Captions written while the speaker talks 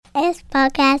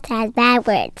podcast has bad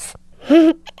words.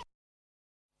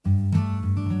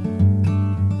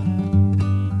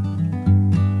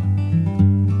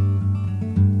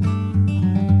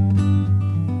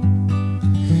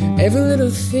 Every little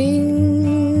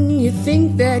thing you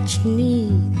think that you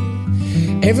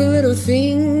need. Every little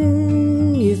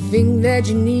thing you think that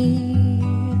you need.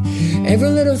 Every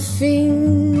little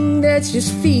thing that's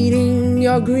just feeding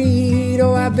your greed.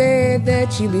 Oh, I bet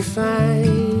that you'd be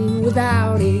fine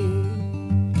without it.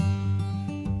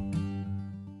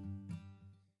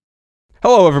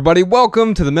 Hello, everybody.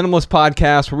 Welcome to the Minimalist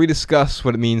Podcast, where we discuss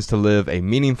what it means to live a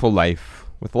meaningful life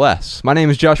with less. My name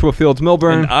is Joshua Fields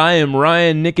Milburn. And I am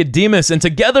Ryan Nicodemus, and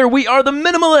together we are the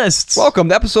Minimalists. Welcome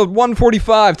to episode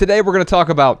 145. Today we're going to talk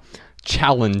about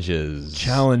challenges.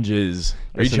 Challenges.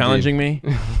 Are you Yes, challenging me?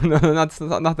 No, not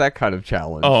that kind of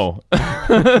challenge. Oh.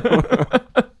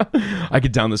 I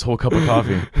could down this whole cup of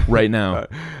coffee right now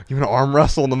You want to arm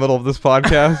wrestle in the middle of this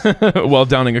podcast? while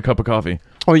downing a cup of coffee.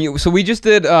 So we just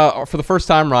did, for the first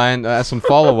time, Ryan, as some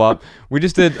follow-up, we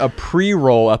just did a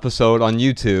pre-roll episode on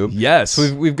YouTube. Yes.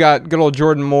 So we've got good old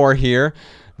Jordan Moore here,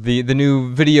 the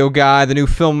new video guy, the new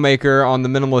filmmaker on the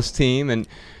Minimalist team, and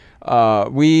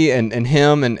we and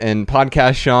him and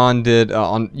Podcast Sean did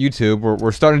on YouTube.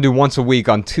 We're starting to do once a week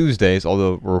on Tuesdays,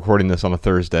 although we're recording this on a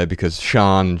Thursday because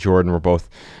Sean and Jordan were both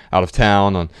out of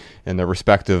town in their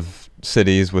respective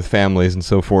cities with families and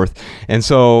so forth. And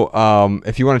so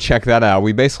if you want to check that out,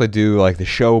 we basically do like the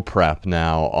show prep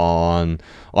now on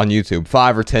YouTube,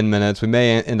 5 or 10 minutes. We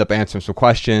may end up answering some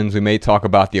questions. We may talk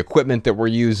about the equipment that we're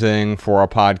using for our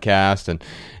podcast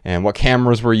and what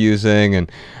cameras we're using and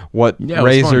what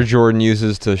razor Jordan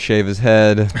uses to shave his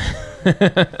head.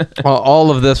 All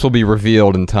of this will be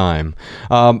revealed in time.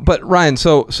 But Ryan,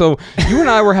 so you and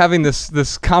I were having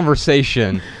this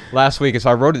conversation last week, and so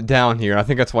I wrote it down here. I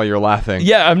think that's why you're laughing.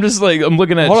 Yeah, I'm just like, I'm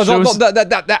looking at shows.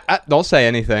 Don't say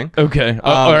anything. Okay.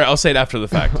 All right, I'll say it after the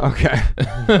fact. Okay.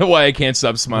 Why I can't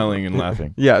stop smiling and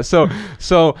laughing. Yeah, so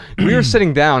we were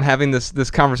sitting down having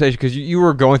this conversation because you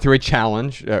were going through a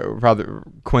challenge, rather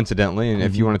coincidentally, and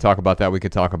if you want to talk about that, we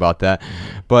could talk about that.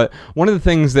 But one of the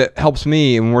things that helps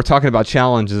me when we're talking about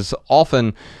challenges is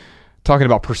often talking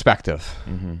about perspective.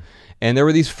 Mm-hmm. And there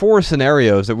were these 4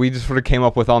 scenarios that we just sort of came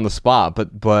up with on the spot,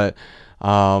 but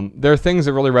there are things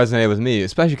that really resonated with me,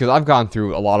 especially because I've gone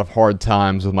through a lot of hard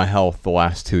times with my health the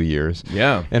last 2 years.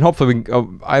 Yeah. And hopefully,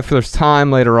 if there's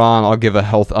time later on, I'll give a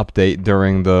health update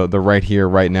during the Right Here,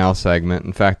 Right Now segment.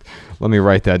 In fact, let me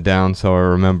write that down so I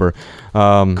remember.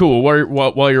 Cool.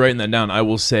 While you're writing that down, I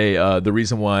will say the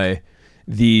reason why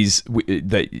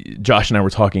that Josh and I were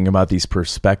talking about these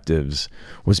perspectives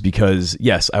was because,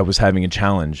 yes, I was having a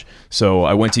challenge. So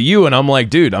I went to you and I'm like,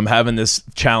 dude, I'm having this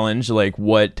challenge. Like,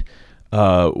 what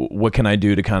can I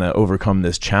do to kind of overcome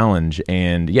this challenge?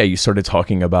 And yeah, you started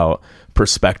talking about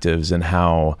perspectives and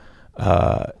how,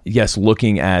 yes,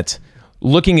 looking at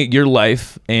your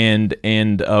life and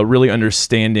really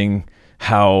understanding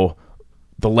how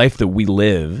the life that we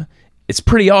live, it's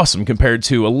pretty awesome compared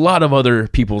to a lot of other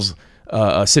people's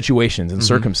situations and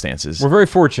circumstances. We're very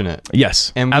fortunate.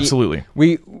 Yes, and absolutely.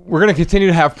 We're going to continue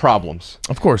to have problems.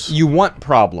 Of course. You want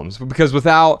problems because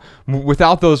without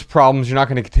those problems, you're not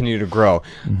going to continue to grow.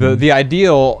 Mm-hmm. The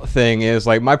ideal thing is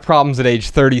like my problems at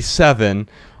age 37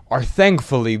 are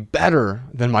thankfully better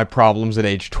than my problems at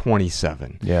age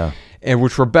 27. Yeah. And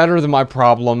which were better than my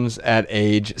problems at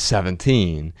age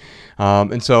 17.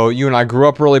 And so you and I grew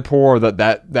up really poor.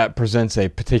 That presents a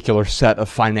particular set of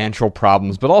financial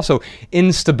problems, but also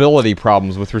instability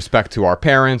problems with respect to our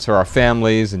parents or our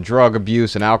families and drug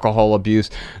abuse and alcohol abuse.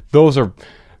 Those are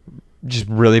just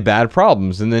really bad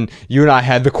problems. And then you and I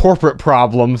had the corporate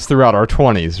problems throughout our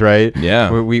 20s, right? Yeah.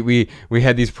 We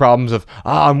had these problems of,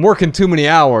 I'm working too many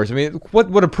hours. I mean,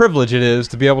 what a privilege it is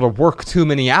to be able to work too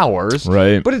many hours.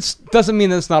 Right. But it doesn't mean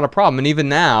that it's not a problem. And even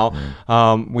now,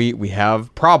 we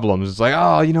have problems. It's like,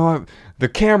 the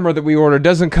camera that we ordered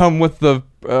doesn't come with the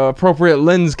appropriate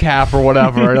lens cap or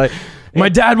whatever. Like, my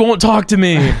dad won't talk to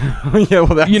me. Yeah,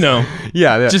 well, that's,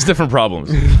 yeah, just different problems.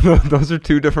 Those are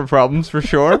 2 different problems for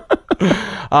sure. You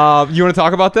want to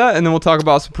talk about that, and then we'll talk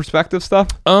about some perspective stuff.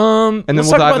 And then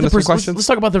we'll dive into some questions. Let's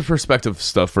talk about the perspective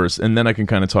stuff first, and then I can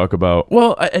kind of talk about.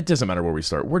 Well, it doesn't matter where we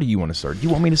start. Where do you want to start? Do you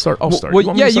want me to start? I'll start.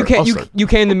 Well, you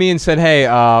came to me and said, "Hey,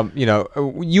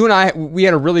 you and I, we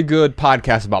had a really good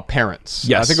podcast about parents."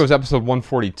 Yes, I think it was episode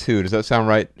 142. Does that sound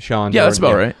right, Sean? Yeah, that's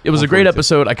about right. It was a great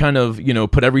episode. I kind of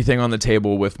put everything on the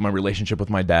table with my relationship with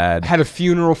my dad. Had a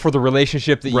funeral for the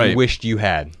relationship that you wished you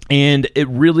had, and it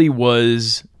really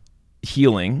was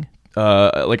healing.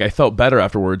 Like I felt better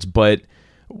afterwards, but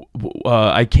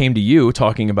I came to you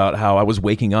talking about how I was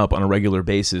waking up on a regular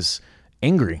basis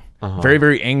angry, very,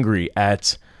 very angry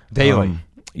at daily.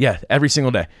 Every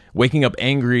single day. Waking up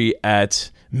angry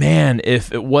at, man,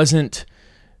 if it wasn't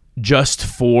just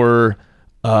for,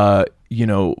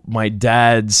 my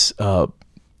dad's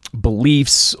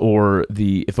beliefs, or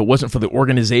if it wasn't for the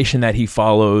organization that he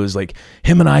follows, like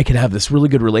him and I could have this really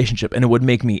good relationship, and it would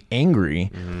make me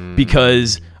angry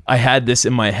because I had this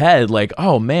in my head, like,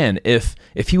 oh man, if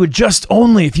he would just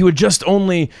only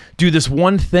do this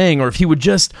one thing, or if he would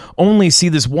just only see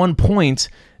this one point,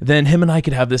 then him and I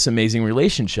could have this amazing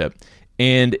relationship.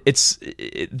 And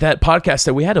that podcast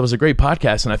that we had, it was a great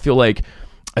podcast, and I feel like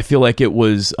it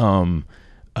was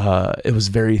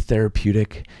very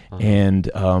therapeutic,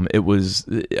 and it was.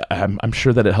 I'm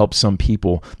sure that it helped some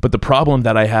people. But the problem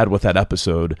that I had with that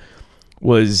episode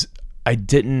was I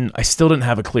still didn't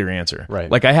have a clear answer. Right.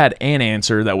 Like I had an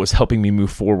answer that was helping me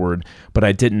move forward, but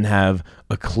I didn't have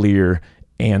a clear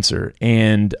answer.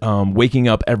 And waking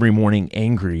up every morning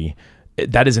angry,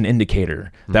 that is an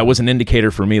indicator. That was an indicator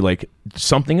for me, like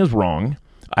something is wrong.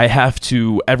 I have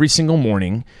to every single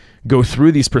morning go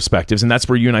through these perspectives, and that's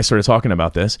where you and I started talking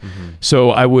about this. So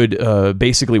I would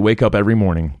basically wake up every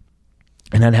morning,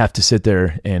 and I'd have to sit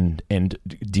there and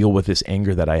deal with this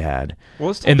anger that I had.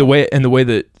 Well, and the way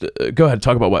that go ahead,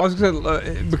 talk about what. I was gonna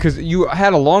say, because you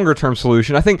had a longer term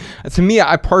solution. I think to me,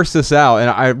 I parsed this out, and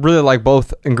I really like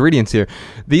both ingredients here.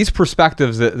 These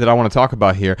perspectives that I want to talk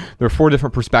about here, there are 4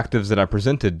 different perspectives that I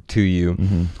presented to you.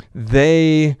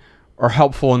 They are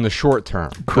helpful in the short term.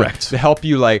 Correct. To help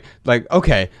you like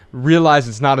okay, realize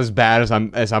it's not as bad as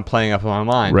I'm playing up in my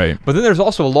mind. Right. But then there's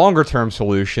also a longer term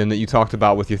solution that you talked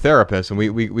about with your therapist, and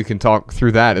we can talk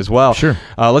through that as well. Sure.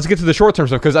 Let's get to the short term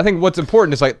stuff, because I think what's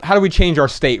important is like, how do we change our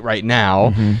state right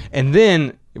now, and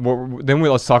then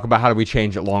let's talk about how do we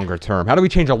change it longer term. How do we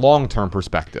change a long-term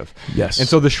perspective? Yes. And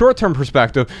so the short-term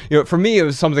perspective, for me, it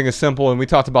was something as simple, and we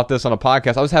talked about this on a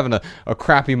podcast. I was having a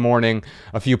crappy morning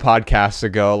a few podcasts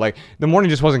ago. Like the morning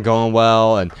just wasn't going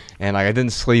well, and like I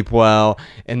didn't sleep well.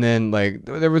 And then like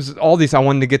there was all these, I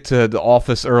wanted to get to the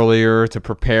office earlier to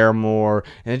prepare more,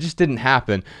 and it just didn't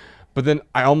happen. But then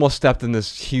I almost stepped in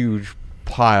this huge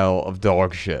pile of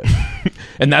dog shit.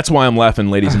 And that's why I'm laughing,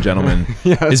 ladies and gentlemen.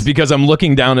 Yes. Is because I'm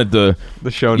looking down at the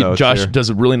show notes. Josh here does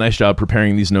a really nice job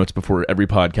preparing these notes before every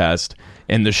podcast,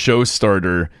 and the show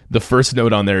starter, the first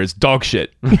note on there is dog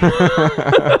shit.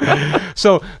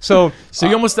 So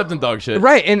you almost stepped in dog shit.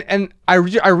 Right, and I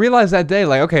realized that day,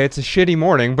 like, okay, it's a shitty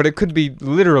morning, but it could be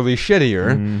literally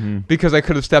shittier because I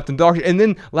could have stepped in dog shit. And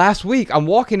then last week, I'm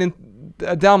walking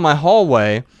down my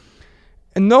hallway,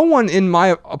 and no one in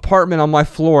my apartment on my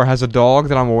floor has a dog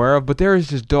that I'm aware of, but there is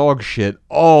just dog shit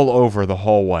all over the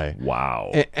hallway.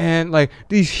 Wow. And like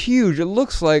these huge, it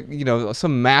looks like,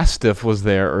 some mastiff was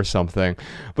there or something.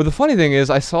 But the funny thing is,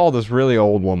 I saw this really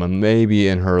old woman, maybe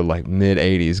in her like mid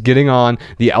 80s, getting on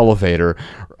the elevator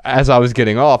as I was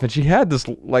getting off, and she had this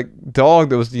like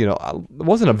dog that was, it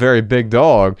wasn't a very big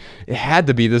dog. It had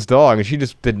to be this dog, and she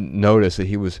just didn't notice that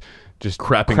he was just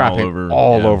crapping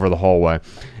all over the hallway.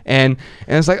 And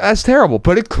it's like, that's terrible,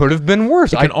 but it could have been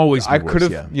worse. It can always be worse. I could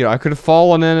have, I could have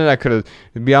fallen in it. I could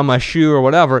have be on my shoe or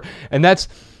whatever. And that's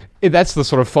the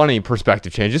sort of funny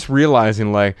perspective change. Just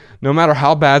realizing, like, no matter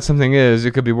how bad something is,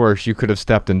 it could be worse. You could have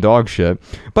stepped in dog shit.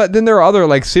 But then there are other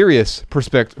like serious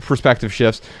perspective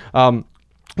shifts.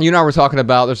 You and I were talking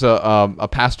about, there's a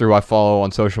pastor who I follow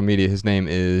on social media. His name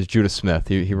is Judah Smith.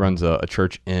 He runs a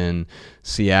church in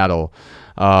Seattle.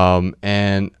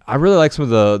 And I really like some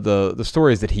of the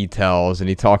stories that he tells, and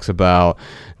he talks about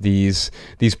these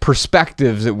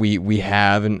perspectives that we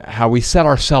have and how we set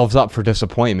ourselves up for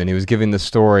disappointment. He was giving this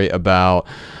story about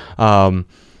a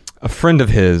friend of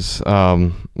his,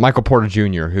 Michael Porter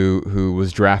Jr., who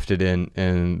was drafted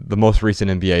in the most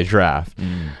recent NBA draft.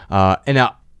 And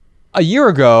now, a year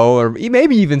ago, or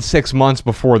maybe even 6 months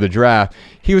before the draft,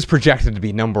 he was projected to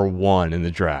be number 1 in the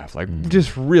draft. Like,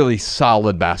 just really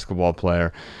solid basketball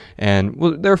player. And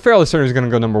they were fairly certain he was going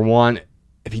to go number 1.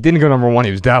 If he didn't go number 1,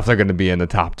 he was definitely going to be in the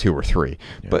top 2 or 3.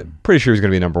 Yeah. But pretty sure he was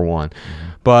going to be number 1.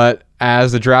 But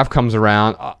as the draft comes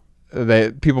around,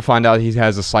 people find out he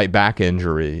has a slight back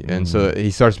injury. And so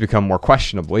he starts to become more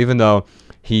questionable, even though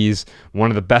he's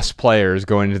one of the best players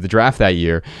going into the draft that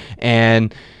year.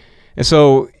 And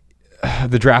so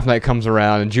the draft night comes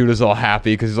around, and Judah's all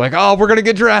happy because he's like, oh, we're going to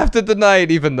get drafted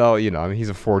tonight, even though, he's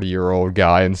a 40-year-old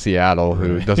guy in Seattle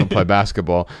who doesn't play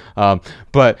basketball.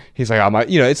 But he's like,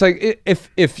 it's like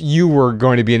if you were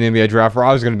going to be in the NBA draft or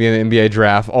I was going to be in the NBA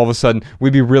draft, all of a sudden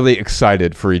we'd be really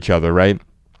excited for each other, right?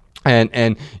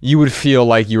 And you would feel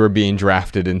like you were being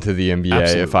drafted into the NBA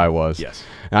Absolutely. if I was. Yes.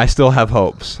 And I still have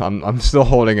hopes. I'm still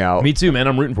holding out. Me too, man.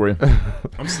 I'm rooting for you.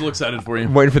 I'm still excited for you.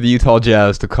 I'm waiting for the Utah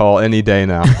Jazz to call any day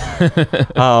now.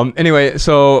 Anyway,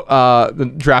 so the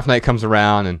draft night comes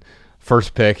around, and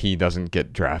first pick, he doesn't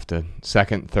get drafted.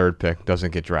 Second, third pick,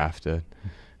 doesn't get drafted.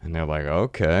 And they're like,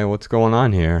 okay, what's going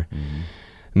on here?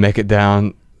 Make it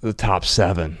down the top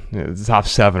 7. The top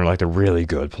 7 are like the really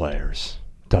good players.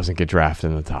 Doesn't get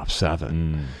drafted in the top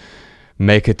 7.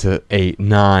 Make it to 8,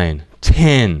 9,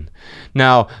 10.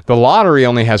 Now, the lottery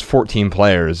only has 14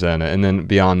 players in it, and then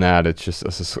beyond that, it's just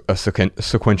a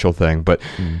sequential thing. But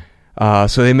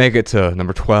so they make it to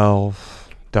number 12,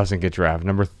 doesn't get drafted.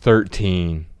 Number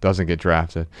 13 doesn't get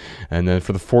drafted. And then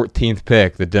for the 14th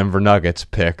pick, the Denver Nuggets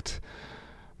picked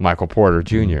Michael Porter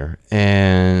Jr.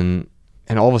 And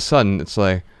all of a sudden, it's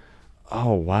like,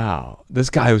 oh, wow. This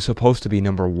guy was supposed to be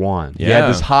number 1. Yeah. He had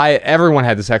this high, everyone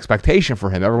had this expectation for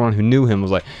him. Everyone who knew him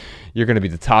was like, you're going to be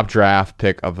the top draft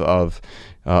pick of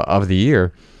the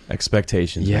year.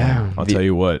 Expectations. Yeah. Man. I'll tell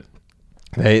you what.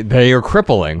 They are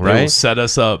crippling, They right? will set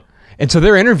us up. And so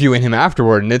they're interviewing him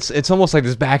afterward, and it's almost like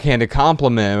this backhanded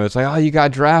compliment. It's like, oh, you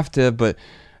got drafted, but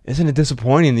isn't it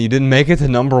disappointing that you didn't make it to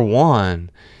number 1?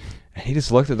 And he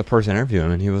just looked at the person interviewing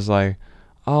him, and he was like,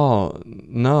 oh,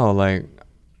 no, like,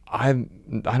 I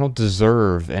don't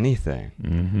deserve anything.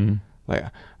 Mm-hmm. Like,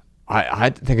 I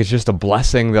think it's just a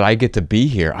blessing that I get to be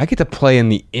here. I get to play in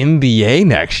the NBA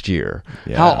next year.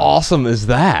 Yeah. How awesome is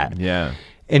that? Yeah.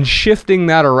 And shifting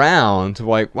that around to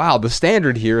like, wow, the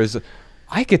standard here is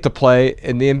I get to play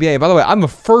in the NBA. By the way, I'm a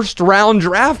first-round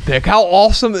draft pick. How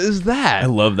awesome is that? I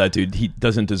love that, dude. He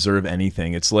doesn't deserve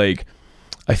anything. It's like,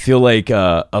 I feel like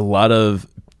a lot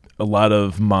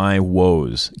of my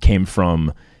woes came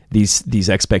from these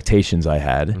expectations I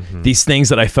had, these things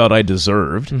that I felt I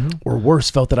deserved, or worse,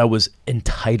 felt that I was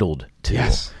entitled to.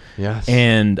 Yes.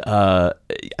 And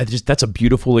that's a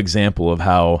beautiful example of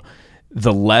how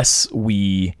the less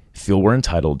we feel we're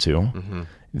entitled to,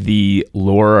 the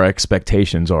lower our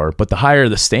expectations are, but the higher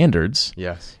the standards.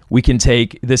 Yes. We can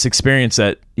take this experience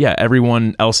that,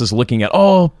 everyone else is looking at,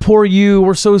 oh, poor you,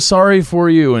 we're so sorry for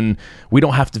you, and we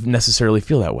don't have to necessarily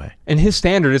feel that way. And his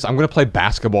standard is I'm going to play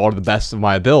basketball to the best of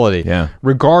my ability,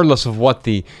 regardless of what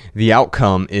the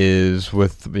outcome is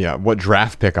with what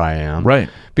draft pick I am. Right.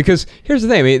 Because here's the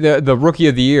thing, I mean, the rookie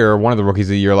of the year, one of the rookies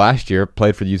of the year last year,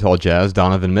 played for the Utah Jazz,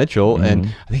 Donovan Mitchell, and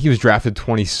I think he was drafted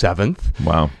 27th.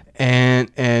 Wow.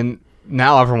 And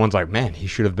now everyone's like, man, he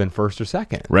should have been first or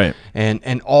second. Right.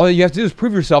 And all you have to do is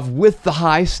prove yourself with the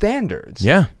high standards.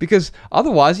 Yeah. Because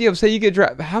otherwise, say you get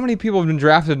drafted. How many people have been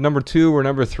drafted number 2 or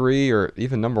number 3 or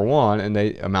even number 1 and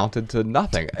they amounted to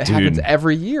nothing? It happens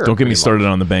every year. Don't get me started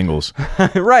on the Bengals.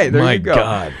 Right. There My you go.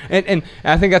 God. And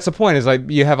I think that's the point is like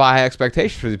you have high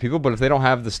expectations for these people, but if they don't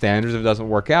have the standards, if it doesn't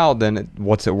work out, then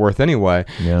what's it worth anyway?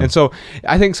 Yeah. And so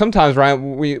I think sometimes,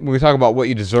 Ryan, when we talk about what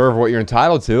you deserve, what you're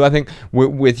entitled to, I think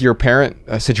with your parent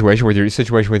situation, with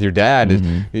your dad,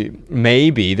 is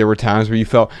maybe there were times where you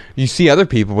felt you see other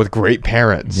people with great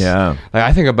parents. Yeah. Like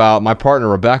I think about my partner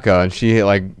Rebecca, and she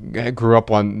like grew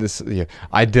up on this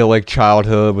idyllic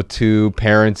childhood with 2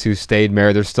 parents who stayed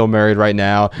married. They're still married right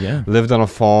now. Yeah. Lived on a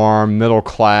farm, middle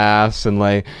class, and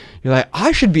like you're like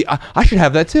I should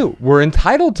have that too. We're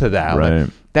entitled to that. Right. Like,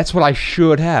 that's what I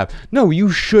should have. No,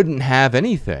 you shouldn't have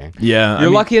anything. Yeah.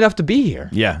 You're lucky enough to be here.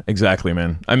 Yeah, exactly,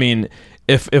 man. I mean,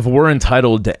 if we're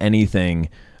entitled to anything,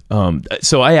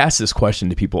 so I ask this question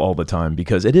to people all the time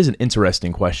because it is an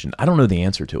interesting question. I don't know the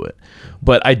answer to it,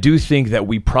 but I do think that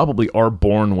we probably are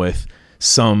born with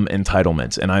some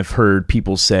entitlements. And I've heard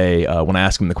people say, when I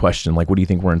ask them the question, like, what do you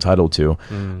think we're entitled to?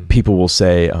 People will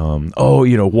say,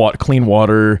 clean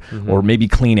water or maybe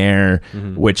clean air,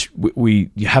 which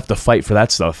you have to fight for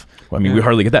that stuff. I mean, we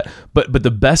hardly get that. But the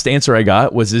best answer I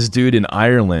got was this dude in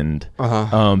Ireland,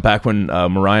 back when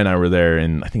Mariah and I were there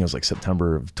in, I think it was like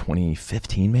September of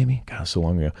 2015, maybe. God, so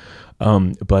long ago.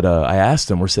 But I asked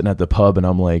him, we're sitting at the pub, and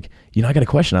I'm like, I got a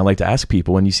question I like to ask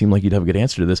people, and you seem like you'd have a good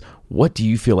answer to this. What do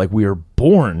you feel like we are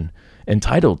born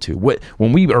entitled to?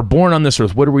 When we are born on this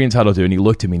earth, what are we entitled to? And he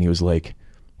looked at me and he was like,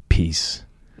 peace.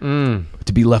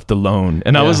 To be left alone.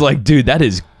 And I was like, dude, that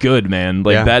is good, man.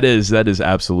 Like that is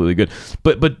absolutely good.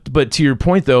 But to your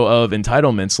point though of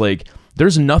entitlements, like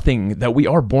there's nothing that we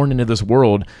are born into this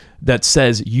world that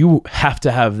says you have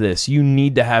to have this, you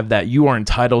need to have that, you are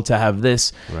entitled to have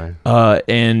this. Right.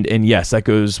 And yes, that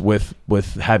goes with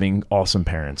having awesome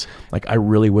parents. Like I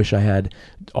really wish I had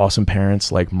awesome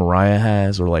parents like Mariah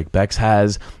has or like Bex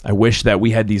has. I wish that we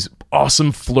had these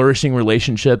awesome, flourishing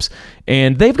relationships,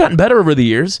 and they've gotten better over the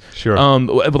years. Sure.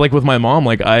 But like with my mom,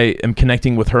 like I am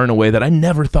connecting with her in a way that I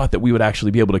never thought that we would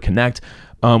actually be able to connect.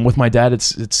 With my dad,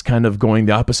 it's kind of going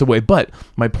the opposite way. But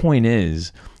my point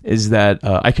is that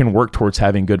I can work towards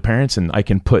having good parents, and I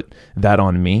can put that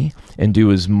on me and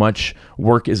do as much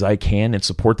work as I can and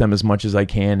support them as much as I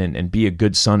can and be a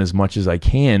good son as much as I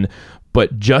can.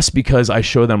 But just because I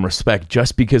show them respect,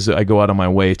 just because I go out of my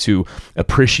way to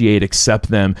appreciate, accept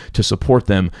them, to support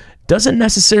them, doesn't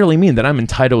necessarily mean that I'm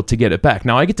entitled to get it back.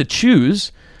 Now, I get to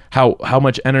choose how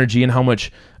much energy and how much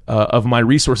of my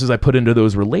resources I put into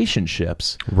those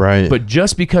relationships. Right. But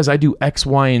just because I do X,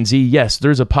 Y, and Z, yes,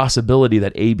 there's a possibility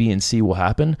that A, B, and C will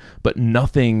happen, but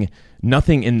nothing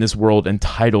in this world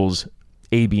entitles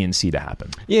A, B, and C to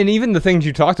happen. Yeah, and even the things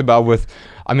you talked about with,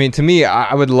 I mean, to me,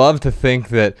 I would love to think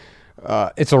that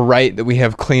it's a right that we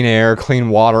have clean air, clean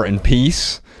water, and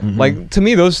peace. Like, to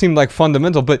me, those seem like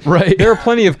fundamental, but there are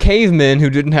plenty of cavemen who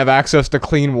didn't have access to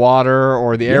clean water,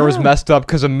 or the air was messed up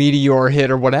because a meteor hit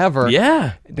or whatever.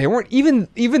 Yeah. They weren't,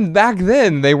 even back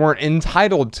then, they weren't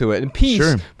entitled to it. And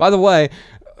peace, by the way,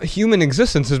 human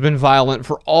existence has been violent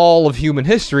for all of human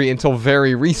history until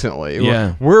very recently.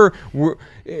 Yeah. We're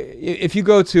if you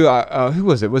go to who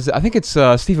was it? I think it's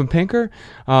Steven Pinker,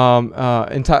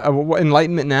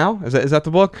 Enlightenment Now. Is that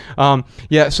the book?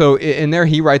 Yeah. So in there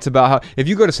he writes about how if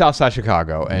you go to Southside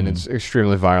Chicago and it's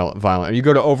extremely violent, or you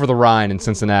go to Over the Rhine in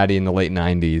Cincinnati in the late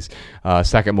 '90s,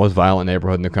 second most violent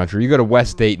neighborhood in the country. You go to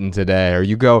West Dayton today, or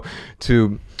you go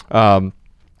to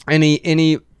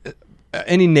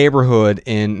any neighborhood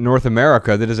in North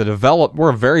America that is we're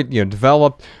a very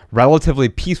developed, relatively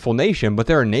peaceful nation, but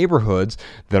there are neighborhoods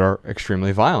that are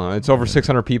extremely violent. It's over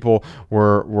 600 people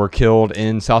were killed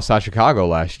in Southside Chicago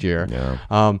last year.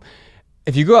 Yeah.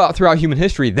 If you go out throughout human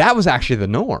history, that was actually the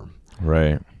norm.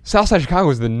 Right. Southside Chicago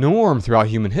was the norm throughout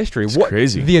human history. It's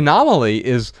crazy. The anomaly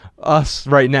is us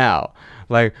right now.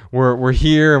 Like we're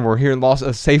here in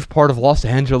a safe part of Los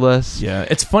Angeles. Yeah,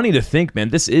 it's funny to think, man.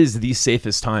 This is the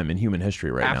safest time in human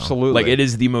history right now. Absolutely. Like it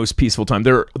is the most peaceful time.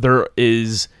 There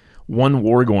is one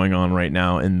war going on right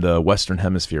now in the Western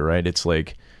Hemisphere, right? It's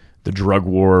like the drug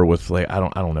war with like I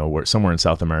don't know where, somewhere in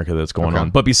South America that's going on.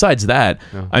 But besides that,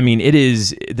 I mean,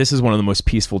 this is one of the most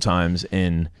peaceful times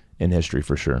in history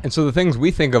for sure. And so the things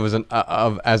we think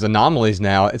of as anomalies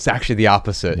now, it's actually the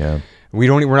opposite. Yeah.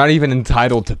 We're not even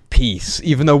entitled to peace,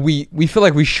 even though we feel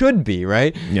like we should be,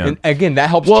 right? Yeah. And again, that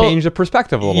helps change the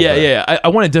perspective a little bit. Yeah. I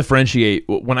want to differentiate.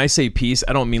 When I say peace,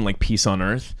 I don't mean like peace on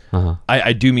earth.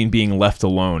 I do mean being left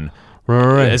alone.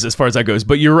 Right. As far as that goes.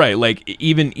 But you're right. Like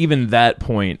even that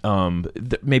point,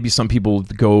 maybe some people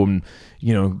go and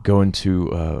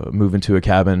move into a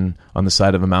cabin on the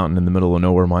side of a mountain in the middle of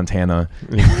nowhere, Montana,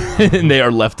 and they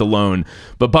are left alone.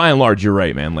 But by and large, you're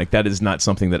right, man. Like that is not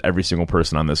something that every single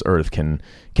person on this earth can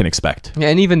expect. Yeah,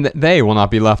 and even they will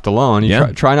not be left alone.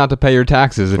 You try not to pay your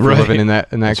taxes if you're living in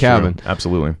that That's cabin. True.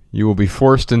 Absolutely. You will be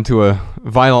forced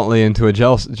violently into a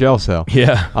jail cell.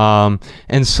 Yeah.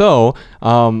 And so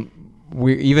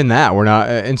we're not,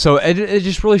 and so it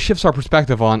just really shifts our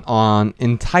perspective on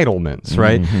entitlements,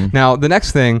 right? Now, the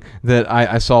next thing that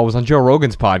I saw was on Joe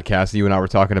Rogan's podcast that you and I were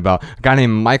talking about, a guy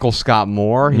named Michael Scott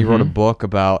Moore. He wrote a book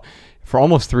for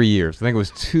almost 3 years. I think it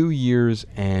was 2 years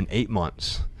and 8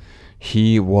 months.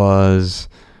 He was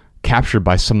captured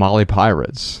by Somali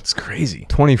pirates. It's crazy.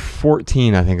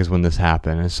 2014, I think, is when this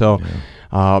happened. And so,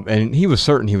 and he was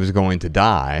certain he was going to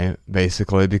die,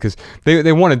 basically, because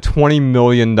they wanted $20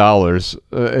 million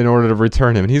in order to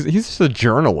return him. And he's just a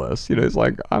journalist. He's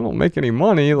like, I don't make any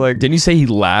money. Like, didn't you say he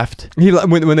laughed?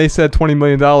 When they said $20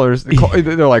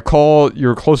 million, they're like, call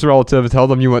your close relative and tell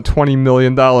them you want $20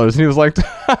 million. And he was like,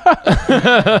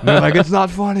 they're like, it's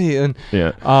not funny. And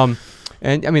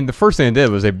and I mean, the first thing they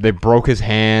did was they broke his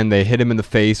hand. They hit him in the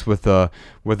face with a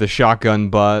shotgun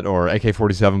butt or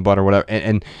AK-47 butt or whatever,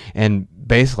 and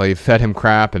basically fed him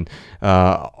crap. And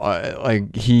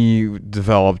like he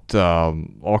developed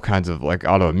all kinds of like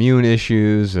autoimmune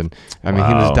issues, and I mean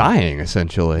he was dying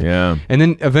essentially. Yeah. And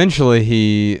then eventually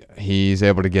he's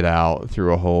able to get out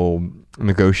through a whole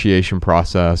negotiation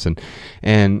process,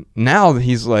 and now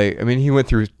he's like, I mean, he went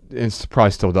through, and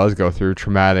probably still does go through,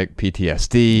 traumatic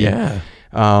PTSD,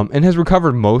 and has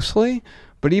recovered mostly,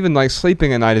 but even like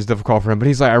sleeping at night is difficult for him. But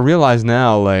he's like, I realize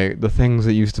now, like the things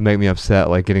that used to make me upset,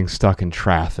 like getting stuck in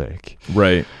traffic,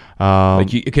 right?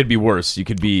 Like it could be worse. You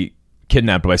could be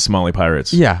kidnapped by Somali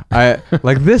pirates. Yeah,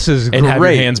 this is and great. have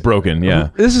your hands broken. Yeah,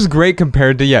 this is great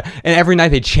compared to and every night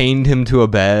they chained him to a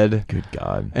bed. Good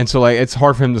God. And so like it's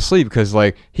hard for him to sleep because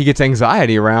like he gets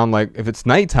anxiety around like if it's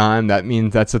nighttime, that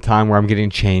means that's the time where I'm getting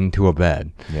chained to a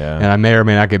bed. Yeah, and I may or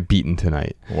may not get beaten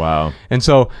tonight. Wow. And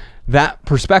so that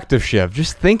perspective shift,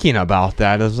 just thinking about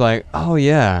that, is like, oh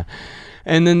yeah.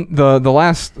 And then the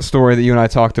last story that you and I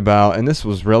talked about, and this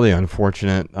was really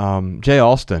unfortunate, Jay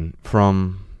Alston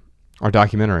from our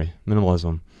documentary,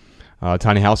 Minimalism,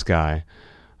 Tiny House Guy,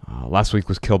 last week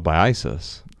was killed by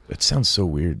ISIS. It sounds so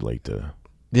weird,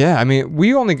 Yeah, I mean,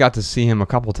 we only got to see him a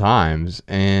couple times,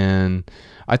 and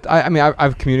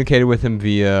I've communicated with him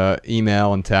via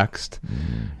email and text,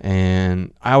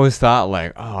 and I always thought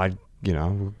like, oh, I'd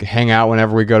hang out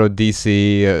whenever we go to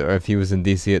DC, or if he was in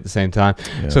DC at the same time.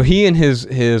 Yeah. So he and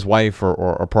his wife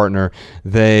or partner,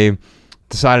 they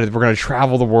decided we're going to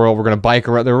travel the world. We're going to bike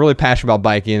around. They're really passionate about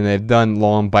biking, and they've done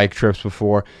long bike trips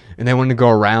before, and they wanted to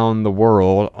go around the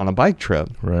world on a bike trip.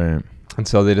 Right. And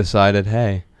so they decided,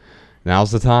 hey,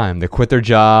 now's the time. They quit their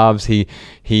jobs. He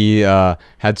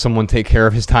had someone take care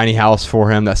of his tiny house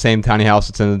for him, that same tiny house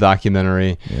that's in the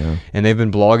documentary. Yeah. And they've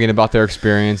been blogging about their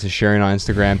experience and sharing on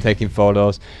Instagram, taking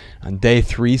photos. On day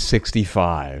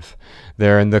 365,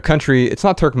 they're in the country. It's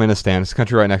not Turkmenistan. It's the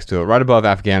country right next to it, right above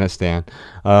Afghanistan.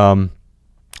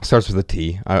 Starts with a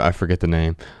T. I forget the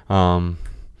name.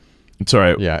 It's all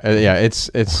right. Yeah.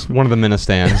 It's one of the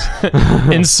Ministans.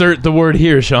 Insert the word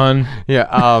here, Sean.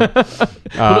 Yeah.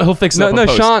 He'll fix it. No.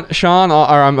 Sean,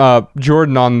 or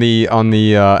Jordan on the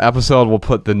episode will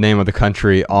put the name of the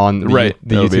country on the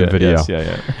YouTube video. Yes,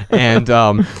 yeah. And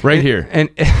right here. And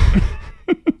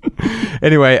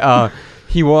anyway,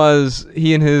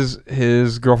 he and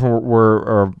his girlfriend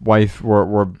or wife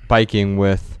were biking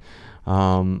with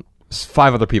 5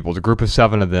 other people. It's a group of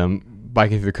 7 of them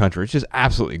biking through the country. It's just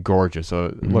absolutely gorgeous.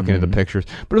 So looking at the pictures,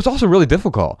 but it was also really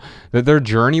difficult. Their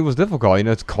journey was difficult.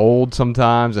 It's cold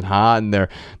sometimes and hot, and they're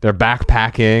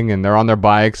backpacking and they're on their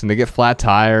bikes and they get flat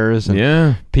tires,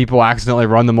 and people accidentally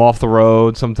run them off the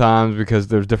road sometimes because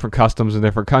there's different customs in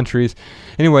different countries.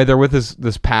 Anyway, they're with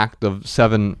this pack of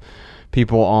 7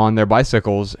 people on their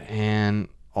bicycles, and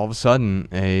all of a sudden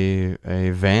a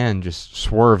van just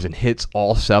swerves and hits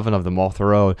all 7 of them off the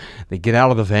road. They get out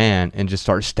of the van and just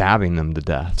start stabbing them to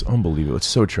death. It's unbelievable. It's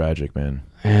so tragic, man.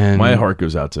 And my heart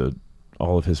goes out to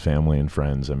all of his family and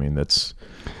friends. I mean, that's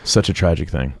such a tragic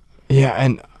thing. Yeah,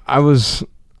 and I was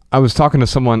talking to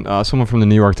someone from the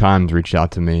New York Times reached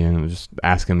out to me and was just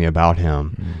asking me about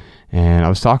him. And I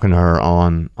was talking to her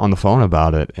on the phone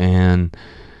about it, and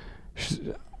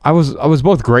I was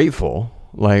both grateful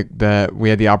like that we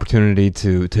had the opportunity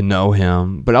to know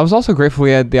him, but I was also grateful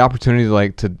we had the opportunity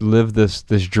to live this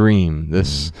dream,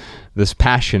 this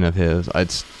passion of his.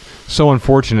 It's so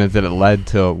unfortunate that it led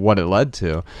to what it led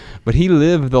to, but he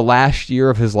lived the last year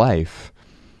of his life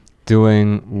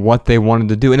doing what they wanted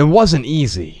to do, and it wasn't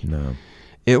easy. No.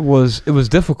 It was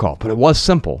difficult, but it was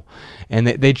simple. And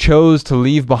they chose to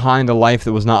leave behind a life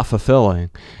that was not fulfilling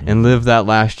and live that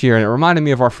last year. And it reminded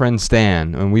me of our friend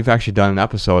Stan. And we've actually done an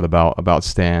episode about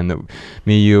Stan that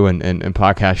me, you, and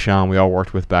Podcast Sean, we all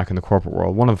worked with back in the corporate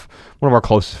world. One of our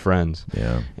closest friends.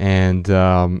 Yeah.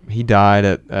 And he died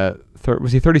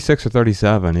was he 36 or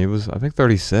 37? He was, I think,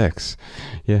 36.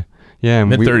 Yeah. Yeah,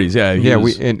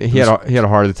 mid-30s. He had a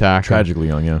heart attack, tragically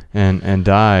young, yeah, and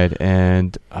died.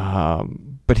 And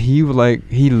but he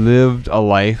lived a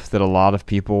life that a lot of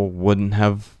people wouldn't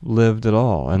have lived at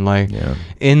all. And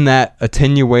in that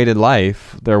attenuated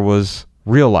life, there was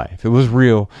real life. It was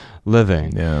real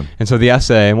living. Yeah. And so the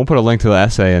essay, and we'll put a link to the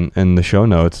essay in the show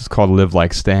notes. It's called "Live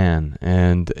Like Stan,"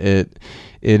 and it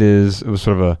was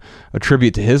sort of a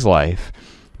tribute to his life,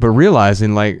 but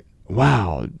realizing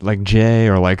wow, like Jay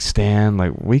or like Stan,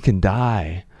 we can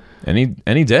die any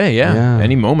day,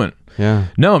 any moment. Yeah.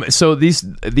 No, so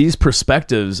these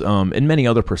perspectives, and many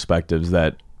other perspectives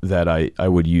that I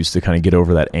would use to kind of get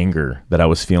over that anger that I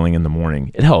was feeling in the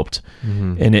morning, it helped,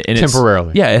 and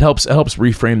temporarily. It helps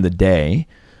reframe the day.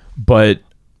 But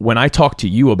when I talked to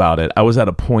you about it, I was at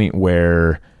a point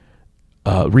where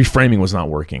reframing was not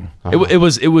working. Uh-huh. It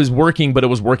was working, but it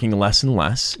was working less and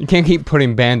less. You can't keep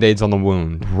putting Band-Aids on the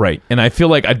wound. Right. And I feel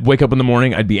like I'd wake up in the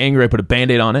morning, I'd be angry, I'd put a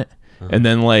Band-Aid on it, and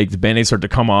then the Band-Aids start to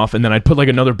come off, and then I'd put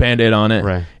another Band-Aid on it.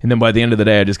 Right. And then by the end of the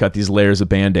day, I just got these layers of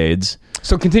Band-Aids.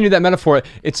 So continue that metaphor.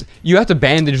 You have to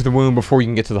bandage the wound before you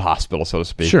can get to the hospital, so to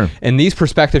speak. Sure. And these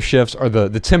perspective shifts are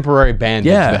the temporary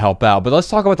band-aids that help out. But let's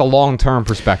talk about the long-term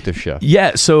perspective shift.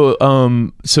 Yeah. So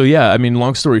I mean,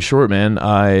 long story short, man,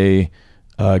 I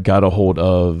got a hold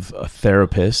of a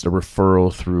therapist, a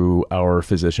referral through our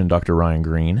physician, Dr. Ryan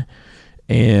Green.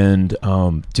 And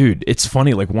dude, it's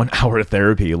funny, like 1 hour of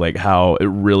therapy, like how it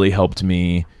really helped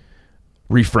me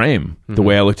reframe the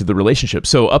way I looked at the relationship.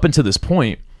 So up until this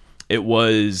point, it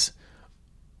was,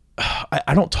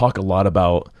 I don't talk a lot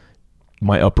about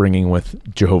my upbringing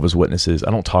with Jehovah's Witnesses.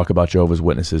 I don't talk about Jehovah's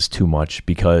Witnesses too much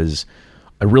because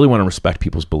I really want to respect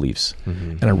people's beliefs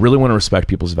and I really want to respect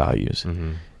people's values.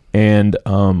 And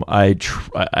I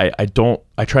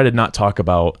try to not talk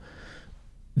about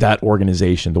that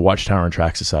organization, the Watchtower and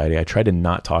Tract Society. I try to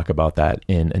not talk about that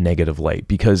in a negative light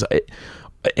because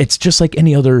it's just like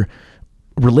any other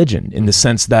religion in the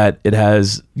sense that it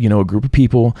has, you know, a group of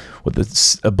people with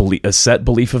a set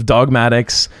belief of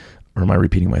dogmatics. Or am I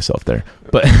repeating myself there?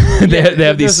 But they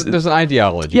have these. There's an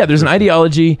ideology. Yeah, there's an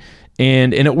ideology,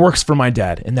 and it works for my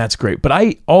dad, and that's great. But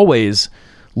I always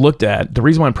looked at, the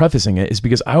reason why I'm prefacing it is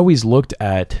because I always looked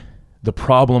at the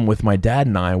problem with my dad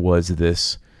and I was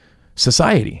this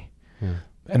society.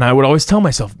 And I would always tell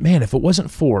myself, man, if it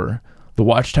wasn't for the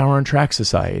Watchtower and Tract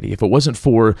Society, if it wasn't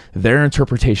for their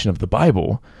interpretation of the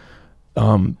Bible,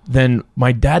 then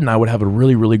my dad and I would have a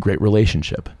really, really great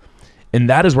relationship. And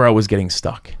that is where I was getting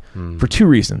stuck for two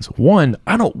reasons. One,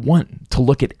 I don't want to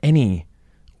look at any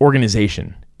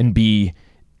organization and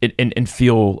and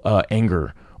feel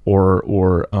anger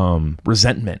or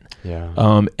resentment.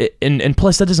 Yeah. And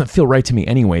plus that doesn't feel right to me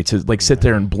anyway, to like sit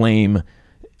there and blame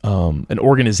an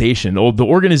organization. Oh, the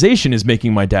organization is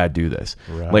making my dad do this.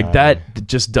 Right. Like that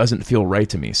just doesn't feel right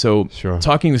to me. So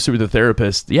talking this through with the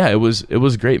therapist, yeah, it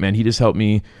was great, man. He just helped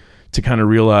me to kind of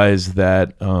realize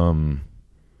that,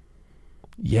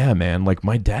 yeah, man, like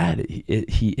my dad,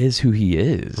 he is who he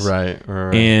is. Right.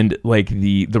 And like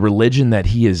the religion that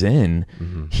he is in,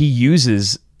 he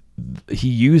uses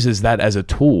that as a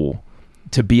tool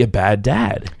to be a bad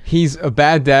dad. He's a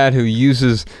bad dad who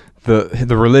uses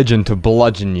the religion to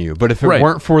bludgeon you. But if it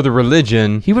weren't for the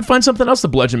religion, he would find something else to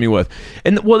bludgeon me with.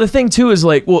 And well, the thing too is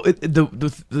like, well,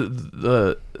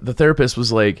 the therapist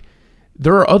was like,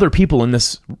 there are other people in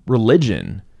this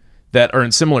religion that are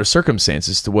in similar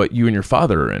circumstances to what you and your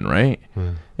father are in, right?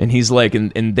 And he's like,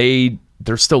 and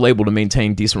they're still able to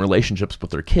maintain decent relationships with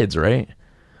their kids, right?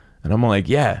 And I'm like,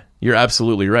 yeah, you're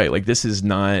absolutely right. Like the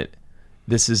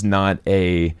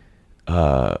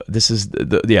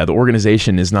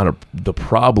organization is not the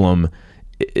problem.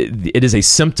 It is a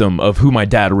symptom of who my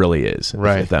dad really is.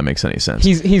 Right. If that makes any sense.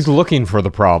 He's looking for the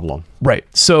problem. Right.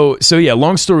 So yeah,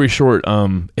 long story short,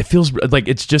 it feels like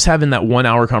it's just having that 1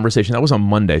 hour conversation. That was on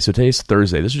Monday. So today's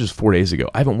Thursday. This was just 4 days ago.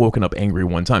 I haven't woken up angry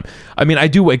one time. I mean, I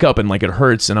do wake up and like it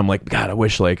hurts and I'm like, God, I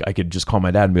wish like I could just call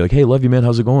my dad and be like, hey, love you, man.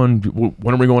 How's it going?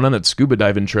 When are we going on that scuba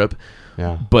diving trip?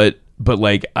 Yeah. But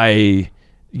like I,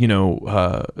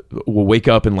 will wake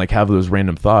up and like have those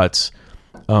random thoughts.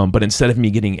 But instead of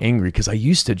me getting angry, because I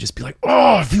used to just be like,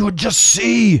 oh, if he would just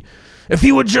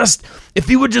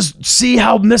see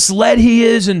how misled he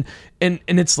is, and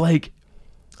it's like,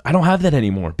 I don't have that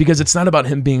anymore because it's not about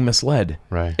him being misled.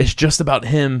 Right. It's just about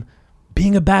him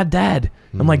being a bad dad.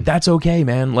 I'm like, that's okay,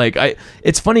 man. Like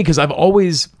it's funny because I've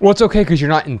always, well, it's okay because you're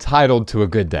not entitled to a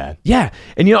good dad. yeah.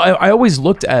 And I always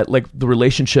looked at like the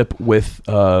relationship with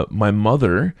my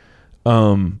mother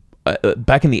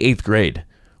back in the 8th grade.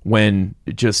 When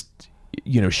it just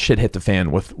shit hit the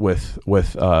fan with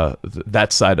that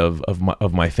side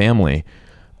of my family,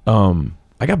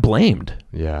 I got blamed.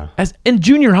 Yeah. As in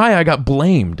junior high, I got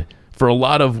blamed for a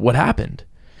lot of what happened,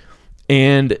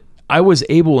 and I was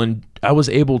able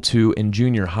to in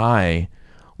junior high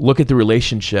look at the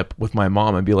relationship with my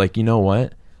mom and be like, you know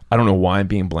what? I don't know why I'm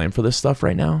being blamed for this stuff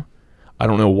right now. I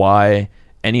don't know why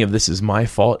any of this is my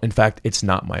fault. In fact, it's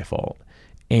not my fault.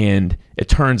 And it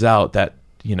turns out that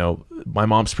my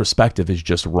mom's perspective is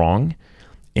just wrong,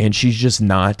 and she's just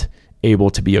not able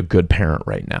to be a good parent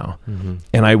right now.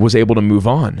 And I was able to move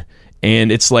on.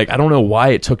 And it's like, I don't know why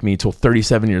it took me till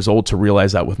 37 years old to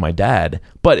realize that with my dad,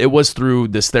 but it was through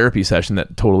this therapy session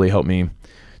that totally helped me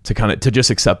to just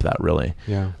accept that, really.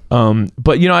 Yeah.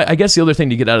 But I guess the other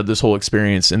thing to get out of this whole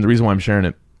experience, and the reason why I'm sharing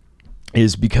it,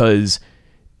 is because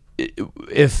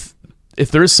if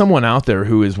there is someone out there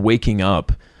who is waking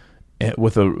up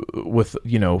with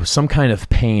some kind of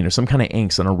pain or some kind of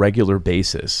angst on a regular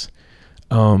basis,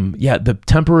 the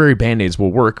temporary Band-Aids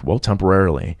will work well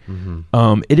temporarily.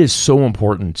 It is so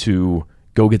important to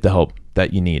go get the help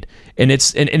that you need, and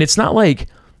it's not like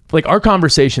our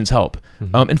conversations help.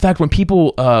 In fact, when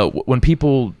people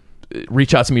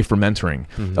reach out to me for mentoring,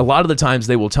 a lot of the times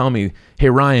they will tell me,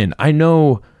 hey Ryan, I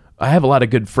know I have a lot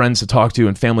of good friends to talk to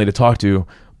and family to talk to,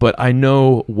 but I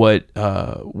know what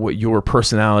your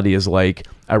personality is like.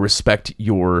 I respect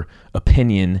your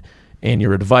opinion, and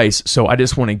your advice. So I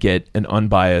just want to get an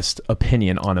unbiased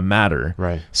opinion on a matter.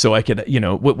 Right. So I could,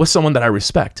 with someone that I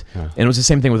respect. Yeah. And it was the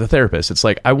same thing with a therapist. It's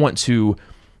like, I want to,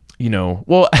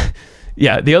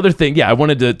 yeah, the other thing, I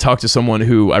wanted to talk to someone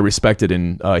who I respected,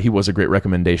 and he was a great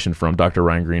recommendation from Dr.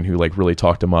 Ryan Green, who like really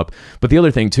talked him up. But the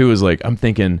other thing too is like, I'm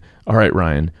thinking, all right,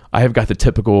 Ryan, I have got the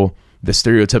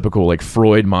stereotypical like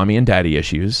Freud mommy and daddy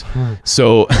issues.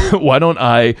 So why don't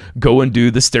I go and do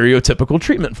the stereotypical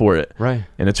treatment for it? Right.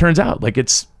 And it turns out like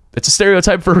it's a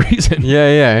stereotype for a reason.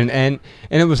 Yeah, and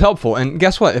it was helpful. And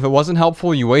guess what? If it wasn't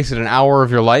helpful, you wasted an hour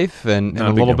of your life and a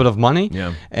little bit of money.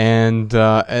 Yeah. And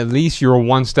at least you're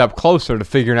one step closer to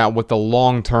figuring out what the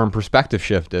long-term perspective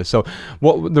shift is. So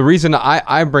the reason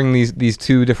I bring these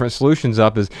two different solutions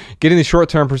up is getting the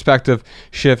short-term perspective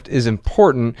shift is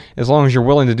important as long as you're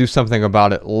willing to do something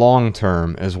about it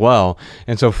long-term as well.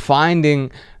 And so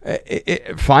finding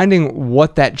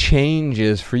what that change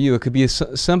is for you. It could be as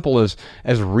simple as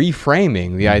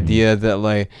reframing the idea that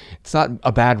like it's not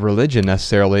a bad religion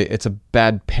necessarily, it's a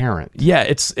bad parent. Yeah,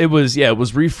 it was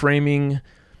reframing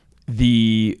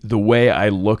the way I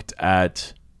looked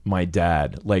at my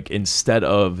dad. Like, instead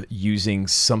of using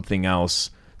something else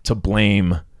to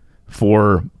blame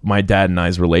for my dad and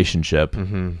I's relationship,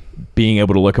 being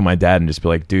able to look at my dad and just be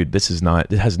like, dude,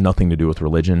 it has nothing to do with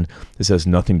religion. This has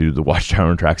nothing to do with the Watchtower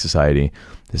and Tract Society.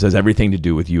 This has everything to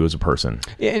do with you as a person.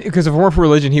 Yeah, because if it weren't for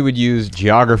religion, he would use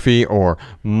geography or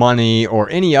money or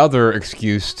any other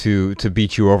excuse to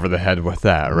beat you over the head with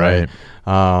that, right?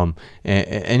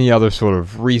 Any other sort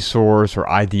of resource or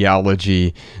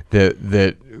ideology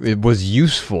that it was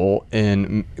useful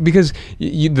in, because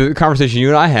the conversation you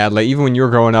and I had, like even when you were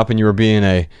growing up and you were being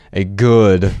a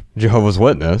good Jehovah's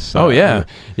Witness.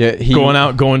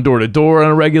 Going door to door on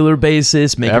a regular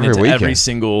basis, making every it to weekend.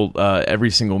 every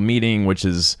single meeting, which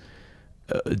is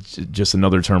just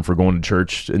another term for going to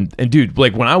church. And dude,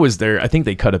 like when I was there, I think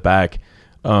they cut it back.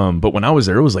 But when I was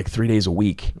there, it was like 3 days a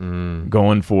week,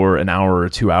 going for an hour or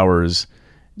 2 hours.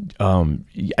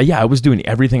 I was doing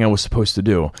everything I was supposed to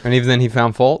do. And even then he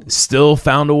found fault? Still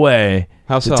found a way.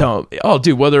 How to so? tell,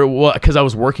 dude, because I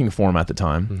was working for him at the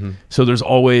time. So there's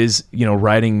always,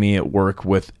 writing me at work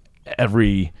with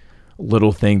every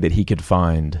little thing that he could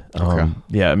find.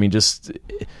 Yeah, I mean, just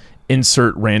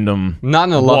insert random not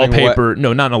in a loving wallpaper. way.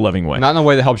 No, not in a loving way. Not in a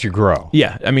way that helps you grow.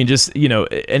 Yeah, I mean, just,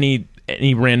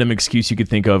 any random excuse you could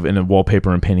think of in a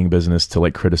wallpaper and painting business to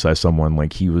like criticize someone,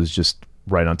 like he was just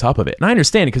right on top of it. And I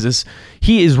understand it because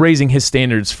he is raising his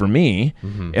standards for me,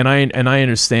 and I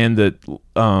understand that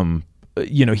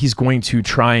he's going to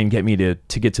try and get me to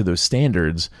get to those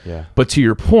standards. Yeah. But to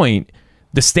your point,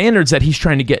 the standards that he's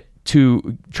trying to get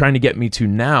me to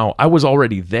now, I was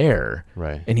already there.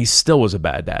 Right. And he still was a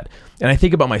bad dad. And I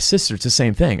think about my sister, it's the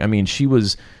same thing. I mean, she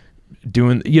was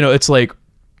doing, it's like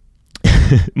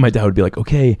my dad would be like,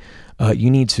 okay, you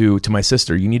need to my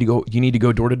sister, you need to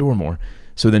go door to door more.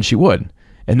 So then she would.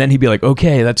 And then he'd be like,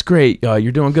 okay, that's great.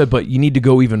 You're doing good, but you need to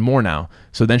go even more now.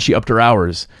 So then she upped her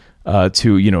hours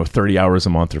to, 30 hours a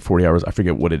month or 40 hours. I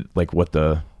forget what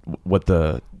the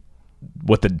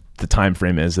time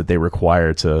frame is that they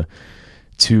require to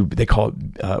they call it,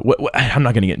 I'm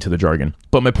not going to get into the jargon,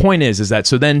 but my point is that,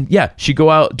 so then, she'd go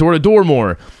out door to door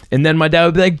more. And then my dad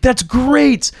would be like, that's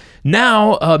great.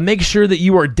 Now, make sure that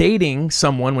you are dating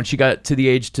someone when she got to the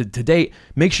age to date.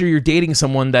 Make sure you're dating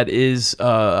someone that is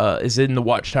in the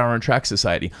Watchtower and Tract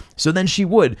Society. So then she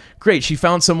would. Great. She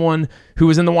found someone who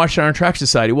was in the Watchtower and Tract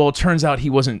Society. Well, it turns out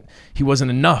he wasn't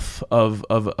enough of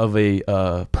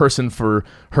a person for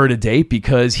her to date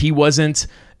because he wasn't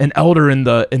an elder in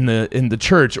the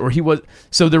church, or he was.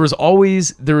 So there was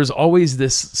always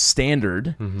this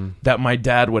standard that my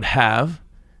dad would have.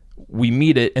 We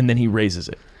meet it, and then he raises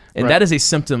it. And that is a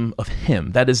symptom of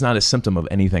him. That is not a symptom of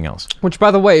anything else. Which,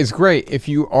 by the way, is great if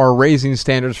you are raising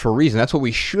standards for a reason. That's what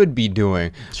we should be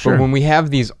doing. Sure. But when we have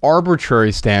these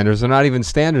arbitrary standards, they're not even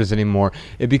standards anymore,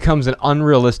 it becomes an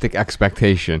unrealistic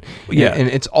expectation. Yeah. And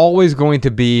it's always going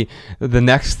to be the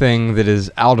next thing that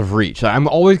is out of reach. I'm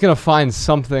always going to find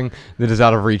something that is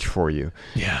out of reach for you.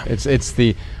 Yeah. It's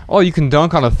the, you can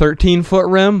dunk on a 13-foot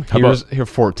rim? Here's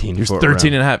 14-foot Here's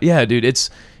 13 and a half. Yeah, dude, it's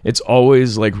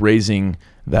always like raising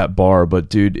that bar. But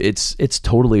dude, it's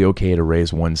totally okay to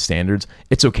raise one's standards.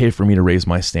 It's okay for me to raise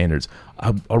my standards.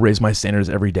 I'll raise my standards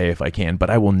every day if I can, but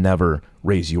I will never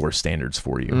raise your standards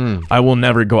for you. I will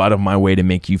never go out of my way to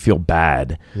make you feel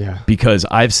bad because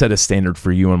I've set a standard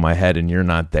for you in my head and you're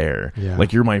not there. Yeah.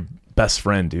 Like you're my best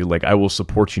friend, dude. Like, I will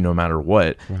support you no matter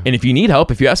what. Right. And if you need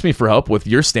help, if you ask me for help with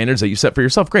your standards that you set for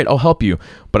yourself, great, I'll help you.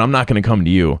 But I'm not going to come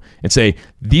to you and say,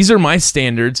 these are my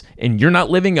standards and you're not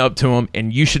living up to them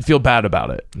and you should feel bad about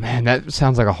it. Man, that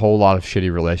sounds like a whole lot of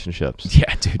shitty relationships.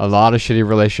 Yeah, dude. A lot of shitty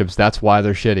relationships. That's why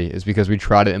they're shitty, is because we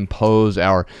try to impose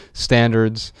our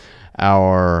standards,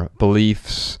 our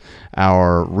beliefs,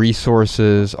 our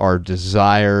resources, our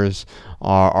desires,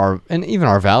 our and even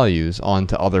our values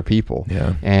onto other people.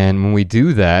 Yeah. And when we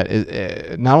do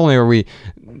that, not only are we,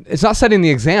 it's not setting the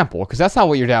example, because that's not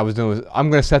what your dad was doing. Was,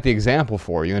 I'm going to set the example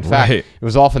for you. In fact, it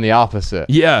was often the opposite.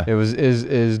 Yeah. It was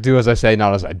is do as I say,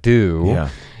 not as I do. Yeah.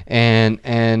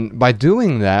 And by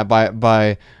doing that,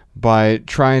 by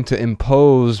trying to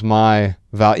impose my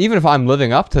value, even if I'm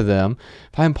living up to them,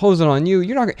 if I impose it on you,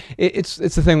 you're not. It's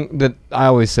the thing that I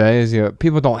always say is,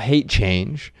 people don't hate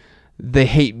change, they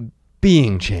hate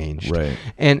being changed. Right.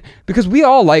 And because we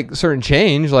all like certain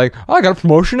change, like, oh, I got a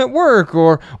promotion at work,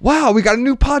 or wow, we got a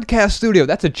new podcast studio.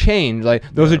 That's a change. Like,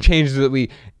 those are changes that we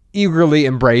eagerly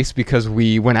embrace because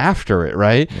we went after it,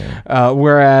 right? Yeah.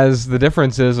 Whereas the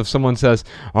difference is if someone says,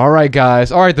 all right,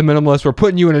 guys, all right, the Minimalists, we're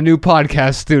putting you in a new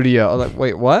podcast studio. I'm like,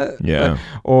 wait, what? Yeah.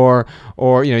 Or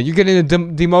you're getting a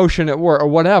demotion at work or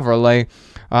whatever. Like,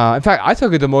 in fact, I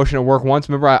took a demotion at work once.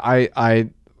 Remember, I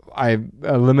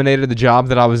eliminated the job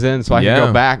that I was in so I could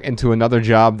go back into another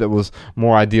job that was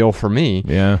more ideal for me.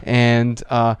 Yeah. And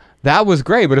that was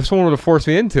great. But if someone were to force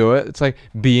me into it, it's like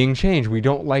being changed. We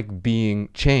don't like being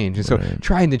changed. And so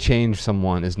trying to change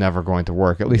someone is never going to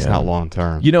work, at least not long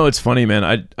term. It's funny,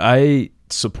 man. I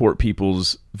support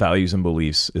people's values and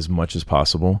beliefs as much as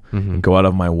possible and go out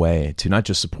of my way to not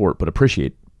just support, but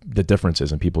appreciate the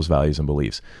differences in people's values and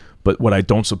beliefs. But what I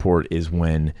don't support is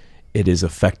when it is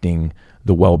affecting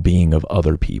the well-being of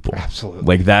other people. Absolutely.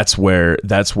 Like that's where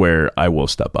I will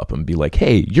step up and be like,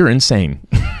 hey, you're insane.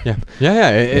 Yeah.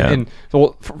 And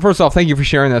so, first off, thank you for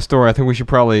sharing that story. I think we should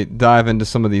probably dive into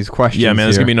some of these questions. Yeah, man,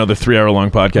 it's going to be another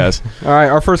 3-hour-long podcast. All right,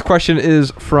 our first question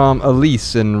is from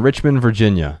Elise in Richmond,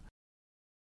 Virginia.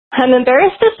 I'm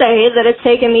embarrassed to say that it's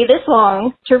taken me this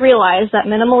long to realize that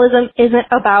minimalism isn't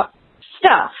about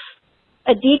stuff.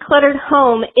 A decluttered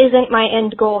home isn't my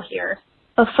end goal here.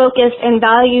 A focused and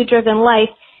value-driven life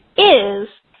is,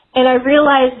 and I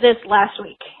realized this last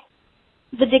week.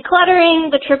 The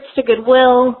decluttering, the trips to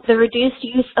Goodwill, the reduced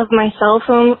use of my cell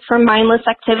phone for mindless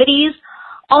activities,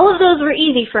 all of those were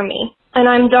easy for me, and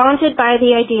I'm daunted by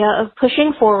the idea of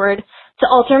pushing forward to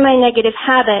alter my negative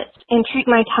habits and treat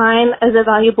my time as a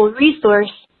valuable resource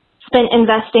spent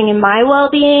investing in my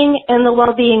well-being and the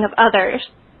well-being of others.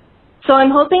 So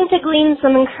I'm hoping to glean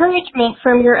some encouragement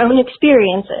from your own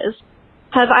experiences.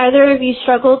 Have either of you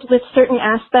struggled with certain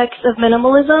aspects of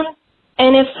minimalism?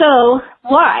 And if so,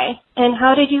 why? And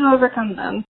how did you overcome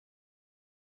them?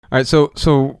 All right,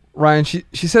 so Ryan, she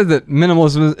said that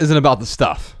minimalism isn't about the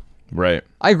stuff. Right.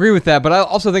 I agree with that, but I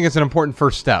also think it's an important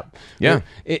first step. Yeah.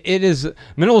 It is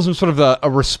minimalism, sort of a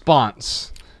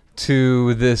response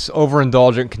to this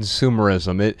overindulgent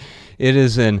consumerism. It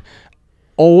is an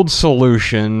old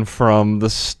solution from the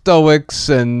Stoics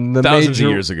and the thousands of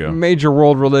years ago major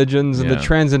world religions and the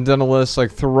transcendentalists like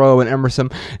Thoreau and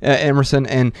Emerson,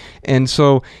 and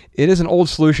so it is an old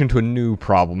solution to a new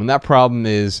problem, and that problem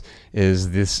is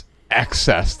this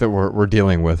excess that we're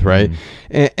dealing with, right?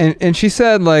 And she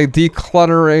said like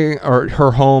decluttering or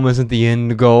her home isn't the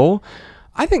end goal.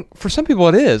 I think for some people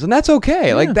it is, and that's okay.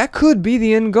 Yeah. Like that could be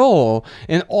the end goal,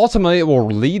 and ultimately it will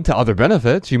lead to other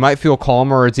benefits. You might feel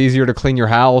calmer, or it's easier to clean your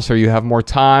house, or you have more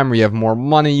time, or you have more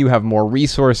money, you have more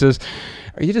resources,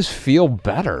 or you just feel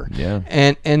better. Yeah.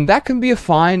 And that can be a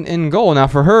fine end goal. Now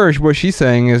for her, what she's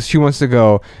saying is she wants to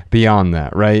go beyond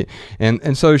that, right?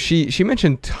 And so she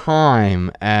mentioned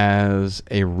time as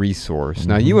a resource.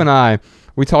 Now you and I,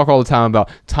 we talk all the time about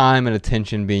time and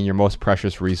attention being your most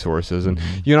precious resources. And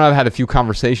you and I have had a few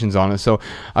conversations on it. So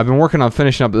I've been working on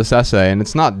finishing up this essay, and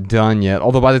it's not done yet.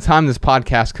 Although by the time this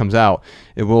podcast comes out,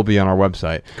 it will be on our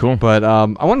website. Cool. But I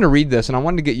wanted to read this, and I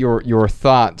wanted to get your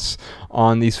thoughts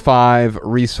on these 5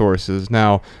 resources.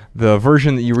 Now, the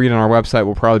version that you read on our website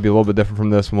will probably be a little bit different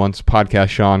from this once Podcast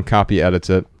Sean copy edits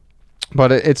it.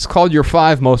 But it's called Your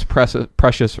 5 Most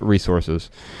Precious Resources.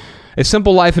 A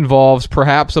simple life involves,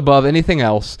 perhaps above anything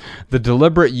else, the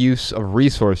deliberate use of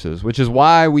resources, which is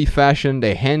why we fashioned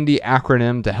a handy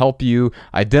acronym to help you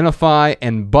identify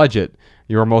and budget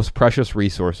your most precious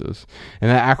resources.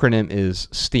 And that acronym is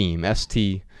STEAM,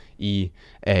 S-T-E-A-M.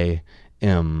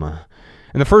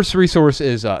 And the first resource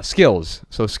is skills.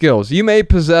 So skills. You may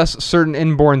possess certain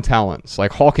inborn talents,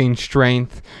 like hulking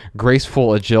strength,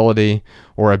 graceful agility,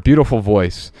 or a beautiful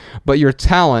voice, but your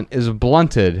talent is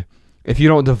blunted if you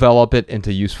don't develop it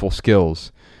into useful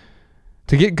skills.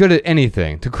 To get good at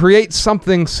anything, to create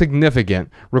something significant,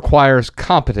 requires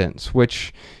competence,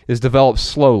 which is developed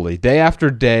slowly, day after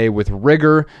day, with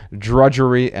rigor,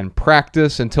 drudgery, and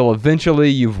practice, until eventually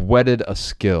you've wedded a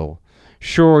skill.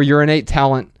 Sure, your innate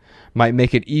talent might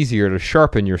make it easier to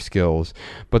sharpen your skills,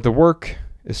 but the work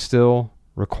is still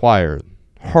required.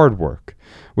 Hard work,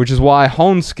 which is why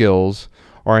honed skills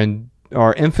are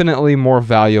infinitely more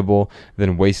valuable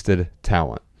than wasted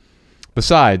talent.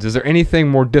 Besides, is there anything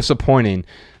more disappointing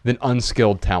than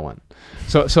unskilled talent?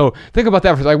 So think about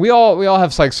that for like we all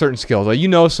have like certain skills.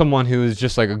 Like someone who is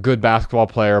just like a good basketball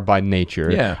player by nature.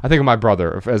 Yeah. I think of my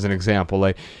brother as an example.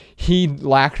 Like he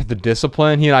lacked the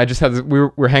discipline. He and I just had we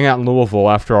were hanging out in Louisville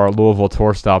after our Louisville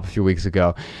tour stop a few weeks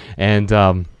ago, and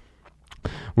I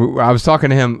was talking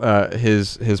to him,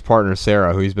 his partner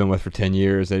Sarah, who he's been with for 10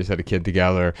 years. They just had a kid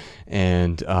together,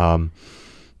 and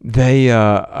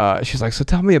she's like, so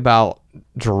tell me about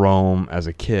Jerome as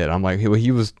a kid. I'm like,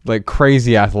 he was like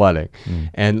crazy athletic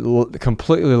and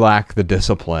completely lacked the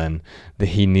discipline that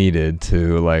he needed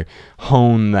to like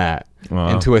hone that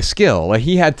into a skill. Like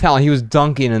he had talent. He was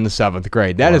dunking in the 7th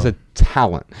grade. That is a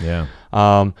talent. Yeah.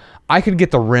 I could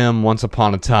get the rim once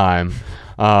upon a time,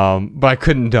 but I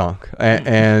couldn't dunk.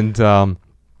 And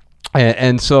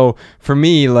so for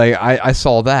me, like I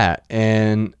saw that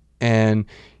and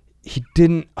he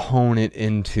didn't hone it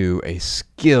into a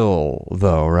skill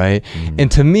though, right? And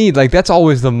to me, like that's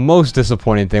always the most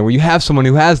disappointing thing, where you have someone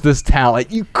who has this talent.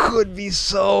 You could be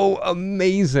so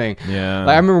amazing. Yeah.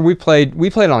 Like I remember we played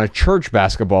on a church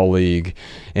basketball league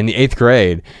in the 8th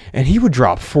grade, and he would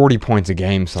drop 40 points a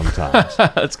game sometimes.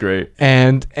 That's great.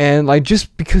 And like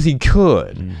just because he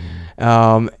could.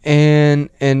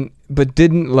 But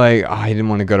didn't like he didn't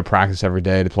want to go to practice every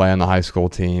day to play on the high school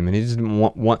team, and he just didn't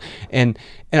want and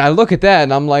I look at that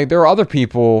and I'm like, there are other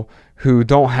people who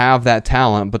don't have that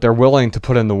talent, but they're willing to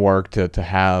put in the work to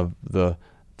have to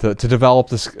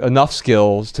develop enough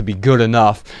skills to be good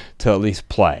enough to at least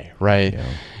play, right? Yeah.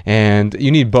 And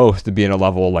you need both to be at a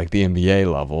level like the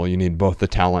NBA level. You need both the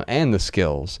talent and the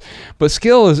skills. But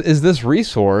skill is this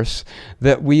resource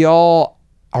that we all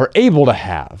are able to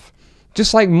have.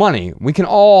 Just like money, we can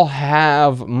all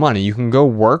have money. You can go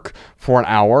work for an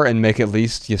hour and make at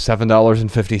least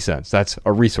 $7.50. That's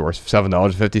a resource.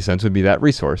 $7.50 would be that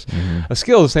resource. A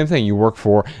skill is the same thing. You work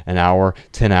for an hour,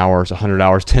 10 hours, 100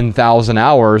 hours, 10,000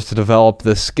 hours to develop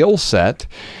the skill set.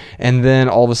 And then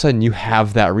all of a sudden you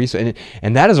have that resource.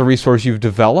 And that is a resource you've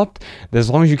developed that as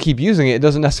long as you keep using it, it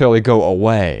doesn't necessarily go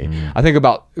away. I think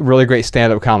about really great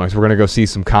stand-up comics. We're going to go see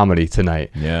some comedy tonight.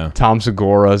 Yeah. Tom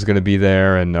Segura is going to be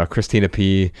there, and Christina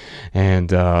P. and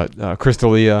Chris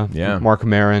D'Elia, Mark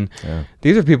Maron. Yeah.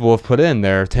 These are people who have put in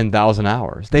their 10,000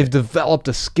 hours. They've developed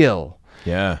a skill.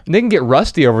 Yeah. And they can get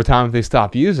rusty over time if they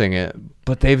stop using it,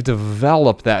 but they've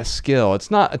developed that skill. It's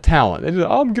not a talent. They just,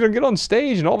 I'm going to get on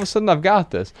stage and all of a sudden I've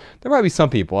got this. There might be some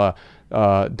people.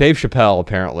 Dave Chappelle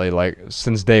apparently, like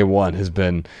since day one, has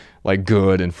been like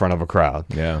good in front of a crowd.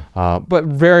 Yeah. But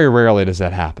very rarely does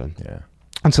that happen. Yeah.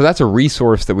 And so that's a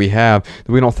resource that we have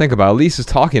that we don't think about. Elise is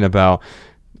talking about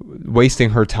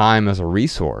wasting her time as a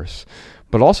resource.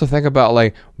 But also think about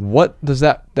like, what does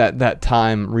that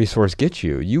time resource get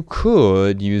you? You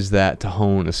could use that to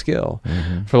hone a skill.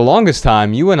 For the longest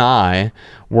time, you and I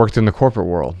worked in the corporate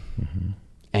world,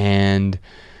 and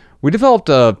we developed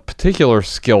a particular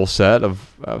skill set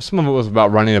of some of it was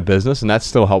about running a business, and that's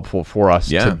still helpful for us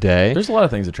today. There's a lot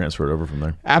of things that transferred over from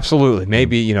there. Absolutely,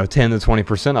 maybe 10 to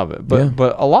 20% of it,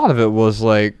 but a lot of it was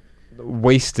like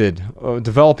wasted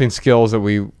developing skills that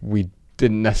we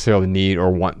didn't necessarily need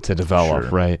or want to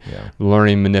develop, right? Yeah.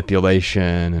 Learning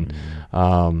manipulation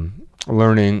and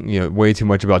learning, way too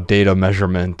much about data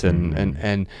measurement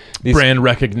and these, brand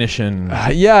recognition.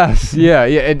 Yes,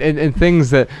 and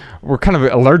things that we're kind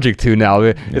of allergic to now.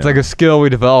 It's like a skill we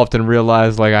developed and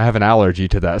realized like I have an allergy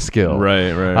to that skill.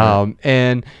 Right.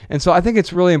 And so I think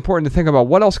it's really important to think about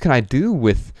what else can I do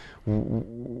with.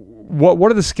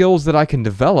 What are the skills that I can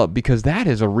develop? Because that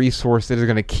is a resource that is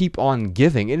going to keep on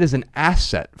giving. It is an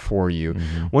asset for you.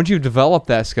 Once you've developed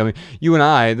that skill, you and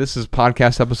I, this is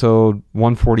podcast episode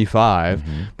 145,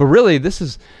 but really this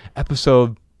is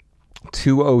episode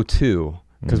 202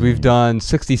 because we've done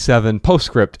 67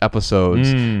 postscript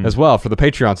episodes as well for the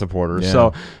Patreon supporters.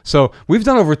 Yeah. So we've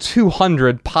done over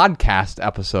 200 podcast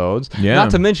episodes,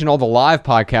 not to mention all the live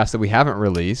podcasts that we haven't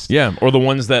released. Yeah, or the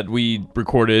ones that we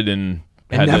recorded and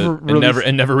never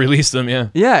released them.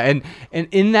 And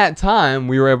in that time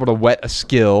we were able to whet a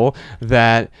skill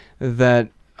that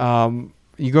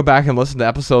you go back and listen to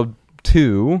episode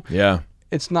 2.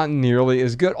 it's not nearly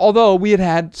as good. Although we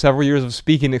had several years of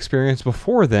speaking experience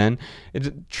before then,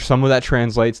 some of that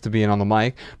translates to being on the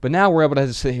mic. But now we're able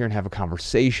to sit here and have a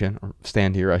conversation, or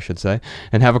stand here, I should say,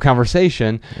 and have a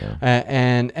conversation,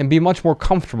 and be much more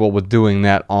comfortable with doing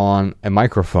that on a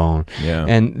microphone. Yeah.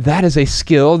 And that is a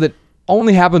skill that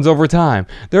only happens over time.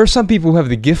 There are some people who have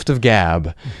the gift of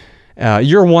gab.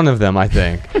 You're one of them, I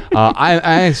think.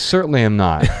 I certainly am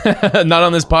not. Not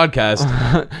on this podcast.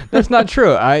 That's not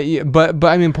true. But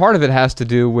I mean, part of it has to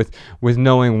do with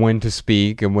knowing when to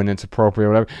speak and when it's appropriate,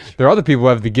 or whatever. There are other people who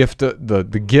have the gift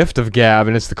of gab,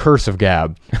 and it's the curse of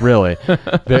gab. Really,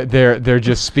 they're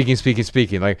just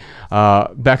speaking. Like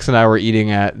Bex and I were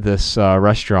eating at this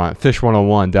restaurant, Fish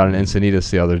 101, down in Encinitas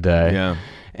the other day. Yeah.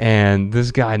 And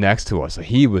this guy next to us,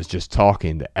 he was just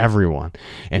talking to everyone.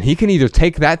 And he can either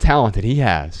take that talent that he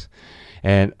has,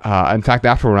 and in fact,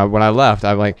 after when I left,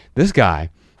 I'm like, this guy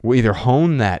will either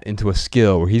hone that into a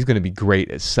skill where he's going to be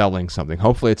great at selling something.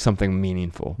 Hopefully it's something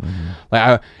meaningful. Mm-hmm.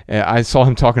 Like I saw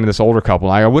him talking to this older couple.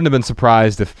 I wouldn't have been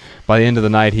surprised if by the end of the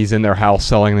night he's in their house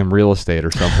selling them real estate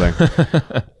or something.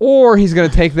 Or he's going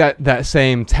to take that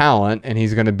same talent and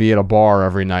he's going to be at a bar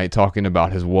every night talking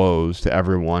about his woes to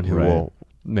everyone who will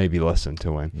maybe listen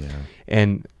to him. Yeah.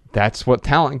 And that's what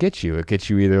talent gets you. It gets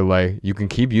you either like you can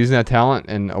keep using that talent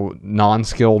in a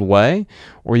non-skilled way,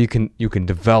 or you can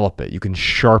develop it. You can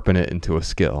sharpen it into a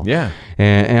skill. Yeah.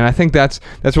 And I think that's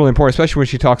really important, especially when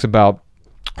she talks about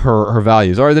her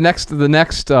values. Or the next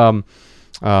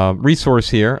resource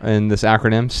here in this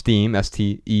acronym, STEAM,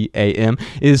 STEAM,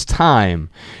 is time.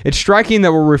 It's striking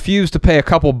that we'll refuse to pay a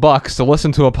couple bucks to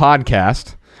listen to a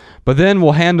podcast, but then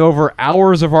we'll hand over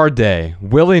hours of our day,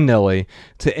 willy-nilly,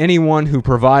 to anyone who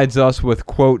provides us with,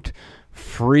 quote,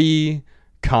 free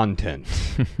content.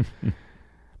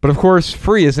 But of course,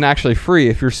 free isn't actually free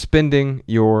if you're spending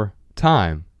your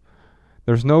time.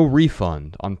 There's no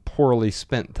refund on poorly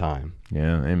spent time.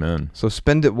 Yeah, amen. So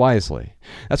spend it wisely.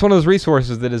 That's one of those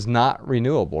resources that is not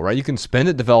renewable, right? You can spend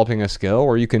it developing a skill,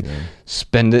 or you can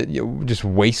spend it just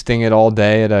wasting it all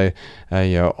day at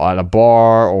a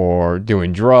bar, or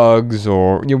doing drugs,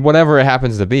 or whatever it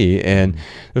happens to be. And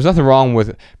there's nothing wrong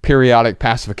with periodic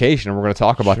pacification, and we're going to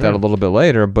talk about that a little bit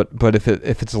later. But if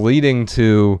it's leading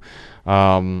to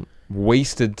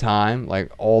wasted time, like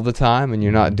all the time, and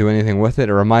you're not doing anything with it.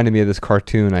 It reminded me of this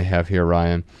cartoon I have here,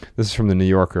 Ryan. This is from the New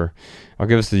Yorker. I'll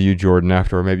give this to you, Jordan,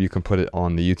 after, or maybe you can put it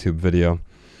on the YouTube video.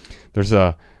 There's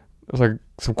like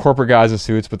some corporate guys in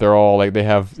suits, but they're all like,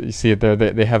 you see it there,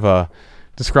 they have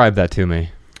describe that to me.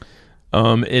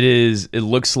 It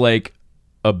looks like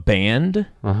a band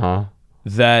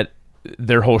that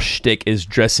their whole shtick is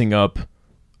dressing up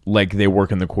like they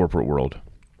work in the corporate world.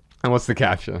 And what's the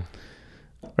caption?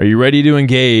 Are you ready to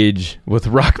engage with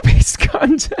rock-based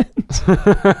content?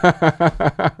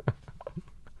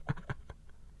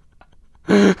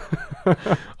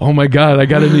 Oh my God, I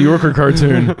got a New Yorker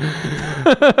cartoon.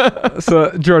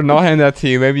 So, Jordan, I'll hand that to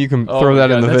you. Maybe you can throw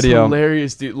that in the video. That's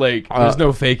hilarious, dude. Like, there's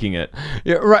no faking it.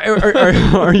 Yeah, right.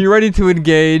 Are you ready to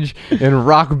engage in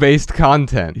rock-based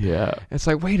content? Yeah. It's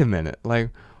like, wait a minute. Like,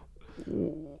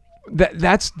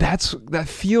 that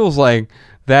feels like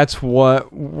that's what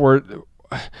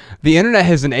the internet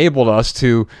has enabled us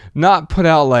to not put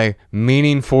out like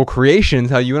meaningful creations,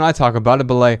 how you and I talk about it,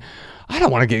 but like, I don't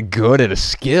want to get good at a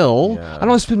skill. I don't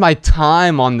want to spend my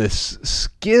time on this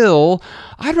skill.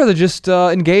 I'd rather just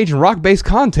engage in rock-based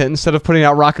content instead of putting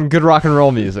out good rock and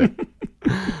roll music.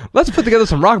 Let's put together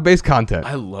some rock-based content.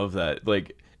 I love that.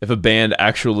 Like, if a band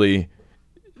actually,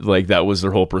 like, that was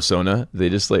their whole persona, they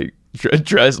just like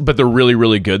dress, but they're really,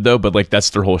 really good though. But like, that's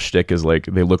their whole shtick, is like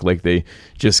they look like they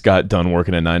just got done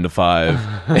working a 9 to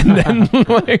 5, and then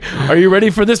like, are you ready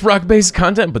for this rock-based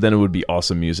content? But then it would be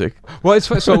awesome music. Well, it's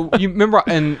so you remember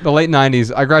in the late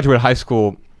 90s, I graduated high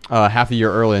school half a year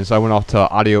early, and so I went off to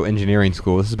audio engineering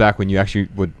school. This is back when you actually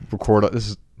would record. This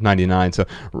is 99, so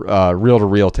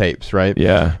reel-to-reel tapes, right?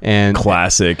 Yeah, and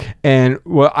classic. And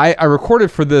well, I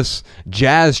recorded for this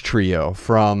jazz trio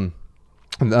from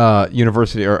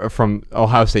university, or from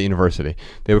Ohio State University.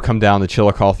 They would come down to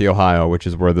Chillicothe, Ohio, which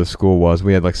is where the school was.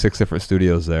 We had like 6 different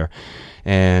studios there,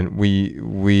 and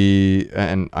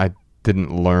I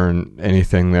didn't learn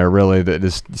anything there really that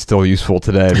is still useful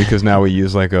today, because now we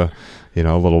use like a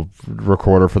a little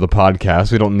recorder for the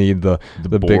podcast. We don't need the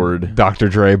board. big Dr.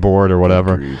 Dre board or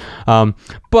whatever.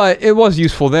 But it was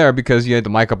useful there because you had to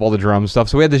mic up all the drum stuff.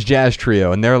 So we had this jazz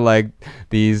trio, and they're like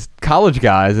these college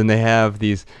guys, and they have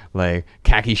these like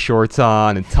khaki shorts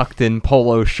on and tucked in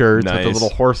polo shirts with a little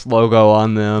horse logo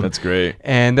on them. That's great.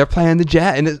 And they're playing the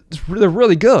jazz, and they're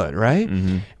really good, right?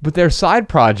 But their side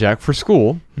project for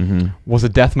school was a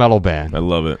death metal band. I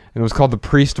love it. And it was called the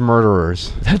Priest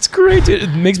Murderers. That's great, dude. It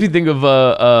makes me think of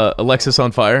Alexis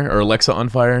on Fire or Alexa on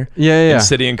Fire. Yeah. And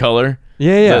City in Color.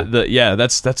 Yeah.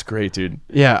 That's great, dude.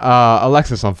 Yeah,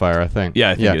 Alexis on Fire, I think.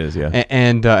 Yeah, I think it is. Yeah,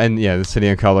 and yeah, the City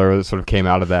in Color sort of came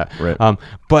out of that. Right.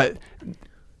 But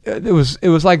it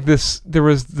was like this. There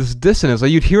was this dissonance.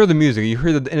 Like you'd hear the music,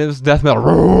 and it was death metal.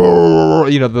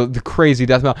 The crazy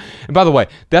death metal. And by the way,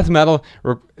 death metal,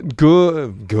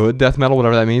 good death metal,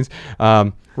 whatever that means,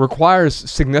 requires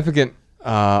significant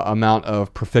amount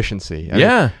of proficiency. I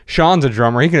mean, Sean's a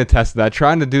drummer. He can attest to that.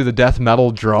 Trying to do the death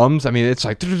metal drums, I mean, it's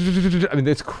like,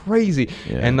 it's crazy.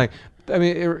 And like, I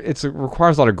mean, it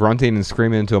requires a lot of grunting and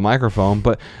screaming into a microphone,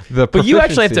 but you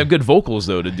actually have to have good vocals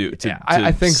though to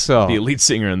I think so. Be a lead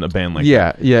singer in the band like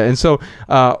that. Yeah. And so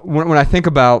when I think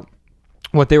about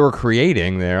what they were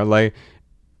creating there, like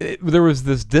there was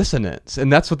this dissonance,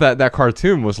 and that's what that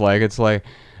cartoon was like. It's like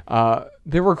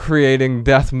they were creating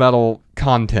death metal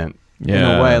content. In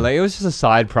a way, like it was just a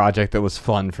side project that was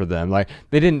fun for them. Like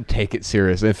they didn't take it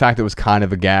seriously. In fact, it was kind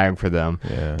of a gag for them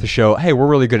to show, hey, we're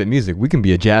really good at music. We can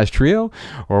be a jazz trio,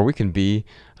 or we can be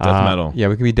death metal. Yeah,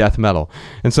 we can be death metal.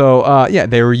 And so,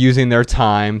 they were using their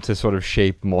time to sort of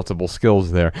shape multiple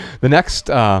skills there. The next,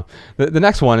 the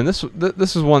next one, and this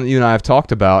is one that you and I have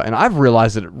talked about, and I've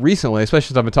realized it recently, especially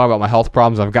since I've been talking about my health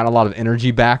problems. I've gotten a lot of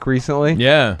energy back recently.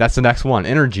 Yeah, that's the next one.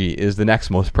 Energy is the next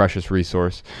most precious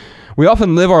resource. We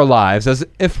often live our lives as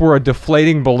if we're a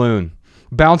deflating balloon,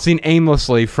 bouncing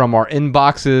aimlessly from our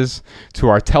inboxes to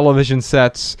our television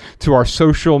sets to our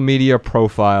social media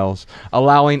profiles,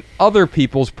 allowing other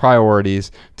people's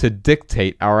priorities to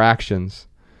dictate our actions.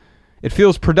 It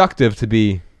feels productive to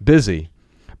be busy,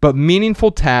 but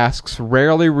meaningful tasks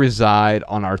rarely reside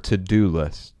on our to-do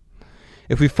list.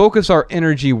 If we focus our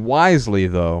energy wisely,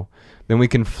 though, then we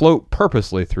can float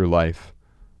purposely through life.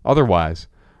 Otherwise,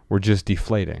 we're just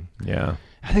deflating. Yeah.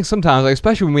 I think sometimes, like,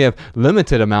 especially when we have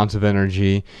limited amounts of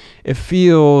energy, it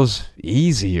feels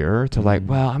easier to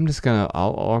I'm just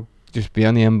I'll just be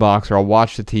on the inbox, or I'll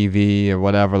watch the TV or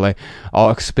whatever. Like,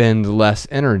 I'll expend less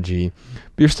energy.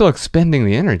 But you're still expending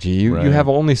the energy. You have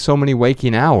only so many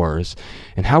waking hours.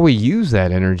 And how we use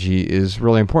that energy is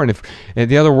really important.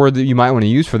 And the other word that you might want to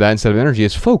use for that instead of energy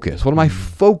is focus. What am I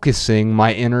focusing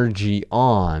my energy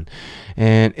on?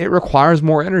 And it requires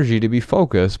more energy to be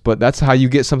focused, but that's how you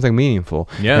get something meaningful.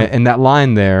 Yeah. And that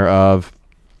line there of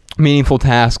meaningful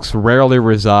tasks rarely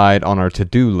reside on our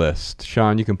to-do list.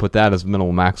 Sean, you can put that as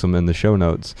minimal maximum in the show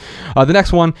notes. The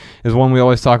next one is one we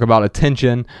always talk about,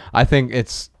 attention. I think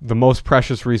it's the most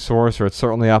precious resource, or it's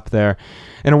certainly up there.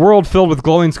 In a world filled with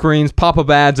glowing screens, pop-up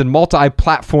ads, and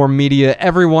multi-platform media,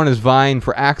 everyone is vying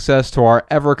for access to our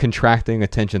ever-contracting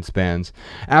attention spans.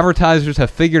 Advertisers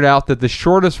have figured out that the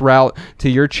shortest route to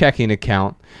your checking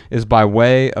account is by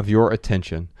way of your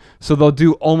attention. So they'll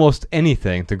do almost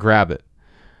anything to grab it.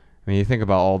 I mean, you think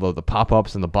about all the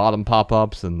pop-ups and the bottom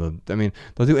pop-ups, and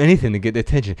they'll do anything to get the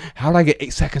attention. How do I get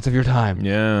 8 seconds of your time?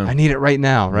 Yeah. I need it right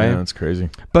now, right? Yeah, that's crazy.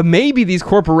 But maybe these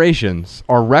corporations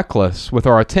are reckless with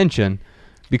our attention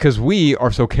because we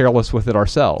are so careless with it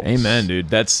ourselves. Amen, dude.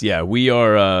 That's, we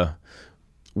are,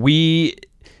 we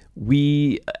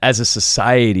as a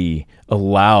society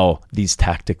allow these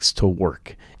tactics to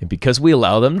work. And because we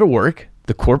allow them to work,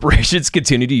 the corporations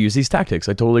continue to use these tactics.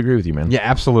 I totally agree with you, man. Yeah,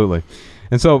 absolutely.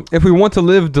 And so if we want to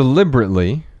live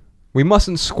deliberately, we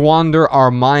mustn't squander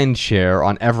our mind share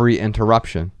on every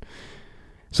interruption.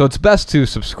 So it's best to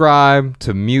subscribe,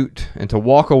 to mute, and to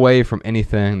walk away from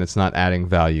anything that's not adding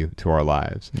value to our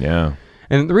lives. Yeah.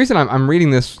 And the reason I'm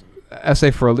reading this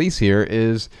essay for Elise here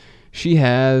is she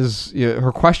has,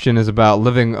 her question is about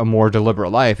living a more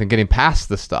deliberate life and getting past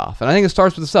the stuff. And I think it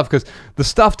starts with the stuff because the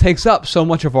stuff takes up so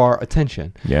much of our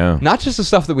attention. Yeah. Not just the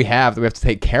stuff that we have to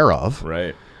take care of.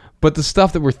 Right. But the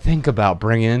stuff that we think about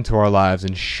bringing into our lives,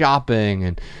 and shopping,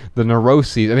 and the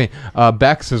neuroses. I mean,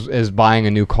 Bex is buying a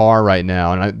new car right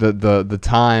now, and the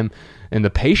time and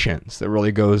the patience that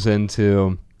really goes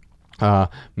into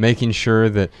making sure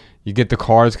that you get the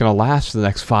car that's going to last for the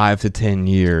next 5 to 10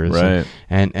 years, Right.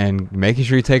 and making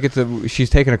sure you take it to. She's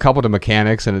taken a couple to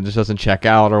mechanics and it just doesn't check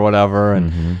out or whatever,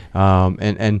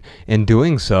 and in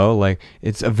doing so, like,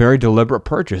 it's a very deliberate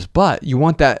purchase. But you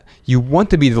want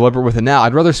to be deliberate with it now.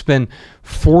 I'd rather spend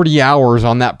 40 hours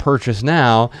on that purchase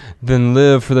now than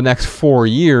live for the next 4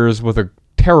 years with a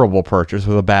terrible purchase,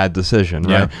 with a bad decision,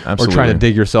 Yeah, right? absolutely. Or trying to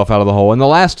dig yourself out of the hole. And the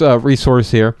last resource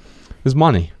here is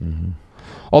money.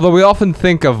 Although we often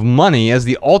think of money as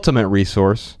the ultimate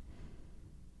resource,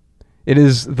 it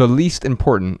is the least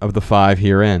important of the 5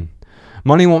 herein.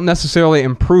 Money won't necessarily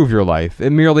improve your life. It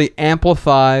merely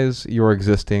amplifies your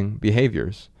existing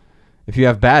behaviors. If you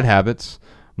have bad habits,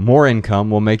 more income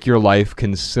will make your life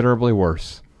considerably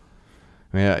worse.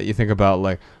 I mean, you think about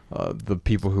like the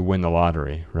people who win the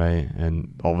lottery, right?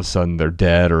 And all of a sudden they're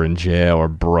dead or in jail or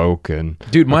broke in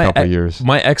Dude, a couple years.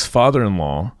 my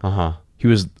ex-father-in-law, Uh-huh. he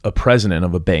was a president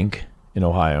of a bank in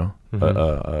Ohio,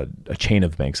 a chain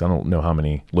of banks. I don't know how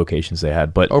many locations they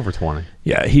had, but Over 20.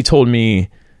 yeah, he told me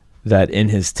that in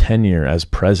his tenure as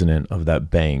president of that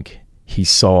bank, he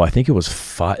saw, I think it was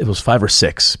 5 or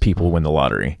 6 people win the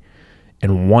lottery,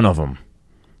 and one of them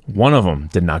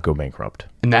did not go bankrupt.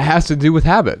 And that has to do with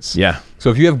habits. Yeah. So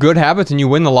if you have good habits and you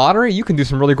win the lottery, you can do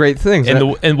some really great things. And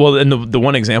the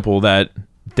one example that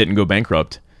didn't go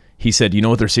bankrupt, he said, you know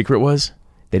what their secret was?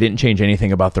 They didn't change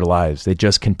anything about their lives. They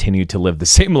just continued to live the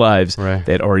same lives Right.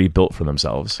 they had already built for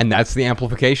themselves. And that's the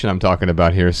amplification I'm talking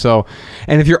about here. So,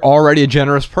 and if you're already a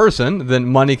generous person, then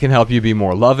money can help you be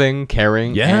more loving,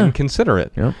 caring, Yeah. and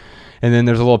considerate. Yep. And then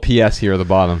there's a little PS here at the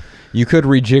bottom. You could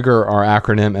rejigger our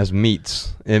acronym as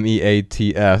MEATS,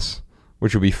 MEATS,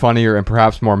 which would be funnier and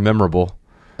perhaps more memorable.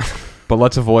 But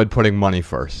let's avoid putting money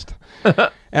first.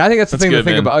 And I think that's the thing good, to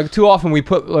think man. about. Like, too often we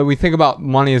think about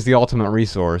money as the ultimate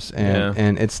resource, and Yeah.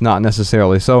 and it's not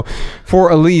necessarily. So,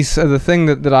 for Elise, the thing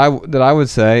that I would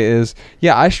say is,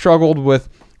 yeah, I struggled with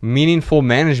meaningful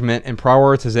management and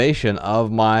prioritization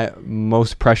of my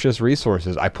most precious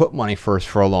resources. I put money first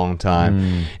for a long time,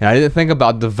 and I didn't think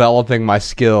about developing my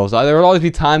skills. There would always be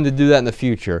time to do that in the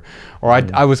future, or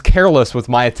I was careless with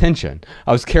my attention.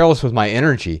 I was careless with my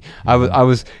energy. I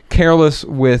was careless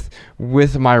with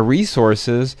my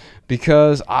resources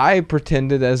because I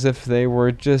pretended as if they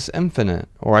were just infinite,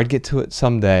 or I'd get to it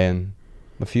someday in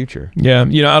the future. Yeah,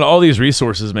 out of all these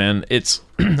resources, man, it's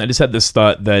I just had this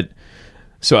thought that,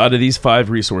 so out of these 5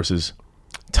 resources,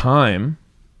 time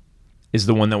is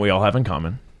the one that we all have in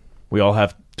common. We all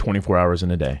have 24 hours in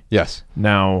a day. Yes.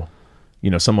 Now,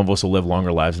 some of us will live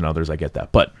longer lives than others. I get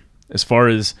that. But as far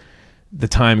as the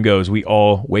time goes, we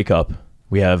all wake up.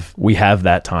 We have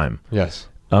that time. Yes.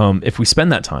 If we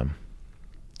spend that time,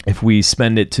 if we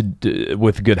spend it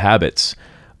with good habits,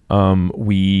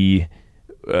 we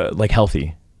like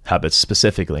healthy habits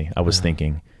specifically, I was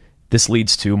thinking, this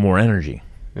leads to more energy.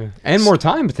 Yeah. And more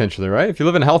time potentially, right? If you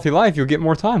live in a healthy life, you'll get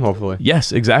more time, hopefully.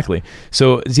 Yes, exactly.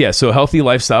 So healthy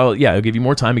lifestyle, it'll give you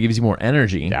more time, it gives you more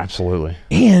energy. Absolutely.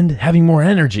 And having more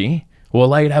energy will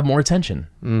allow you to have more attention.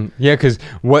 Yeah, because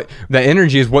that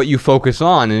energy is what you focus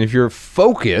on, and if you're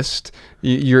focused,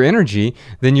 your energy,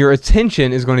 then your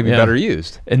attention is going to be better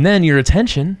used. And then your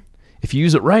attention, if you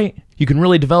use it right, you can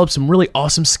really develop some really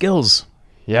awesome skills.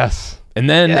 Yes. And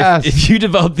then Yes. if you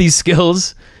develop these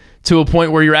skills to a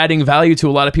point where you're adding value to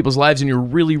a lot of people's lives and you're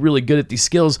really, really good at these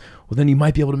skills, well, then you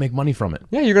might be able to make money from it.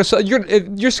 Yeah,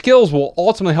 your skills will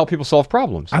ultimately help people solve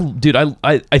problems. I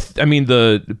mean,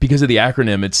 because of the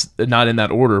acronym, it's not in that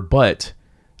order, but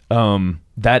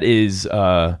that is,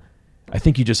 I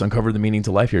think you just uncovered the meaning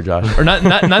to life here, Josh. Or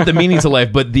not the meaning to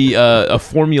life, but the a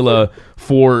formula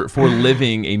for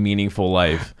living a meaningful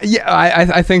life. Yeah,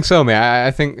 I think so, man.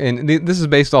 I think, and this is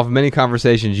based off of many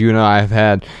conversations you and I have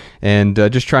had, and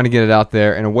just trying to get it out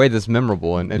there in a way that's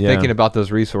memorable, and thinking about those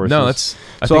resources. No,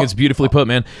 I think it's beautifully put,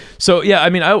 man. So yeah, I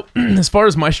mean, as far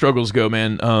as my struggles go,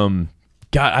 man,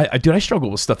 God, I struggle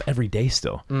with stuff every day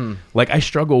still. Like I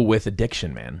struggle with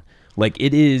addiction, man. Like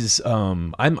it is,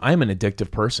 I'm an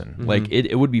addictive person. Like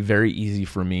it would be very easy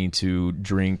for me to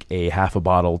drink a half a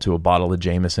bottle to a bottle of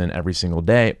Jameson every single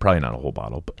day. Probably not a whole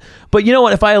bottle, but you know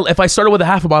what? If I started with a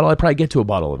half a bottle, I'd probably get to a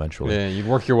bottle eventually. Yeah, you'd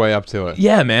work your way up to it.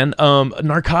 Yeah, man.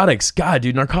 Narcotics, God,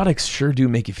 dude, narcotics sure do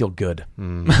make you feel good.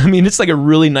 I mean, it's like a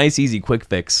really nice, easy, quick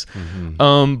fix.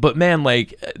 But man,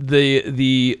 like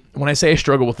when I say I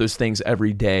struggle with those things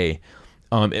every day,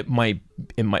 it might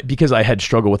because I had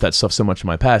struggled with that stuff so much in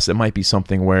my past. It might be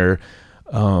something where,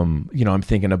 I'm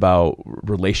thinking about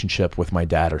relationship with my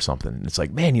dad or something. It's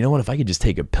like, man, you know what? If I could just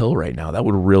take a pill right now, that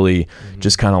would really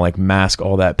just kind of like mask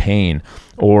all that pain.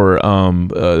 Or on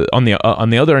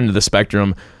the other end of the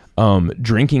spectrum,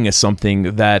 drinking is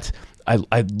something that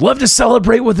I'd love to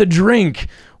celebrate with a drink.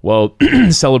 Well,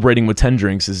 celebrating with 10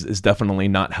 drinks is definitely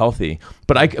not healthy.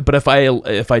 But if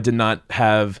I did not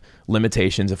have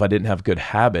limitations, if I didn't have good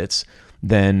habits,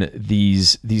 then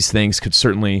these things could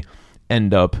certainly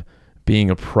end up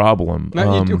being a problem.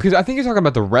 Because I think you're talking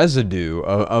about the residue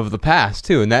of the past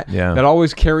too, and that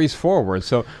always carries forward.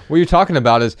 So what you're talking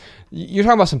about is you're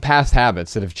talking about some past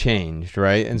habits that have changed,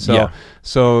 right? And so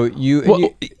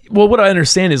what I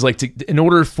understand is like in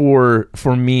order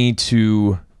for me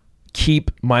to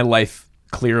keep my life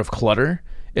clear of clutter,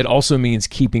 it also means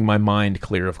keeping my mind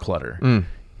clear of clutter.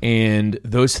 And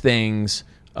those things,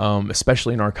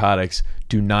 especially narcotics,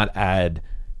 do not add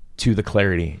to the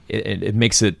clarity. It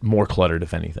makes it more cluttered,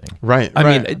 if anything. Right.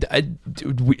 I mean,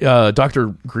 Dr.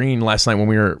 Green last night when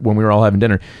we were all having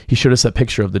dinner, he showed us that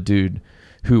picture of the dude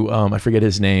who I forget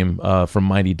his name from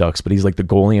Mighty Ducks, but he's like the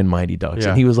goalie in Mighty Ducks,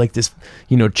 and he was like this,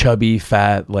 chubby,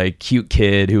 fat, like cute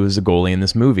kid who was a goalie in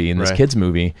this movie, in this kids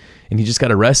movie, and he just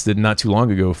got arrested not too long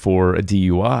ago for a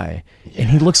DUI, and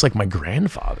he looks like my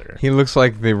grandfather. He looks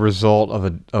like the result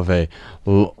of a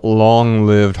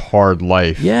long-lived hard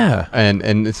life. Yeah,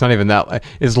 and it's not even that.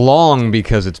 It's long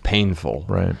because it's painful.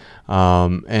 Right.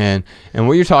 And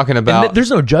what you're talking about, and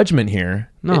there's no judgment here.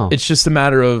 No, it's just a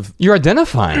matter of you're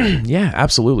identifying. Yeah,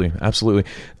 absolutely.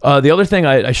 The other thing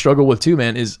I struggle with too,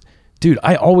 man, is, dude,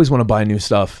 I always want to buy new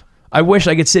stuff. I wish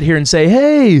I could sit here and say,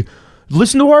 hey,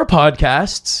 listen to our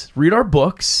podcasts, read our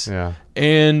books,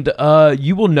 and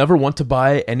you will never want to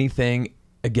buy anything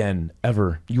again,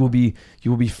 ever. You will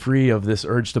be free of this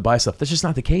urge to buy stuff. That's just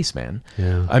not the case, man.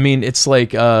 Yeah. I mean, it's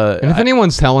like and if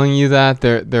anyone's telling you that,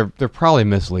 they're probably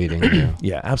misleading you.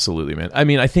 Yeah, absolutely, man. I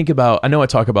mean, I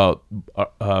talk about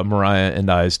Mariah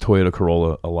and I's Toyota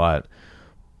Corolla a lot,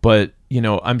 but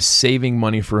I'm saving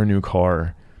money for a new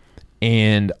car,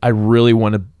 and I really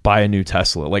want to buy a new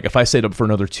Tesla. Like if I stayed up for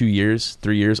another 2 years,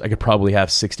 3 years, I could probably have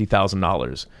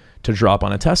 $60,000 to drop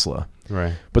on a Tesla.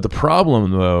 Right. But the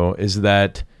problem though is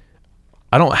that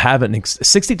I don't have it.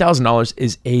 $60,000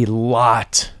 is a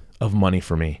lot of money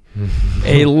for me,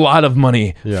 a lot of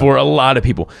money for a lot of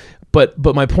people. But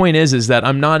my point is that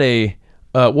I'm not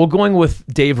going with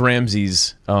Dave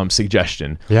Ramsey's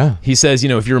suggestion. Yeah. He says,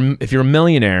 if you're a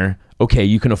millionaire, okay,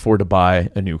 you can afford to buy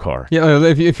a new car. Yeah,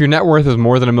 if your net worth is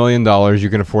more than $1 million, you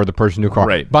can afford to purchase a new car.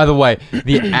 Right. By the way,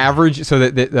 the average, so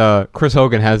that Chris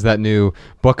Hogan has that new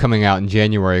book coming out in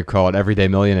January called Everyday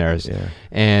Millionaires,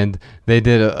 and they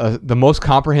did the most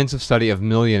comprehensive study of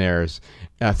millionaires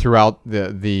throughout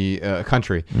the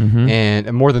country,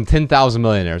 and more than 10,000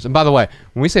 millionaires. And by the way,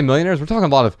 when we say millionaires, we're talking a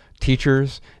lot of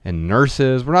teachers and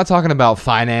nurses. We're not talking about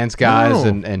finance guys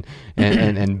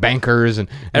and bankers and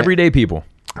everyday people.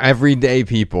 Everyday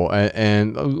people,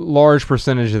 and a large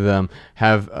percentage of them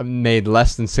have made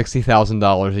less than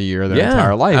 $60,000 a year their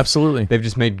entire life. Absolutely. They've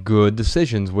just made good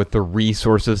decisions with the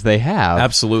resources they have.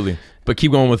 Absolutely. But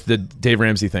keep going with the Dave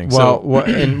Ramsey thing. Well,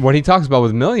 and what he talks about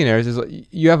with millionaires is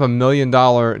you have $1 million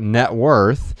net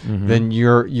worth, then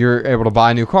you're able to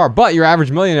buy a new car. But your average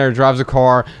millionaire drives a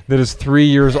car that is 3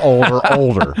 years old or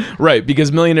older. Right,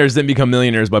 because millionaires didn't become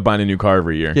millionaires by buying a new car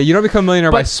every year. Yeah, you don't become a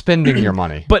millionaire by spending your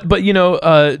money. But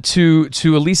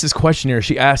to Elise's question here,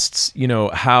 she asks,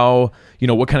 how,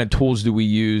 what kind of tools do we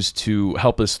use to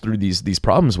help us through these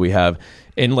problems we have?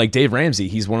 And like Dave Ramsey,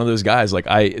 he's one of those guys. Like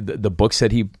the books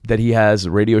that he has,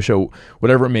 the radio show,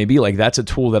 whatever it may be, like that's a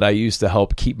tool that I use to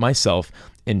help keep myself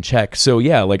in check. So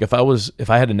yeah, like if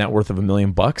I had a net worth of $1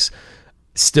 million,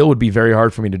 still would be very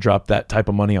hard for me to drop that type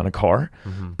of money on a car.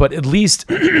 But at least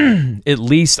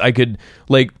I could,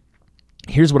 like,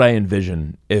 here's what I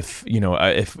envision if you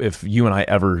and I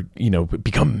ever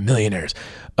become millionaires.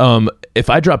 If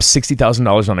I drop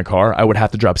 $60,000 on a car, I would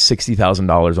have to drop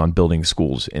 $60,000 on building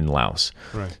schools in Laos.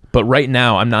 Right. But right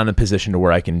now, I'm not in a position to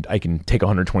where I can take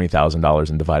 $120,000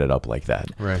 and divide it up like that.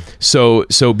 Right. So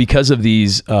because of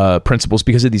these principles,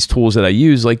 because of these tools that I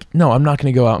use, like, no, I'm not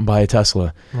going to go out and buy a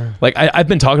Tesla. Right. Like I've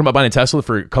been talking about buying a Tesla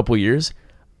for a couple of years.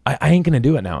 I ain't going to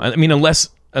do it now. I mean, unless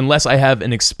I have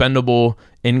an expendable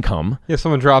income. Yeah,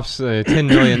 someone drops $10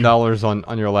 million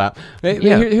on your lap.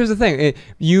 Here's the thing.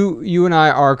 You and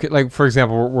I are, like, for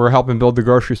example, we're helping build the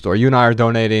grocery store. You and I are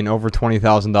donating over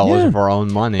 $20,000 of our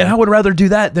own money. And I would rather do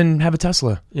that than have a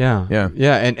Tesla. Yeah.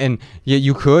 And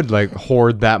you could, like,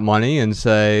 hoard that money and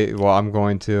say, well, I'm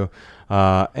going to...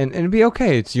 and it'd be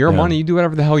okay. It's your money. You do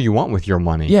whatever the hell you want with your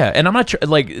money. Yeah, and I'm not...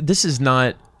 this is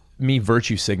not... me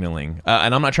virtue signaling,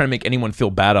 and I'm not trying to make anyone feel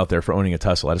bad out there for owning a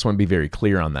Tesla. I just want to be very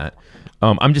clear on that.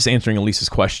 I'm just answering Elise's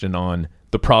question on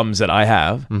the problems that I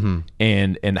have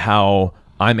and how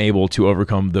I'm able to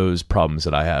overcome those problems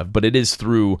that I have. But it is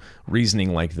through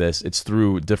reasoning like this. It's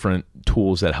through different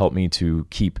tools that help me to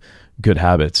keep good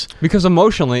habits. Because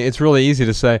emotionally, it's really easy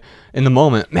to say in the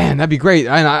moment, man, that'd be great.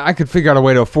 I could figure out a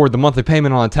way to afford the monthly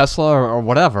payment on a Tesla or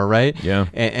whatever, right? Yeah.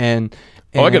 And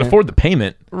I can afford the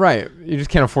payment. Right. You just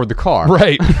can't afford the car.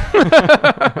 Right.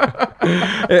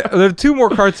 There are 2 more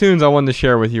cartoons I wanted to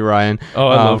share with you, Ryan. Oh,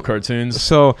 I love cartoons.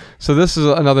 So this is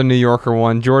another New Yorker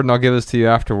one. Jordan, I'll give this to you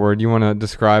afterward. You want to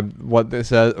describe what this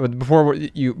says before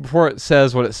it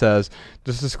says what it says?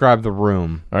 Just describe the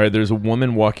room. All right, there's a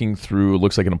woman walking through,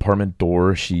 looks like an apartment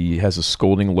door. She has a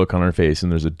scolding look on her face,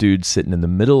 and there's a dude sitting in the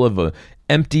middle of a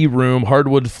empty room,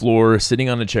 hardwood floor, sitting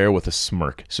on a chair with a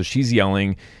smirk. So she's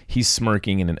yelling, he's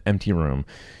smirking in an empty room.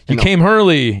 You came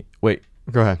early. Wait.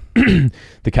 Go ahead.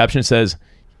 The caption says,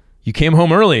 "You came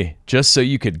home early just so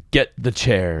you could get the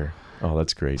chair." Oh,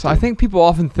 that's great. So dude. I think people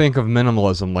often think of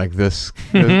minimalism like this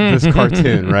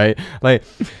cartoon, right? Like,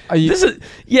 this is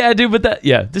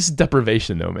this is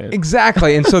deprivation though, man.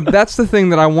 Exactly. And so that's the thing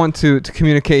that I want to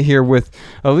communicate here with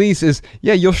Elise is,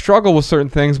 yeah, you'll struggle with certain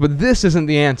things, but this isn't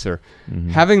the answer.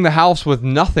 Having the house with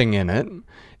nothing in it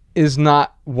is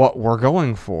not what we're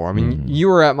going for. I mean, you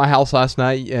were at my house last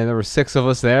night, and there were 6 of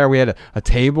us there. We had a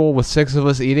table with 6 of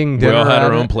us eating dinner. We all had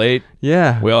our own plate.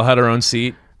 Yeah. We all had our own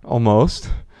seat. Almost.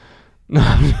 Isn't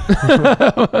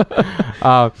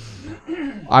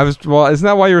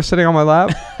that why you were sitting on my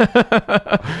lap?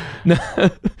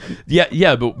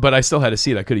 Yeah, but I still had a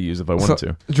seat I could have used if I wanted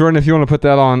to. Jordan, if you want to put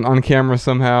that on camera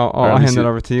somehow, I'll hand that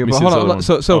over to you. But hold on.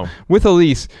 So with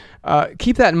Elise,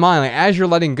 keep that in mind. Like, as you're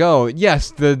letting go,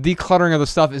 yes, the decluttering of the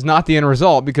stuff is not the end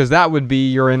result, because that would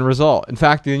be your end result. In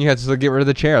fact, then you have to get rid of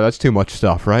the chair. That's too much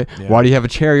stuff, right? Yeah. Why do you have a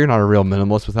chair? You're not a real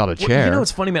minimalist without a chair. You know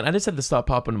what's funny, man? I just had to stop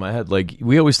popping in my head. Like,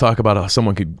 we always talk about how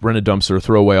someone could rent a dumpster,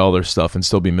 throw away all their stuff, and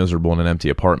still be miserable in an empty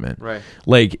apartment. Right.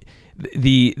 Like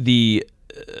the the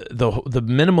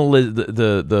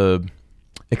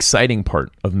exciting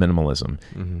part of minimalism,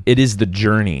 it is the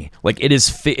journey. Like, it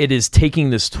is taking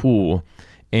this tool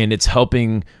and it's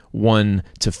helping one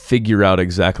to figure out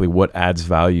exactly what adds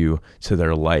value to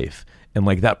their life. And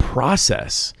like that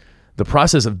process, the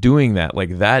process of doing that,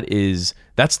 like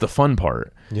that's the fun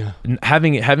part. Yeah.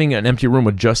 Having an empty room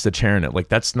with just a chair in it, like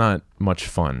that's not much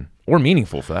fun. Or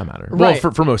meaningful, for that matter. Right.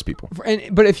 Well, for most people.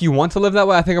 But if you want to live that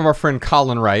way, I think of our friend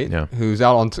Colin Wright, who's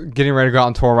out on getting ready to go out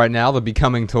on tour right now, the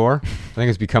Becoming Tour. I think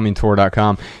it's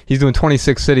becomingtour.com. He's doing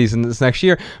 26 cities in this next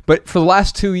year. But for the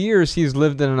last 2 years, he's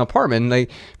lived in an apartment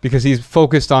because he's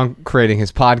focused on creating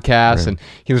his podcast. Right. And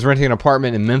he was renting an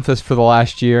apartment in Memphis for the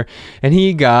last year. And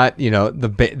he got,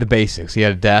 the basics. He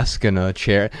had a desk and a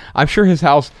chair. I'm sure his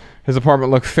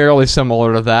apartment looked fairly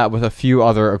similar to that, with a few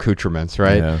other accoutrements,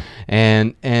 right? Yeah.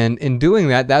 And in doing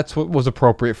that, that's what was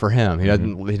appropriate for him. He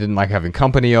didn't like having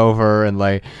company over,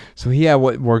 and so he had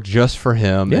what worked just for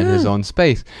him in his own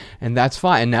space, and that's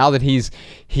fine. And now that he's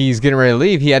getting ready to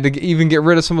leave, he had to even get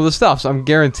rid of some of the stuff. So I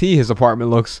guarantee his apartment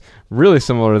looks really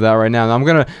similar to that right now.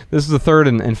 And this is the third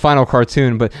and final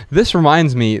cartoon, but this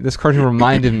cartoon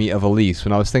reminded me of Elise.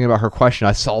 When I was thinking about her question,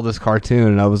 I saw this cartoon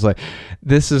and I was like,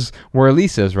 this is where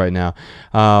Elise is right now.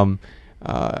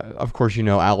 Of course,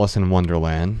 Alice in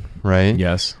Wonderland, right?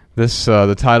 Yes. This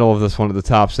the title of this one at the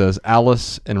top says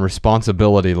Alice in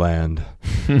Responsibility Land.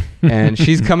 And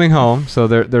she's coming home. So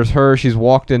there's her. She's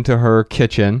walked into her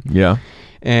kitchen. Yeah.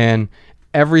 And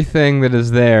everything that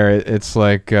is there, it's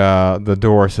like the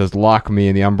door says lock me,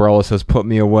 and the umbrella says put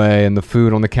me away, and the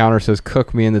food on the counter says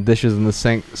cook me, and the dishes in the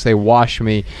sink say wash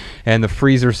me, and the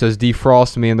freezer says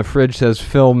defrost me, and the fridge says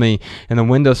fill me, and the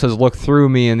window says look through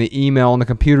me, and the email on the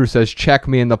computer says check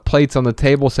me, and the plates on the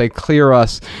table say clear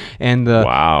us, and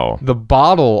the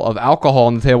bottle of alcohol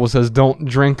on the table says don't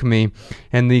drink me,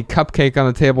 and the cupcake on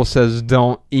the table says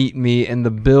don't eat me, and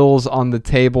the bills on the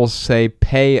table say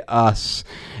pay us.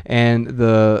 And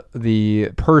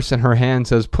the purse in her hand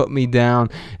says put me down,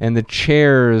 and the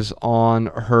chairs on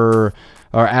her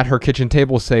or at her kitchen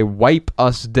table say wipe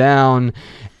us down,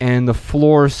 and the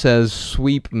floor says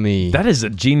sweep me. That is a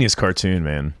genius cartoon,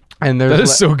 man. And that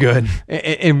is so good.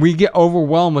 And we get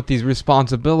overwhelmed with these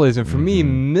responsibilities. And for me,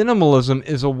 minimalism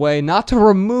is a way not to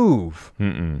remove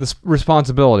the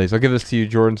responsibilities. I'll give this to you,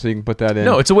 Jordan, so you can put that in.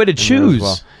 No, it's a way to choose.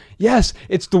 Well. Yes,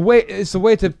 it's the way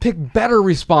to pick better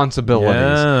responsibilities.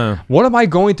 Yeah. What am I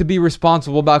going to be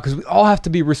responsible about? Because we all have to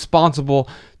be responsible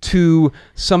to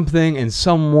something and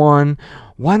someone.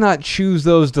 Why not choose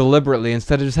those deliberately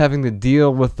instead of just having to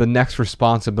deal with the next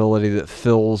responsibility that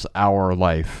fills our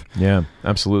life? Yeah,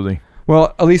 absolutely.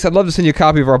 Well, Elise, I'd love to send you a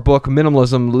copy of our book,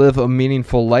 Minimalism, Live a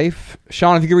Meaningful Life.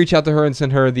 Sean, if you could reach out to her and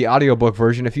send her the audiobook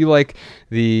version. If you like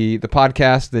the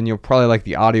podcast, then you'll probably like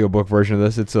the audiobook version of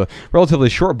this. It's a relatively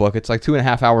short book. It's like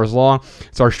 2.5 hours long.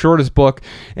 It's our shortest book,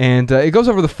 and it goes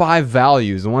over the 5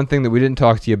 values. The one thing that we didn't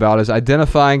talk to you about is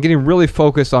identifying, getting really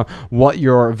focused on what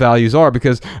your values are,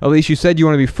 because, Elise, you said you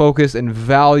want to be focused and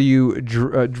value-driven.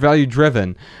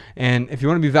 And if you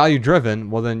want to be value-driven,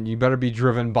 well, then you better be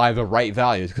driven by the right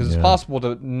values, because it's possible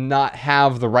to not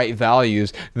have the right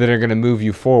values that are going to move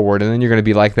you forward, and then you're going to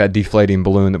be like that deflating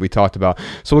balloon that we talked about.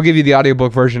 So we'll give you the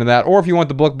audiobook version of that, or if you want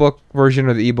the book version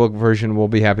or the ebook version, we'll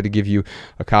be happy to give you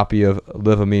a copy of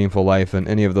Live a Meaningful Life in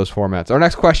any of those formats. Our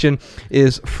next question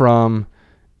is from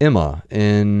Emma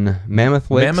in Mammoth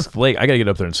Lake. Mammoth Lake. I got to get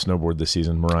up there and snowboard this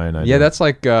season, Mariah and I. Yeah, that's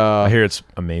like... I hear it's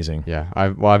amazing. Yeah,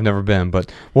 I've never been,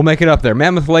 but we'll make it up there.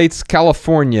 Mammoth Lakes,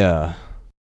 California.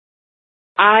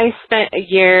 I spent a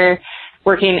year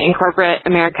working in corporate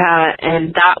America,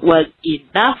 and that was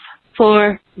enough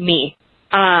for me.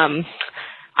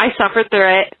 I suffered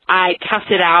through it. I toughed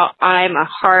it out. I'm a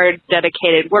hard,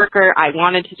 dedicated worker. I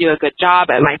wanted to do a good job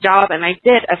at my job, and I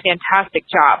did a fantastic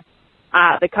job.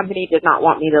 The company did not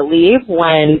want me to leave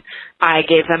when I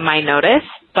gave them my notice,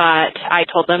 but I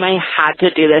told them I had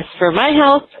to do this for my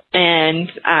health and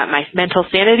my mental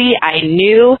sanity. I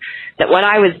knew that what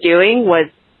I was doing was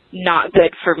not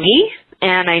good for me,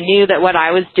 and I knew that what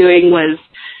I was doing was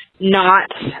not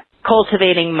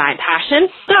cultivating my passion.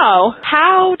 So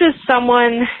how does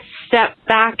someone step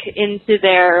back into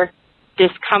their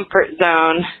discomfort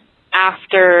zone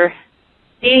after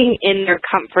being in their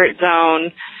comfort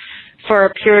zone for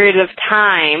a period of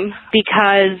time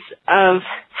because of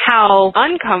how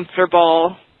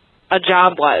uncomfortable a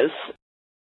job was?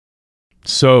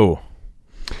 So,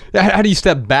 how do you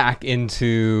step back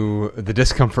into the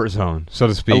discomfort zone, so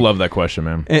to speak? I love that question,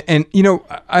 man. And you know,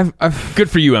 I've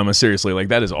good for you, Emma. Seriously, like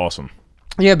that is awesome.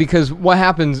 Yeah, because what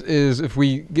happens is if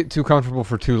we get too comfortable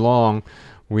for too long,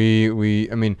 I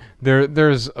mean,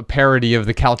 there's a parody of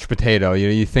the couch potato. You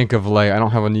know, you think of, like, I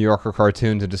don't have a New Yorker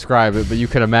cartoon to describe it, but you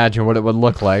can imagine what it would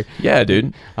look like. Yeah,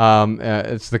 dude.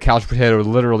 It's the couch potato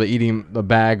literally eating a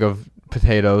bag of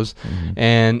potatoes,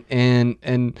 and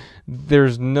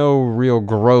there's no real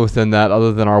growth in that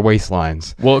other than our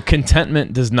waistlines. Well,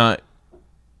 contentment does not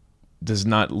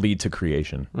lead to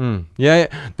creation. Yeah,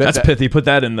 that's pithy. Put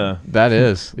that in the. That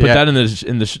is. Put that in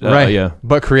the. Right. Yeah.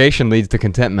 But creation leads to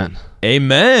contentment.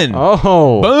 Amen.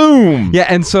 Oh. Boom. Yeah,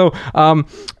 and so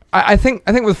I think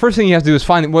the first thing you have to do is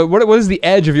find what is the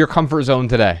edge of your comfort zone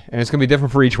today, and it's going to be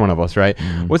different for each one of us, right?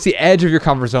 What's the edge of your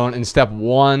comfort zone, and step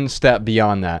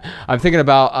beyond that? I'm thinking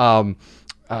about.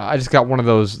 I just got one of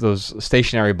those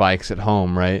stationary bikes at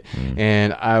home, right?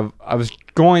 And I was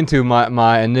going to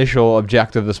my initial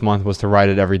objective this month was to ride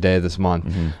it every day this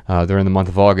month. During the month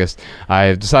of August,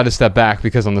 I decided to step back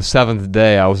because on the 7th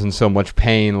day I was in so much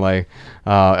pain. Like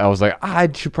I was like, I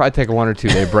should probably take a 1 or 2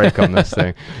 day break on this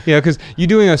thing. You know, because you're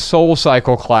doing a Soul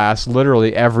Cycle class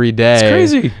literally every day. It's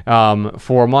crazy.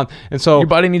 For a month, and so your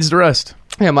body needs to rest.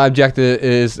 Yeah, my objective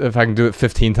is if I can do it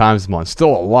 15 times a month.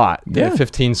 Still a lot. Yeah.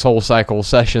 15 Soul Cycle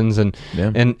sessions in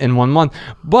 1 month.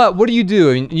 But what do you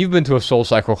do? I mean, you've been to a Soul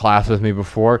Cycle class with me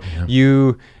before.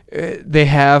 Yeah. They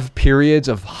have periods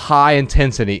of high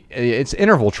intensity. It's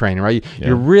interval training, right?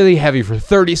 You're really heavy for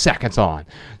 30 seconds on.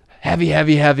 Heavy.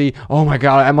 Oh my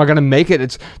God, am I going to make it?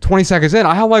 It's 20 seconds in.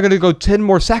 How am I going to go 10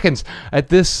 more seconds at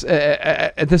this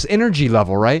energy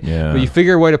level, right? Yeah. But you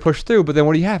figure a way to push through. But then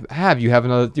what do you have? You have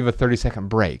a 30-second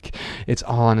break. It's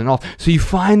on and off. So you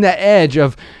find that edge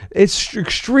of it's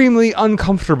extremely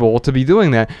uncomfortable to be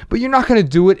doing that, but you're not going to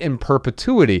do it in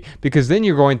perpetuity because then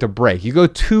you're going to break. You go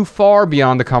too far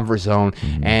beyond the comfort zone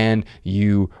and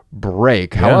you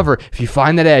break. Yeah. However, if you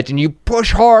find that edge and you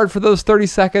push hard for those 30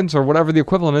 seconds or whatever the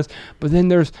equivalent is, but then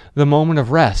there's the moment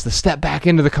of rest, the step back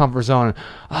into the comfort zone.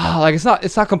 Like it's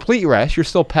not complete rest. You're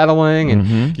still pedaling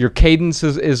and your cadence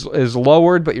is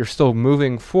lowered, but you're still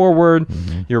moving forward.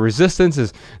 Your resistance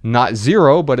is not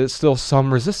zero, but it's still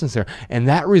some resistance there. And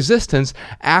that resistance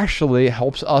actually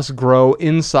helps us grow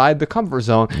inside the comfort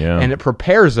zone, and it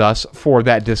prepares us for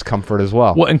that discomfort as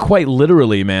well. Well, and quite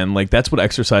literally, man, like that's what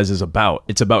exercise is about.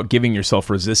 It's about giving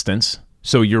yourself resistance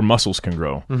so your muscles can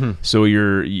grow. So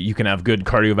you can have good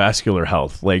cardiovascular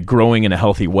health, like growing in a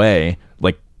healthy way,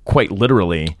 like quite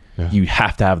literally. You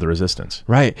have to have the resistance.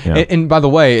 Right. Yeah. And by the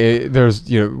way,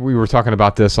 we were talking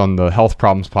about this on the Health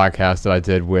Problems podcast that I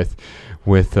did with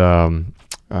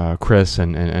Chris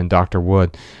and Dr.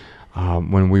 Wood.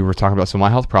 when we were talking about some of my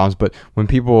health problems. But when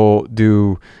people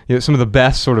do, some of the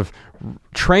best sort of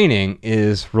training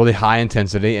is really high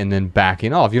intensity and then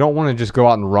backing off. You don't want to just go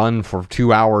out and run for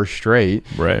 2 hours straight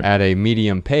at a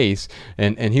medium pace.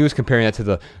 And he was comparing that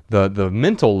to the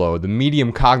mental load, the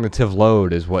medium cognitive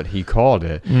load is what he called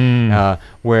it,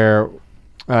 where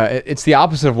it's the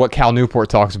opposite of what Cal Newport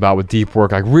talks about with deep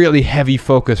work, like really heavy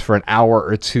focus for an hour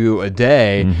or two a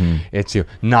day. It's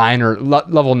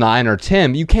level 9 or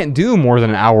 10. You can't do more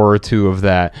than an hour or two of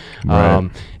that.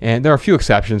 And there are a few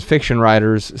exceptions. Fiction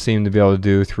writers seem to be able to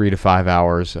do 3 to 5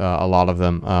 hours. A lot of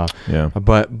them.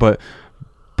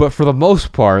 But for the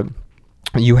most part,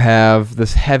 you have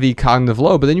this heavy cognitive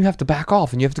load, but then you have to back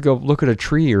off and you have to go look at a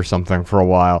tree or something for a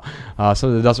while.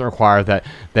 Something that doesn't require that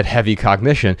heavy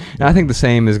cognition. And I think the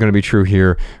same is going to be true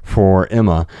here for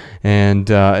Emma. And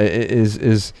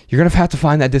is you're going to have to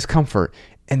find that discomfort.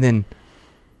 And then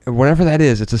whatever that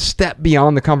is, it's a step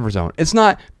beyond the comfort zone. It's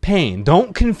not pain.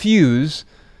 Don't confuse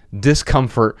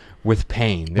discomfort with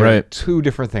pain. They're two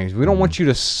different things. We don't want you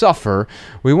to suffer.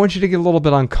 We want you to get a little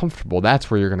bit uncomfortable. That's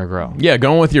where you're going to grow. Yeah,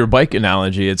 going with your bike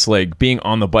analogy, it's like being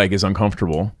on the bike is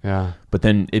uncomfortable. Yeah. But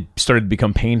then it started to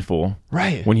become painful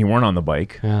when you weren't on the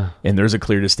bike. Yeah. And there's a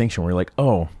clear distinction where you're like,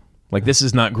 oh, like this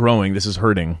is not growing, this is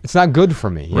hurting. It's not good for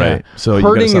me. Yeah. Right. So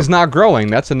hurting is not growing.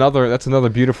 That's another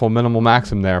beautiful minimal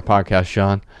maxim there, Podcast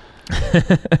Sean.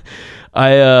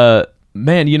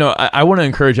 Man, I want to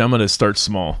encourage Emma to start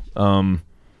small.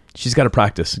 She's got to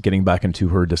practice getting back into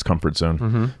her discomfort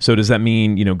zone. So does that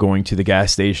mean, going to the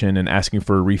gas station and asking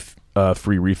for a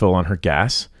free refill on her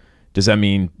gas? Does that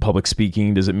mean public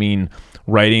speaking? Does it mean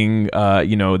writing,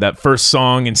 that first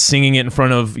song and singing it in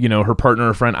front of, her partner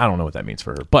or friend? I don't know what that means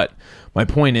for her. But my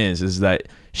point is that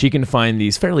she can find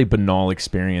these fairly banal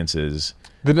experiences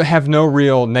that have no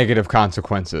real negative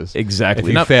consequences.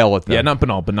 Exactly. If you fail at them. Yeah, not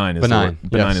banal. Benign is benign.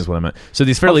 Benign is what I meant. So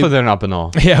these fairly... Hopefully they're not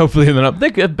banal. Yeah, hopefully they're not.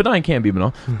 Benign can be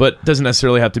banal, but doesn't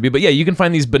necessarily have to be. But yeah, you can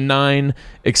find these benign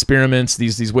experiments,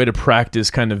 these way to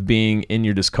practice kind of being in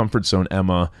your discomfort zone,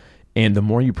 Emma. And the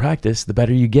more you practice, the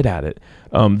better you get at it.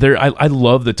 I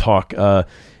love the talk. Jia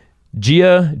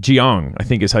Jiang, I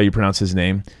think is how you pronounce his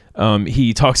name.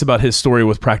 He talks about his story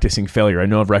with practicing failure. I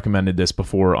know I've recommended this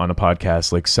before on a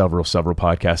podcast, like several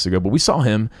podcasts ago, but we saw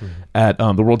him at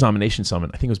the World Domination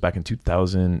Summit. I think it was back in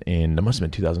 2000 and it must have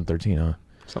been 2013, huh?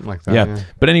 Something like that. Yeah.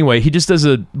 But anyway, he just does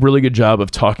a really good job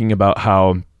of talking about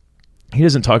how he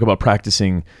doesn't talk about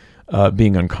practicing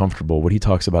being uncomfortable. What he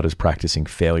talks about is practicing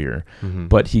failure.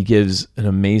 But he gives an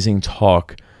amazing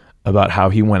talk about how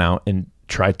he went out and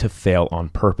tried to fail on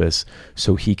purpose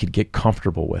so he could get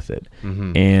comfortable with it.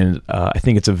 And I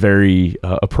think it's a very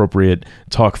appropriate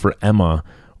talk for Emma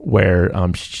where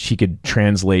she could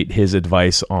translate his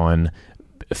advice on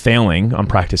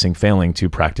practicing failing to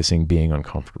practicing being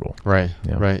uncomfortable. Right.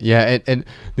 Yeah. And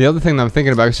the other thing that I'm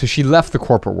thinking about, so she left the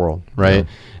corporate world, right?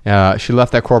 She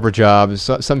left that corporate job,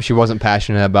 something she wasn't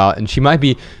passionate about, and she might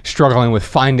be struggling with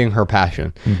finding her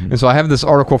passion. And so I have this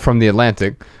article from The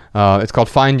Atlantic. It's called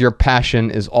 "Find Your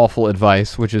Passion is Awful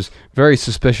Advice," which is very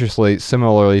suspiciously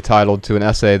similarly titled to an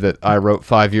essay that I wrote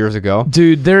 5 years ago.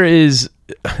 Dude, it's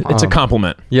a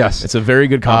compliment. Yes. It's a very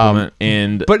good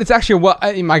compliment. But it's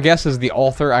actually my guess is the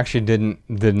author actually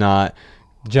did not,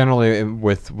 generally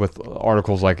with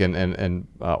articles like in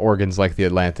organs like The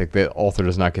Atlantic, the author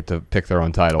does not get to pick their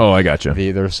own title. Oh, I gotcha.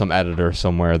 There's some editor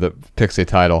somewhere that picks a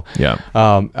title. Yeah.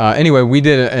 Anyway, we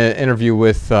did an interview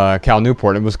with Cal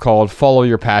Newport. It was called "Follow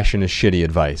Your Passion is Shitty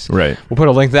Advice." Right. We'll put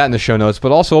a link to that in the show notes,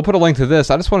 but also we'll put a link to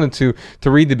this. I just wanted to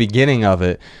read the beginning of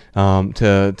it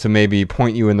to maybe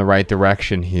point you in the right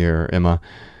direction here, Emma.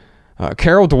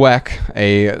 Carol Dweck,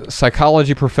 a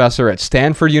psychology professor at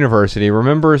Stanford University,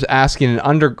 remembers asking an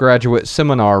undergraduate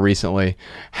seminar recently,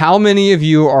 "How many of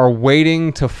you are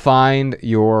waiting to find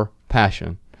your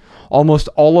passion?" Almost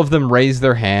all of them raised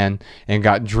their hand and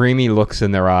got dreamy looks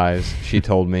in their eyes, she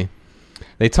told me.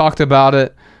 They talked about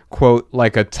it, quote,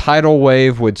 like a tidal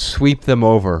wave would sweep them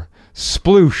over.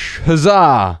 Sploosh,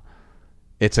 huzzah!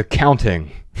 It's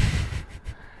accounting.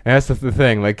 And that's the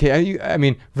thing. Like, I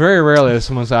mean, very rarely does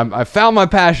someone say, "I found my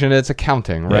passion." It's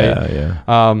accounting, right?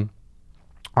 Yeah.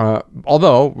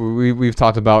 Although we've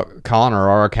talked about Connor,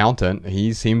 our accountant,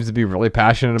 he seems to be really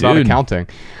passionate about accounting.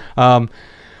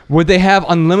 Would they have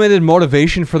unlimited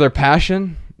motivation for their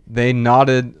passion? They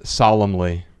nodded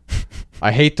solemnly.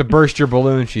 "I hate to burst your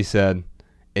balloon," she said.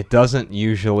 "It doesn't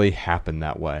usually happen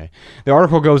that way." The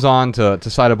article goes on to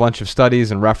cite a bunch of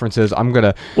studies and references. I'm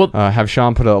going to have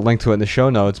Sean put a link to it in the show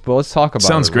notes, but let's talk about it.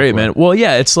 Sounds great, man. Well,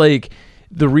 yeah, it's like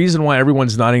the reason why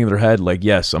everyone's nodding their head like,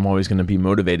 yes, I'm always going to be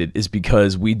motivated, is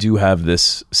because we do have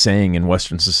this saying in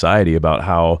Western society about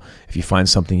how if you find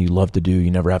something you love to do, you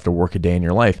never have to work a day in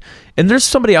your life. And there's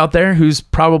somebody out there who's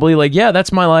probably like, yeah,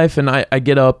 that's my life, and I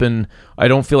get up and I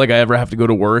don't feel like I ever have to go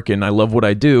to work, and I love what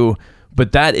I do.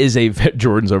 But that is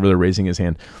Jordan's over there raising his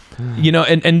hand,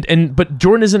 but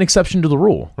Jordan is an exception to the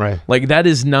rule, right? Like that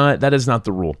is not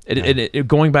the rule.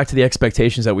 Going back to the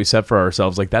expectations that we set for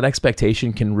ourselves, like that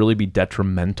expectation can really be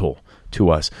detrimental to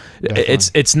us.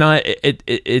 Definitely.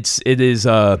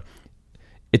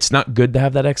 It's not good to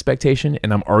have that expectation,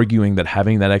 and I'm arguing that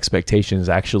having that expectation is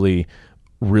actually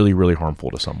really, really harmful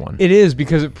to someone. It is,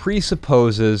 because it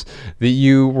presupposes that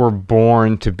you were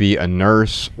born to be a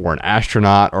nurse or an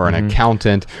astronaut or an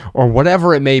accountant or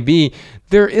whatever it may be.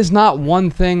 There is not one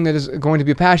thing that is going to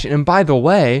be a passion. And by the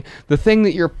way, the thing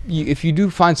that if you do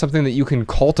find something that you can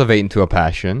cultivate into a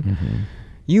passion,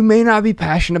 you may not be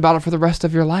passionate about it for the rest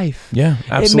of your life. Yeah,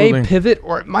 absolutely. It may pivot,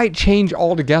 or it might change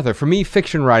altogether. For me,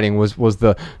 fiction writing was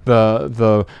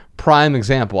the prime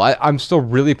example. I'm still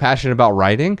really passionate about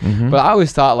writing, but I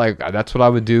always thought like that's what I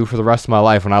would do for the rest of my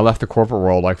life. When I left the corporate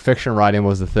world, like fiction writing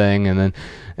was the thing, and then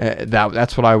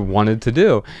that's what I wanted to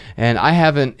do. And I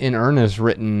haven't in earnest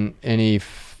written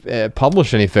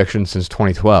published any fiction since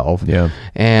 2012. Yeah,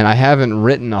 and I haven't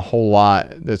written a whole lot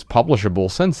that's publishable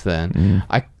since then.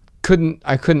 I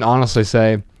couldn't honestly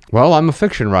say, well, I'm a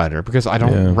fiction writer, because I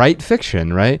don't write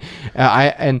fiction, right?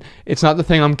 And it's not the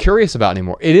thing I'm curious about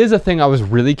anymore. It is a thing I was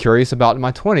really curious about in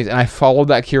my 20s, and I followed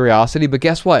that curiosity. But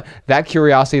guess what? That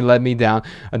curiosity led me down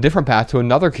a different path to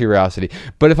another curiosity.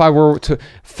 But if I were to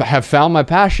have found my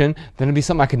passion, then it'd be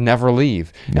something I could never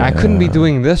leave. And I couldn't be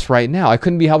doing this right now. I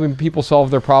couldn't be helping people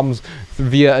solve their problems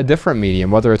via a different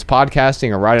medium, whether it's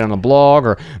podcasting or writing on a blog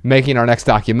or making our next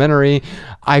documentary.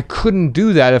 I couldn't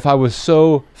do that if I was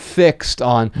so fixed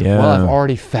on, well, I've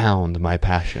already found my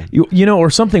passion. You know,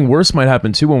 or something worse might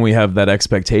happen too when we have that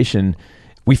expectation.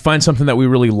 We find something that we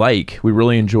really like, we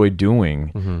really enjoy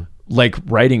doing, like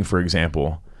writing, for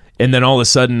example. And then all of a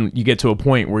sudden you get to a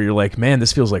point where you're like, man,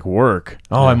 this feels like work.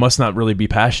 Oh, I must not really be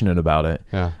passionate about it.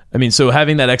 Yeah. I mean, so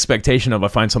having that expectation of I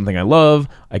find something I love,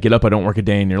 I get up, I don't work a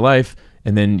day in your life,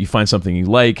 and then you find something you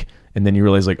like, and then you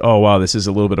realize like, oh, wow, this is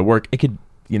a little bit of work. It could,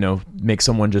 make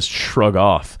someone just shrug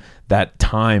off that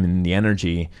time and the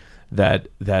energy that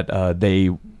they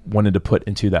wanted to put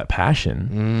into that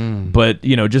passion. But,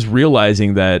 just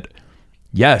realizing that,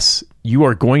 yes, you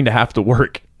are going to have to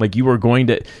work. Like you are going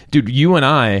to, dude, you and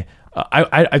I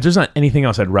there's not anything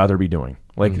else I'd rather be doing.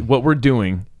 Like what we're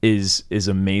doing is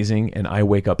amazing. And I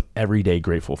wake up every day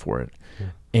grateful for it.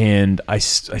 And I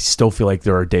still feel like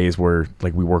there are days where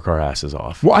like we work our asses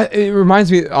off. Well, it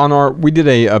reminds me we did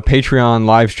a Patreon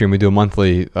live stream. We do a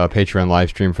monthly Patreon live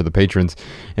stream for the patrons.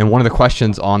 And one of the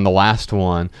questions on the last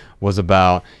one was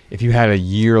about if you had a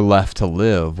year left to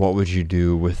live, what would you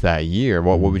do with that year?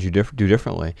 What would you do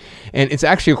differently? And it's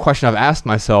actually a question I've asked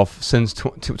myself since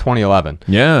 2011.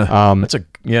 Yeah.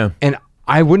 And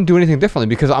I wouldn't do anything differently,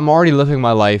 because I'm already living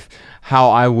my life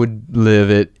how I would live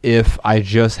it if I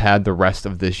just had the rest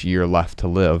of this year left to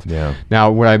live. Yeah.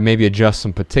 Now, would I maybe adjust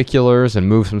some particulars and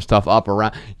move some stuff up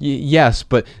around? Yes,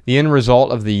 but the end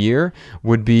result of the year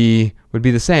would be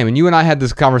the same. And you and I had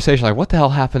this conversation like, what the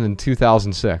hell happened in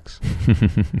 2006?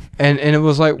 and it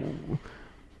was like,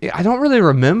 I don't really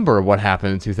remember what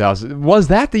happened in 2000. Was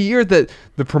that the year that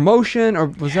the promotion, or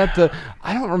was that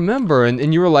I don't remember.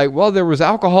 And you were like, well, there was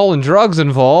alcohol and drugs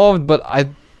involved, but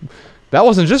that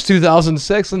wasn't just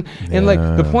 2006. And like,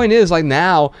 the point is, like,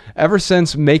 now, ever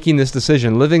since making this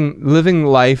decision, living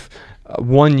life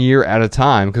 1 year at a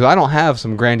time, because I don't have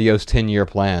some grandiose 10-year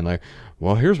plan. Like,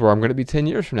 well, here's where I'm going to be 10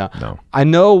 years from now. No. I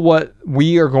know what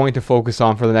we are going to focus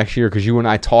on for the next year, because you and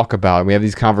I talk about it. We have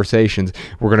these conversations.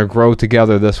 We're going to grow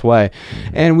together this way.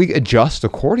 And we adjust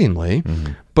accordingly.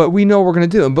 But we know what we're going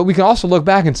to do. But we can also look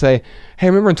back and say, hey,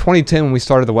 remember in 2010 when we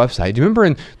started the website? Do you remember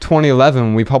in 2011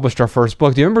 when we published our first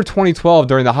book? Do you remember 2012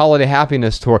 during the Holiday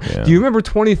Happiness Tour? Yeah. Do you remember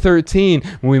 2013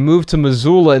 when we moved to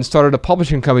Missoula and started a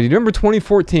publishing company? Do you remember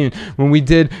 2014 when we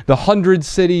did the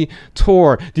 100-city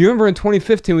tour? Do you remember in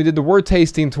 2015 we did the word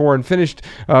tasting tour and finished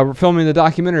filming the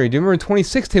documentary? Do you remember in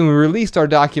 2016 we released our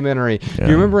documentary? Yeah.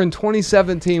 Do you remember in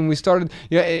 2017 we started,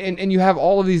 and you have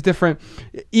all of these different,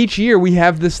 each year we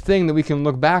have this thing that we can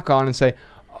look back on and say,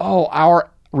 oh,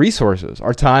 our resources,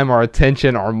 our time, our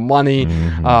attention, our money,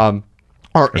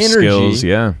 our energy,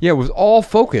 skills, was all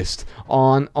focused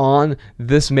on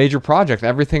this major project.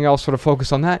 Everything else sort of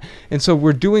focused on that, and so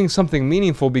we're doing something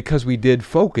meaningful because we did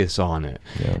focus on it.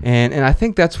 And I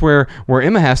think that's where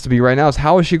Emma has to be right now. Is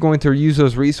how is she going to use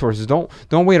those resources? Don't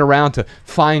wait around to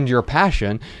find your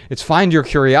passion. It's find your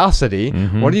curiosity.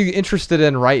 What are you interested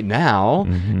in right now,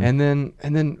 and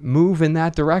then move in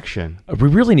that direction. We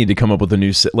really need to come up with a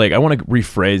new I want to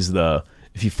rephrase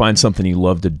if you find something you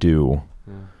love to do,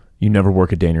 you never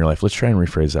work a day in your life. Let's try and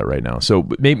rephrase that right now. So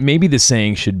maybe the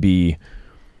saying should be,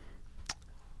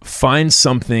 find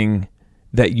something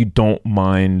that you don't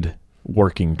mind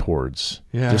working towards.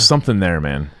 There's something there,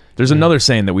 man. There's another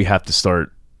saying that we have to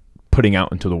start putting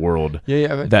out into the world.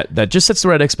 That just sets the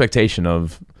right expectation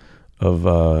of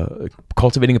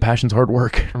cultivating a passion's hard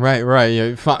work. Right.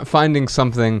 Yeah, finding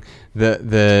something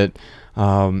that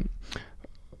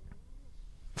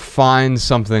find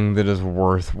something that is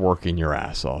worth working your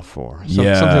ass off for.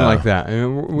 Something like that. I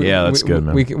mean, that's good,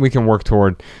 man. We can work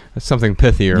toward something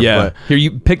pithier. Yeah. But Here,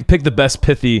 you pick the best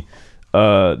pithy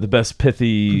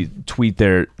tweet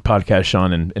there, podcast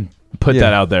Sean, and put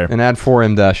that out there. And add 4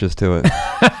 M dashes to it.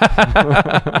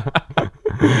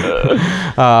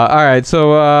 All right,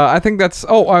 so I think that's...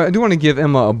 Oh, I do want to give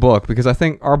Emma a book, because I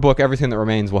think our book, Everything That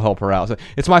Remains, will help her out. So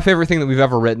it's my favorite thing that we've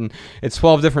ever written. It's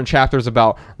 12 different chapters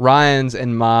about Ryan's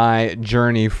and my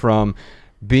journey from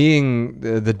being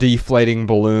the deflating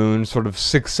balloon, sort of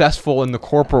successful in the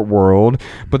corporate world,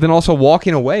 but then also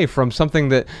walking away from something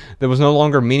that was no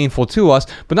longer meaningful to us,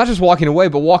 but not just walking away,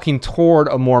 but walking toward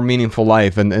a more meaningful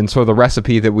life, and sort of the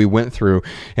recipe that we went through.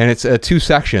 And it's 2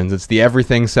 sections. It's the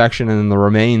everything section and then the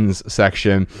remains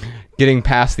section, getting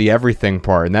past the everything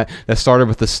part. And that started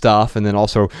with the stuff, and then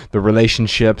also the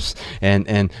relationships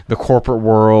and the corporate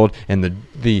world and the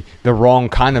wrong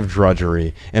kind of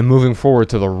drudgery, and moving forward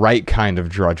to the right kind of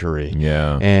drudgery.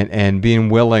 And being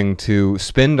willing to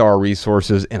spend our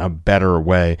resources in a better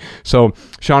way. So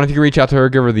Sean, if you could reach out to her,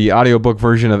 give her the audiobook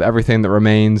version of Everything That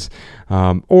Remains,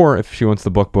 or if she wants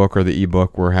the book or the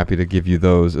ebook, we're happy to give you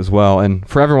those as well. And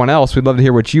for everyone else, we'd love to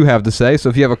hear what you have to say. So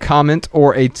if you have a comment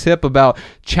or a tip about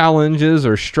challenges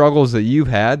or struggles that you've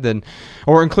had,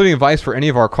 or including advice for any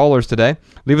of our callers today,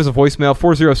 leave us a voicemail,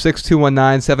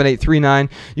 406-219-7839.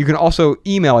 You can also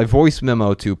email a voice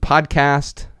memo to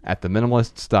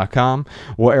podcast@theminimalists.com.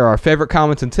 We'll air our favorite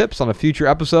comments and tips on a future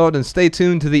episode, and stay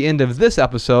tuned to the end of this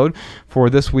episode for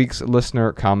this week's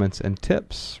listener comments and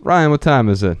tips. Ryan, what time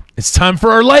is it? It's time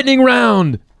for our lightning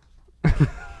round.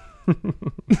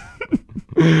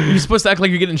 You're supposed to act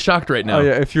like you're getting shocked right now. Oh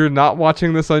yeah, if you're not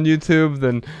watching this on YouTube,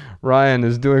 then Ryan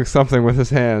is doing something with his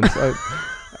hands.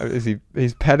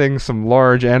 He's petting some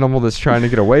large animal that's trying to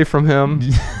get away from him.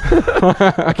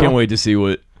 I can't wait to see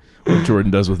what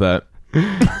Jordan does with that.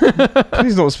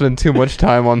 Please don't spend too much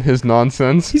time on his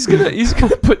nonsense. He's gonna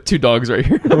put 2 dogs right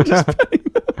here. I'm just petting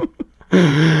them.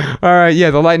 All right,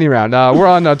 the lightning round. We're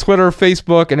on Twitter,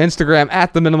 Facebook, and Instagram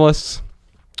 @theminimalists.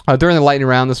 During the lightning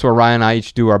round, this is where Ryan and I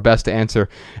each do our best to answer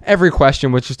every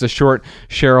question with just a short,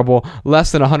 shareable,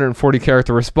 less than 140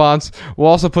 character response. We'll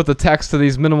also put the text to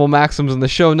these minimal maxims in the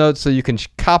show notes, so you can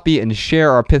copy and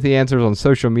share our pithy answers on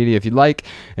social media if you'd like.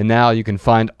 And now you can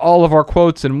find all of our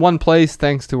quotes in one place,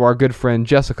 thanks to our good friend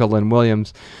Jessica Lynn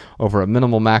Williams over at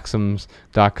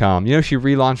minimalmaxims.com. You know, she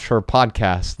relaunched her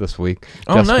podcast this week.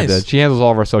 Oh, Jessica nice. did. She handles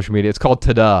all of our social media. It's called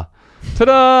Ta-Da.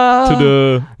 Ta-da!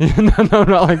 Ta-da! No,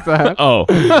 not like that. Oh.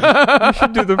 You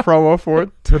should do the promo for it.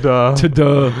 Ta-da.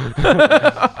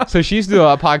 Ta-da. So she's doing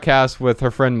a podcast with her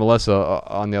friend Melissa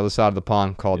on the other side of the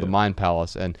pond called The Mind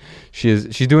Palace, and she's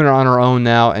doing it on her own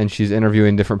now, and she's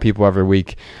interviewing different people every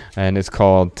week, and it's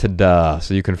called Ta-da.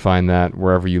 So you can find that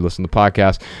wherever you listen to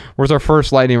podcasts. Where's our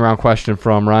first lightning round question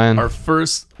from, Ryan? Our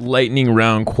first lightning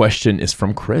round question is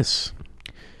from Chris.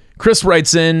 Chris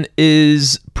writes in,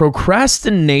 is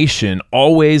procrastination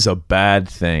always a bad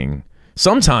thing?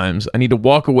 Sometimes I need to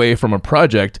walk away from a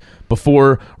project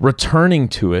before returning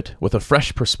to it with a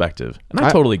fresh perspective. And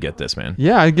I totally get this, man.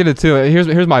 Yeah, I get it too.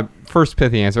 Here's my first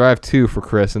pithy answer. I have 2 for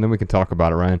Chris, and then we can talk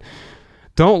about it, Ryan.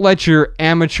 Don't let your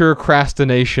amateur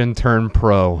procrastination turn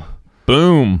pro.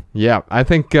 Boom. Yeah, I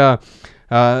think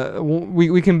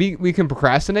we can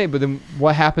procrastinate, but then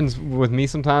what happens with me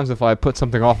sometimes if I put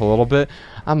something off a little bit,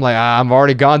 I'm like, I've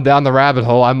already gone down the rabbit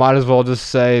hole. I might as well just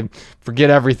say,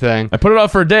 forget everything. I put it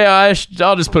off for a day. I'll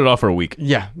just put it off for a week.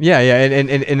 Yeah,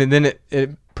 and then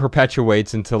it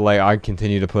perpetuates until like I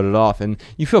continue to put it off, and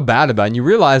you feel bad about it, and you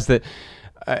realize that.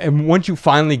 And once you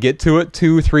finally get to it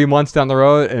 2-3 months down the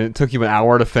road, and it took you an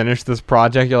hour to finish this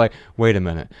project, you're like, wait a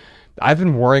minute. I've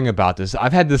been worrying about this.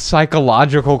 I've had this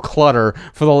psychological clutter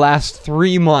for the last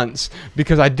 3 months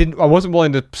because I wasn't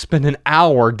willing to spend an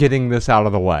hour getting this out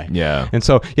of the way. Yeah. And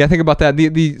so, think about that.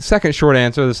 The second short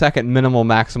answer, the second minimal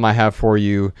maxim I have for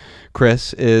you,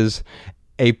 Chris, is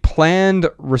a planned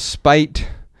respite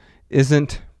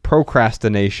isn't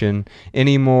procrastination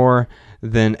any more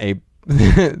than a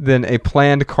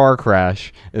planned car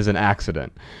crash is an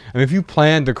accident. I mean, if you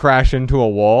plan to crash into a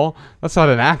wall, that's not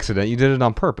an accident. You did it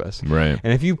on purpose. Right.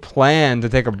 And if you plan to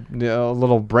take a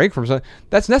little break from something,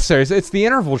 that's necessary. It's the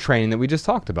interval training that we just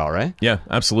talked about, right? Yeah,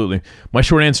 absolutely. My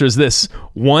short answer is this.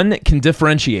 One can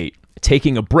differentiate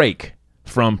taking a break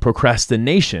from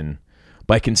procrastination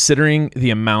by considering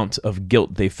the amount of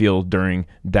guilt they feel during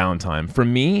downtime. For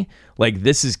me,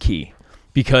 this is key.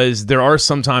 Because there are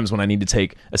some times when I need to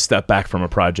take a step back from a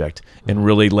project and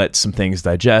really let some things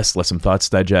digest, let some thoughts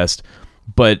digest.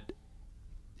 But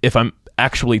if I'm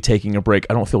actually taking a break,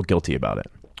 I don't feel guilty about it.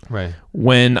 Right.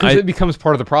 Because it becomes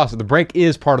part of the process. The break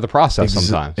is part of the process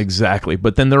sometimes. Exactly.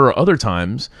 But then there are other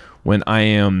times when I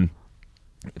am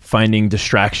finding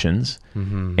distractions.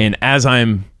 Mm-hmm. And as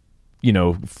I'm,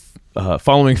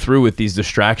 following through with these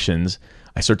distractions,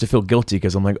 I start to feel guilty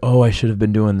because I'm like, oh, I should have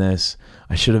been doing this.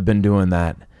 I should have been doing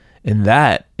that. And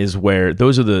that is where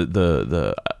those are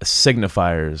the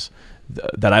signifiers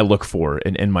that I look for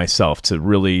in myself to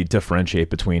really differentiate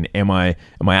between am I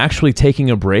actually taking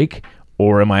a break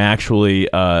or am I actually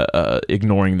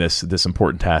ignoring this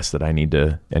important task that I need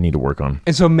to work on.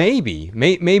 And so maybe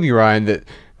Ryan, that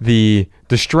the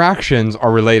distractions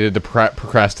are related to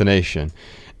procrastination.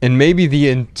 And maybe the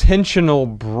intentional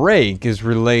break is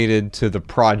related to the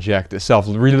project itself,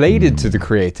 related to the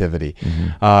creativity.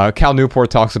 Mm-hmm. Cal Newport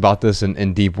talks about this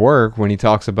in Deep Work when he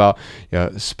talks about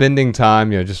spending time,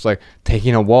 just like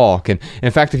taking a walk. And in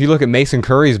fact, if you look at Mason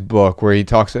Curry's book where he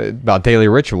talks about daily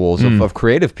rituals of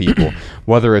creative people,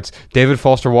 whether it's David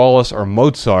Foster Wallace or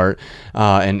Mozart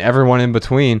and everyone in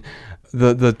between,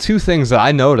 the two things that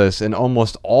I notice in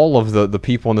almost all of the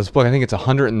people in this book, I think it's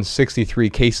 163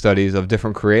 case studies of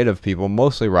different creative people,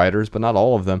 mostly writers, but not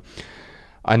all of them.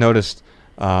 I noticed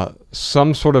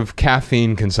some sort of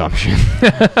caffeine consumption,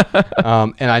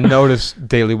 and I noticed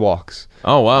daily walks.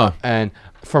 Oh, wow. And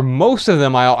for most of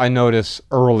them, I notice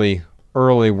early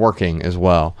working as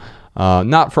well.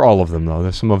 Not for all of them, though.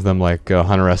 There's some of them like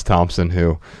Hunter S. Thompson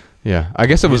who... Yeah, I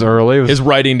guess it was early. His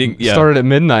writing started at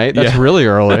midnight. That's really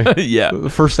early. Yeah. The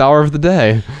first hour of the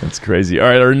day. That's crazy. All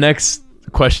right, our next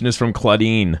question is from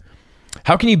Claudine.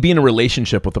 How can you be in a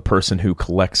relationship with a person who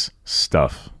collects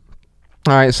stuff?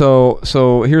 All right, so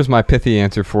here's my pithy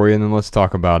answer for you, and then let's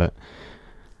talk about it.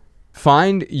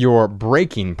 Find your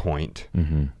breaking point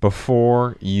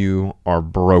before you are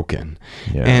broken.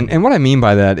 Yeah. And what I mean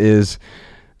by that is...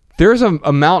 there's an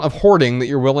amount of hoarding that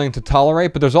you're willing to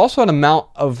tolerate, but there's also an amount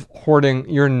of hoarding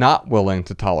you're not willing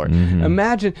to tolerate. Mm-hmm.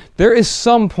 Imagine there is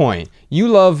some point you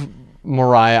love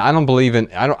Mariah. I don't believe in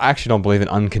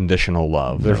unconditional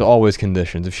love. There's always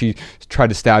conditions. If she tried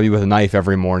to stab you with a knife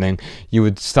every morning, you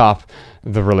would stop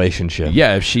the relationship.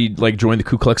 Yeah, if she joined the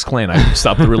Ku Klux Klan, I'd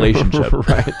stop the relationship.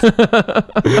 Right.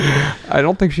 I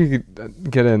don't think she could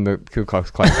get in the Ku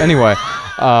Klux Klan. Anyway,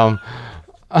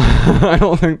 I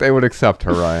don't think they would accept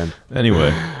her, Ryan. Anyway,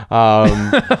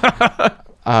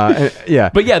 yeah,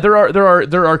 but yeah, there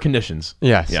are conditions.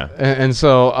 Yes, yeah, and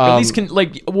so at least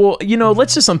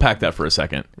let's just unpack that for a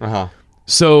second. Uh-huh.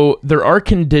 So there are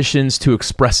conditions to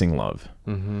expressing love.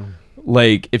 Mm-hmm.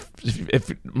 Like if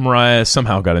Mariah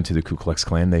somehow got into the Ku Klux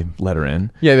Klan, they let her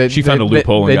in. Yeah, she found a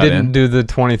loophole. They and got didn't in. do the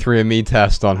 23andMe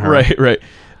test on her. Right.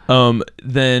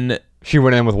 Then she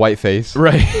went in with white face.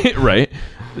 Right.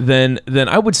 Then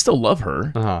I would still love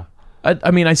her. Uh-huh.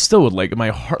 I mean, I still would my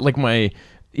heart,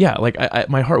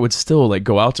 my heart would still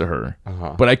go out to her.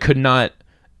 Uh-huh. But I could not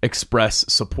express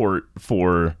support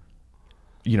for,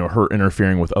 her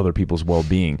interfering with other people's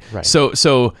well-being. Right.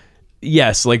 So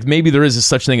yes, maybe there is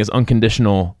such thing as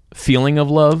unconditional feeling of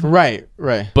love. Right.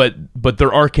 But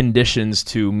there are conditions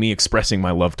to me expressing my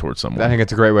love towards someone. I think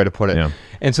it's a great way to put it. Yeah.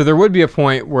 And so there would be a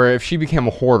point where if she became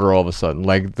a hoarder all of a sudden,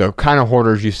 like the kind of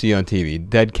hoarders you see on TV,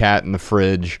 dead cat in the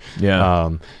fridge,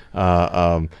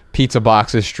 pizza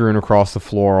boxes strewn across the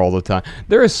floor all the time,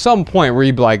 there is some point where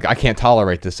you'd be like, I can't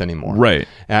tolerate this anymore. Right.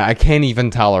 I can't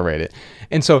even tolerate it.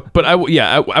 And so, but I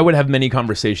would have many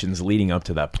conversations leading up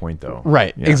to that point, though.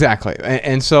 Right. Yeah. Exactly.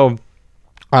 And so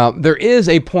there is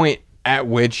a point at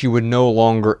which you would no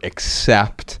longer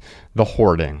accept the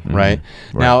hoarding, right?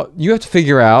 Now, you have to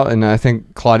figure out, and I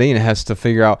think Claudine has to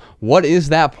figure out, what is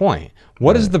that point?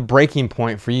 What is the breaking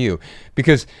point for you?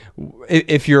 Because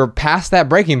if you're past that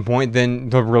breaking point, then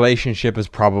the relationship is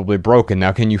probably broken.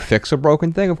 Now, can you fix a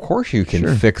broken thing? Of course you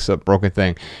can fix a broken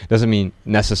thing. Doesn't mean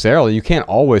necessarily. You can't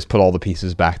always put all the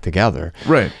pieces back together.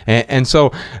 Right. And so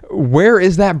where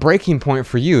is that breaking point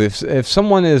for you? If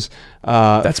someone is...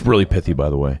 That's really pithy, by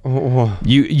the way.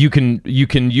 You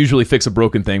can usually fix a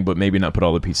broken thing, but maybe not put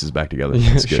all the pieces back together.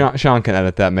 That's good. Sean can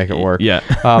edit that, make it work. Yeah.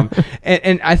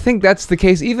 And I think that's the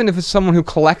case, even if it's someone who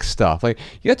collects stuff. Like,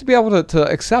 you have to be able to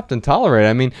accept and tolerate.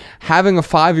 I mean, having a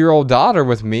 5-year-old daughter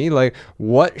with me, like,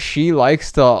 what she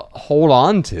likes to hold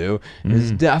on to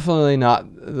is definitely not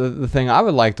the thing I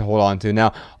would like to hold on to.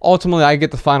 Now, ultimately, I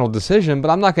get the final decision, but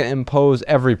I'm not going to impose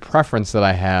every preference that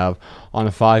I have on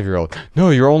a 5-year-old. No,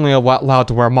 you're only allowed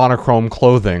to wear monochrome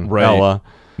clothing, right. Ella.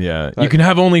 Yeah, you can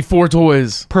have only 4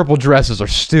 toys. Purple dresses are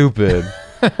stupid.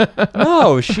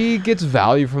 No, she gets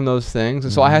value from those things,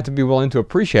 and so I have to be willing to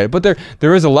appreciate it. But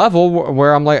there is a level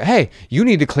where I'm like, hey, you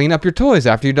need to clean up your toys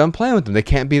after you're done playing with them. They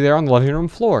can't be there on the living room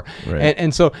floor. Right.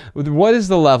 And so what is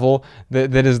the level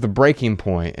that is the breaking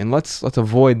point? And let's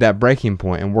avoid that breaking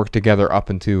point and work together up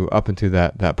into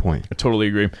that point. I totally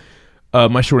agree.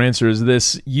 My short answer is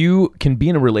this: you can be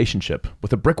in a relationship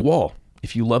with a brick wall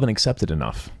if you love and accept it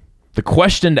enough. The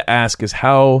question to ask is,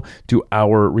 how do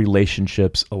our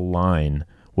relationships align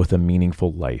with a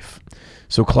meaningful life?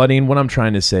 So, Claudine, what I'm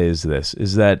trying to say is this,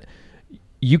 is that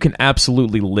you can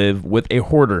absolutely live with a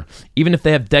hoarder. Even if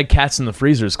they have dead cats in the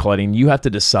freezers, Claudine, you have to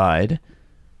decide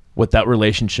what that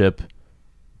relationship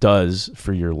does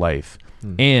for your life.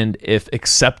 And if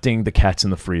accepting the cats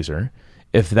in the freezer,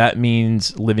 if that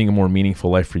means living a more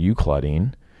meaningful life for you,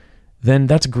 Claudine, then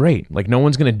that's great. Like, no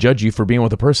one's going to judge you for being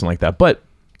with a person like that. But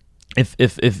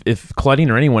if Claudine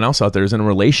or anyone else out there is in a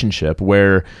relationship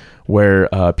where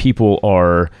people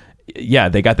are,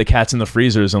 they got the cats in the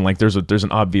freezers and like there's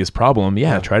an obvious problem,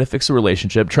 try to fix the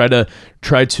relationship. Try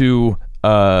to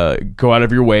go out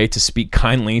of your way to speak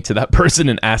kindly to that person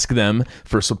and ask them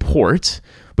for support.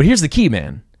 But here's the key,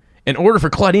 man. In order for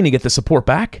Claudine to get the support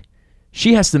back,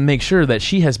 she has to make sure that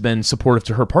she has been supportive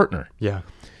to her partner. Yeah.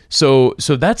 So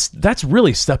that's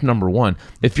really step number one.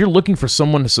 If you're looking for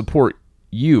someone to support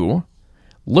you,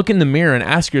 look in the mirror and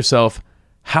ask yourself,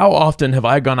 how often have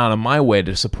I gone out of my way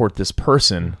to support this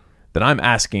person that I'm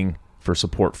asking for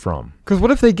support from? Because what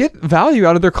if they get value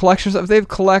out of their collections? If they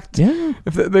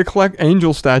collect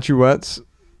angel statuettes,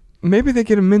 maybe they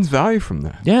get immense value from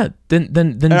that. Yeah. Then.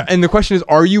 And the question is,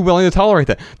 are you willing to tolerate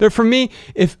that? For me,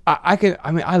 if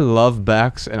I love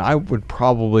Bex, and I would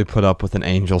probably put up with an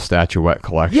angel statuette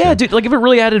collection. Yeah, dude. Like, if it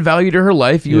really added value to her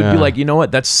life, you would be like, you know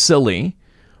what? That's silly.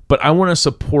 But I want to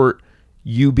support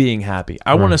you being happy.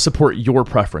 I want to support your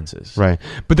preferences. Right.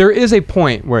 But there is a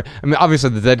point where,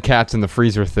 obviously the dead cats in the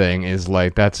freezer thing is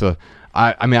like,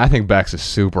 I think Bex is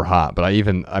super hot, but I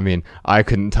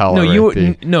couldn't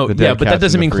tolerate but that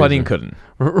doesn't mean Claudine couldn't.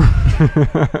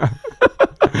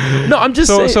 No, I'm just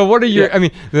saying. So what are your?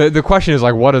 The question is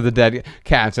like, what are the dead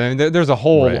cats? There's a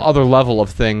whole other level of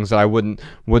things that I wouldn't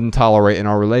tolerate in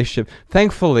our relationship.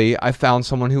 Thankfully, I found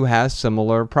someone who has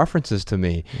similar preferences to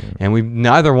me, and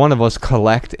neither one of us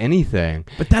collect anything.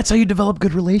 But that's how you develop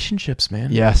good relationships,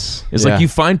 man. Yes, it's like you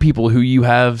find people who you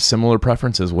have similar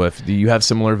preferences with. You have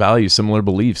similar values, similar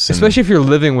beliefs, especially if you're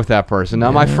living with that person.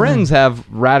 Now, my friends have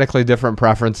radically different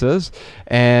preferences,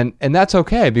 and that's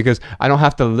okay because I don't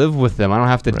have to live with them. I don't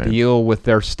have to deal with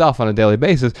their stuff on a daily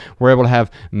basis. We're able to have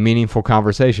meaningful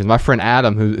conversations. My friend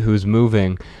Adam, who's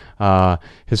moving,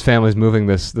 his family's moving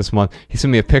this month. He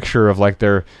sent me a picture of like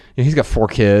he's got 4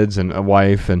 kids and a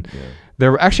wife, and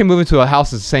they're actually moving to a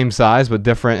house that's the same size but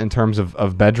different in terms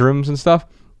of bedrooms and stuff.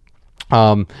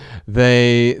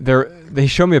 They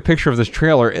showed me a picture of this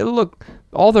trailer.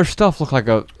 All their stuff looked like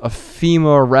a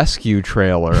FEMA rescue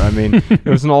trailer. It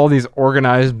was in all these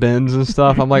organized bins and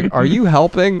stuff. I'm like, are you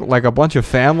helping like a bunch of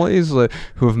families who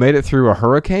have made it through a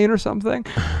hurricane or something?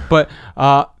 But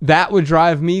that would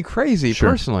drive me crazy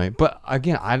personally. But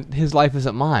again, his life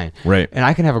isn't mine. Right. And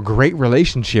I can have a great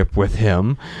relationship with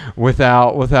him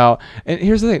without. And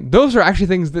here's the thing: those are actually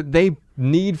things that they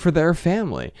need for their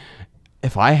family.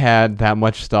 If I had that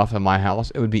much stuff in my house,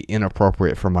 it would be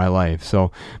inappropriate for my life.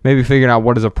 So maybe figuring out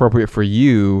what is appropriate for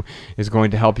you is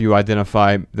going to help you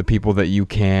identify the people that you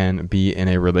can be in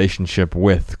a relationship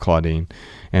with, Claudine,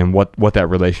 and what that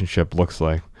relationship looks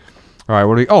like. All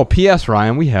right, P.S.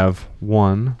 Ryan, we have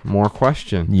one more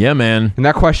question. Yeah, man. And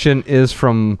that question is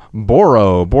from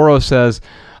Boro. Boro says,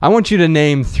 I want you to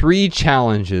name 3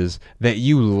 challenges that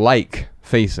you like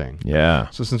facing? Yeah.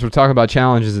 So since we're talking about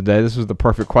challenges today, this was the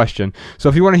perfect question. So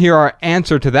if you want to hear our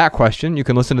answer to that question, you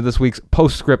can listen to this week's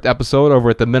Postscript episode over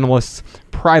at the Minimalists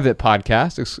private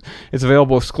podcast. It's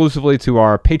available exclusively to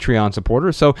our Patreon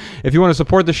supporters. So if you want to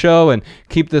support the show and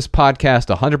keep this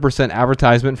podcast 100%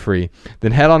 advertisement free,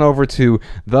 then head on over to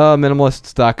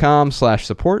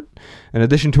theminimalists.com/support. In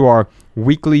addition to our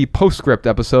weekly Postscript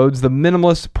episodes, the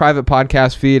Minimalist private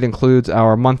podcast feed includes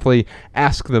our monthly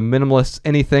Ask the Minimalists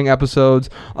Anything episodes,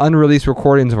 unreleased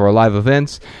recordings of our live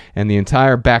events, and the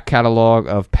entire back catalog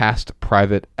of past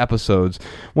private episodes.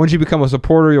 Once you become a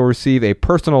supporter, you'll receive a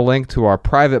personal link to our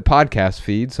private podcast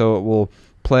feed, so it will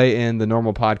play in the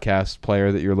normal podcast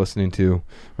player that you're listening to,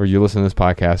 or you listen to this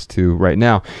podcast to right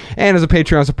now. And as a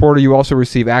Patreon supporter, you also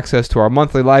receive access to our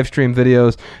monthly live stream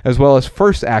videos, as well as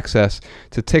first access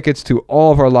to tickets to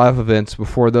all of our live events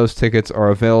before those tickets are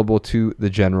available to the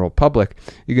general public.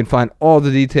 You can find all the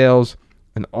details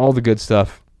and all the good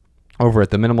stuff over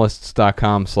at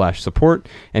theminimalists.com/support.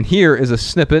 And here is a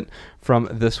snippet from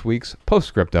this week's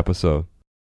Postscript episode.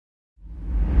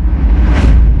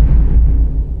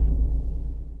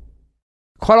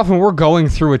 Quite often we're going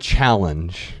through a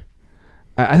challenge.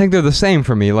 I think they're the same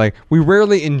for me. Like, we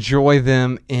rarely enjoy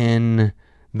them in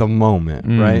the moment,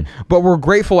 right? But we're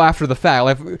grateful after the fact.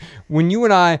 Like, when you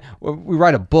and I, we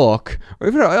write a book or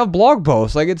even a blog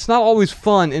post, like, it's not always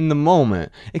fun in the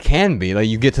moment. It can be. Like,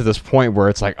 you get to this point where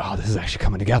it's like, oh, this is actually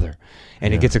coming together.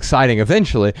 And it gets exciting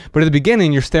eventually. But at the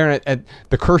beginning, you're staring at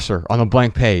the cursor on a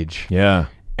blank page. Yeah.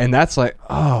 And that's like,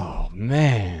 oh,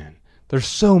 man. There's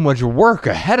so much work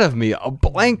ahead of me, a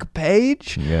blank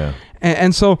page. Yeah.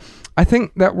 And so I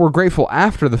think that we're grateful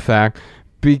after the fact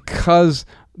because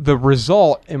the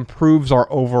result improves our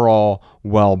overall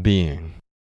well-being.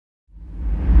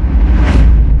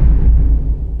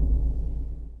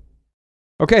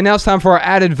 Okay, now it's time for our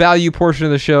added value portion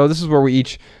of the show. This is where we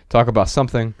each talk about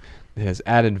something that has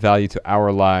added value to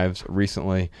our lives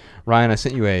recently. Ryan, I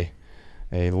sent you a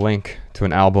link to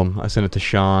an album. I sent it to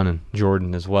Sean and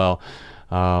Jordan as well.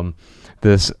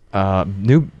 This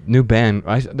new band.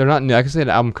 They're not new. I can say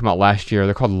the album came out last year.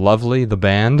 They're called Lovely the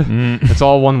Band. It's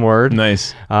all one word.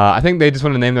 Nice. I think they just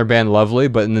wanted to name their band Lovely,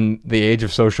 but in the age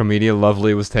of social media,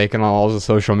 Lovely was taken on all the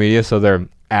social media, so they're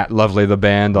at Lovely the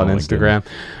Band on Instagram.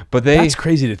 But that's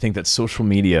crazy to think that social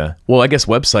media. Well, I guess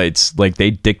websites, like,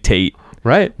 they dictate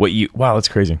right what you. Wow, that's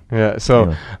crazy. Yeah.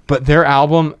 So, but their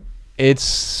album.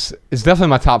 It's definitely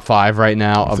my top 5 right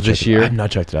now of this year. I've not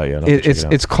checked it out yet.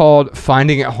 It's called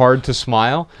Finding It Hard to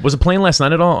Smile. Was it playing last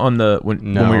night at all on when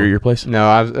we were at your place?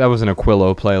 No, that was an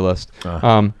Aquilo playlist.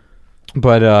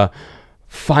 But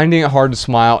Finding It Hard to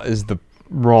Smile is the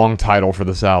wrong title for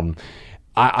this album.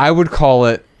 I would call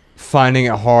it Finding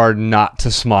It Hard Not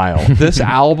to Smile. This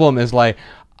album is like,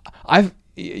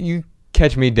 you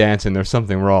catch me dancing, there's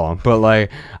something wrong. But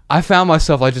like, I found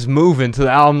myself like just moving to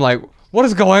the album like, what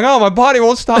is going on? My body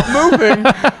won't stop moving.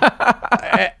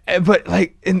 But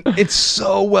like, it's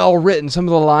so well written. Some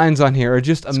of the lines on here are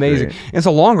just amazing. And it's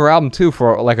a longer album too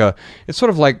for like it's sort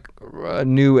of like a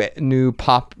new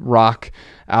pop rock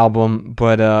album,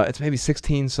 but it's maybe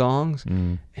 16 songs,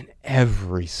 and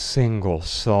every single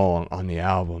song on the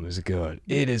album is good.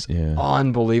 It is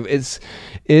unbelievable.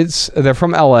 They're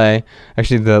from LA.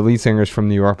 Actually, the lead singer is from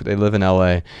New York, but they live in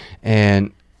LA.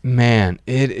 And man,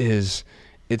 it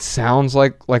sounds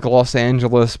like Los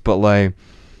Angeles, but like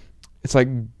it's like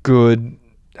good.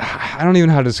 I don't even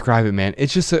know how to describe it, man.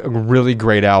 It's just a really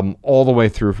great album all the way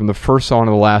through, from the first song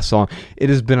to the last song. It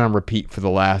has been on repeat for the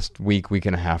last week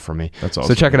and a half for me. That's awesome.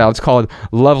 So check it out. It's called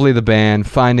Lovely the Band,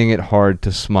 Finding It Hard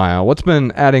to Smile. What's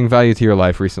been adding value to your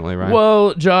life recently, Ryan?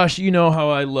 Well, Josh, you know how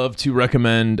I love to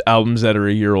recommend albums that are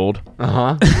a year old.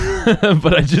 Uh-huh.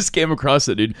 But I just came across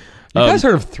it, dude. You guys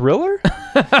heard of Thriller?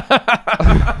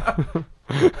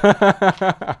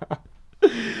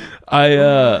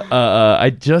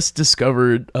 I just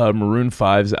discovered Maroon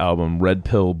 5's album Red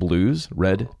Pill Blues.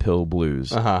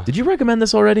 Uh-huh. Did you recommend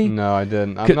this already? No, I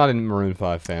didn't. I'm not a Maroon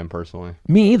 5 fan personally.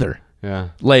 Me either. Yeah.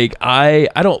 Like, I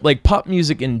don't like pop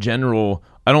music in general.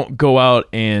 I don't go out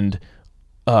and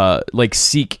like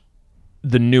seek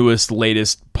the newest,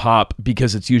 latest pop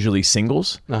because it's usually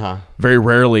singles. Uh-huh. Very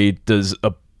rarely does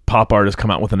a pop artist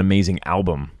come out with an amazing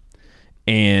album,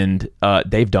 and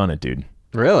they've done it, dude.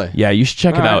 Really? Yeah, you should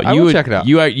check it out. I will check it out.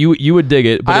 You would dig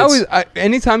it. But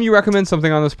anytime you recommend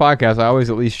something on this podcast, I always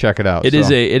at least check it out.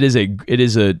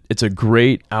 It's a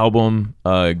great album.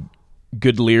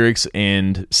 Good lyrics,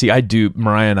 and see,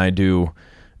 Mariah and I do.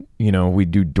 You know, we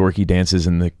do dorky dances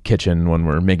in the kitchen when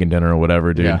we're making dinner or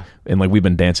whatever, dude. Yeah. And like, we've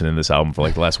been dancing in this album for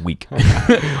like the last week.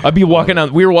 We were walking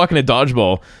at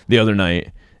Dodgeball the other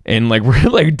night, And like we're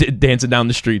like dancing down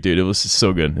the street, dude. It was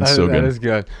so good. It's so good. That is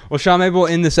good. Well, Sean, maybe we'll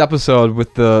end this episode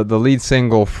with the lead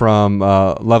single from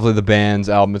Lovely the Band's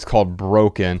album. It's called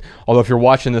Broken. Although if you're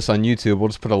watching this on YouTube, we'll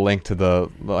just put a link to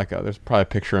there's probably a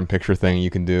picture-in-picture thing you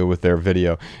can do with their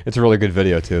video. It's a really good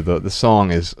video too. The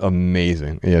song is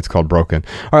amazing. Yeah, it's called Broken.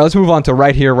 All right, let's move on to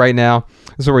Right Here, Right Now.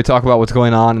 This is where we talk about what's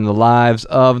going on in the lives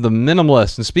of the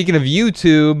minimalists. And speaking of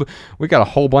YouTube, we got a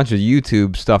whole bunch of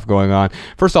YouTube stuff going on.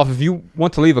 First off, if you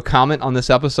want to leave a comment on this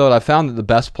episode, I found that the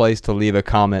best place to leave a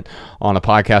comment on a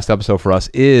podcast episode for us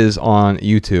is on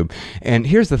YouTube. And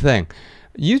here's the thing.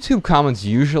 YouTube comments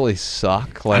usually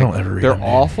suck. Like, I don't ever read they're them,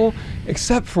 awful,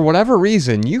 except for whatever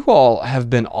reason, you all have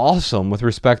been awesome with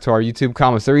respect to our YouTube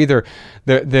comments. They're either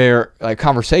they're like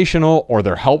conversational, or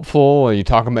they're helpful, or you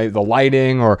talk about the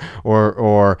lighting, or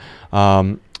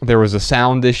there was a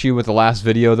sound issue with the last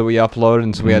video that we uploaded,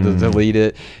 and so we had to delete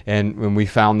it. And when we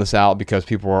found this out because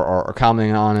people are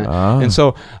commenting on it, and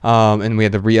so and we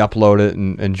had to re-upload it,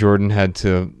 and Jordan had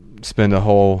to spend a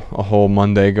whole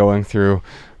Monday going through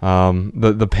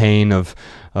the pain of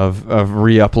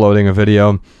re-uploading a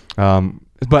video.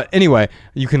 But anyway,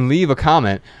 you can leave a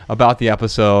comment about the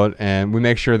episode, and we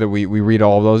make sure that we read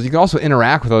all of those. You can also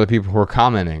interact with other people who are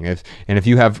commenting. If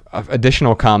you have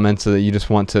additional comments that you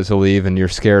just want to leave, and you're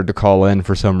scared to call in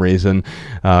for some reason,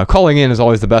 calling in is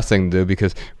always the best thing to do,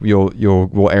 because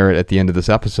we'll air it at the end of this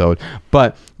episode.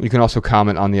 But you can also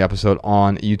comment on the episode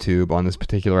on YouTube, on this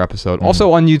particular episode.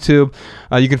 Also on YouTube,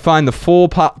 you can find the full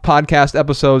podcast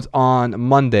episodes on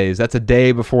Mondays. That's a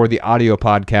day before the audio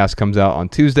podcast comes out on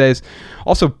Tuesdays.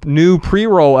 Also, new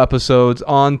pre-roll episodes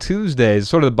on Tuesdays,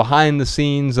 sort of the behind the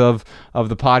scenes of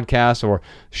the podcast, or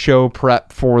show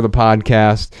prep for the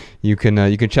podcast. You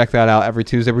can check that out every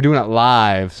Tuesday. We're doing it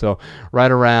live, so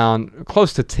right around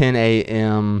close to 10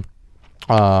 a.m.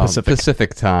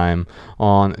 Pacific time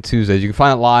on Tuesdays. You can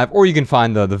find it live, or you can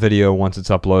find the video once it's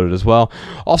uploaded as well.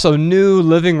 Also, new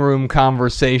living room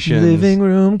conversations. Living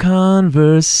room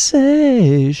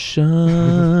conversations.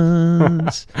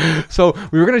 So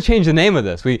we were going to change the name of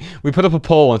this. We put up a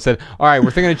poll and said, all right,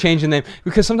 we're thinking of changing the name,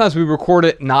 because sometimes we record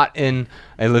it not in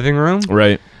a living room.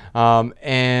 Right.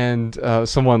 And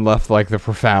someone left like the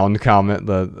profound comment,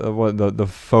 the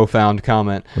faux found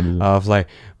comment of like,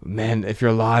 man, if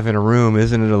you're live in a room,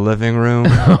 isn't it a living room?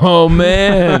 Oh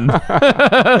man,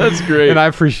 that's great. And I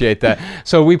appreciate that.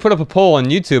 So we put up a poll on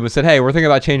YouTube and said, hey, we're thinking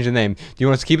about changing the name. Do you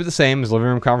want us to keep it the same as Living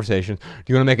Room Conversations? Do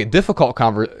you want to make it difficult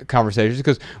conversations?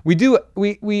 Because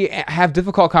we have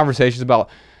difficult conversations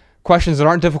about questions that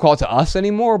aren't difficult to us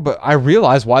anymore, but I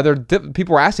realize why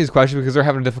people are asking these questions, because they're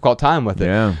having a difficult time with it.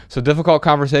 Yeah. So difficult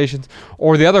conversations.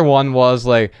 Or the other one was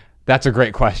like, that's a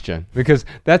great question, because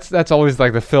that's always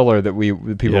like the filler that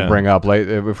people bring up. Like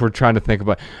if we're trying to think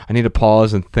about, I need to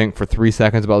pause and think for 3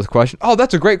 seconds about this question. Oh,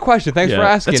 that's a great question. Thanks for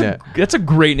asking it. That's a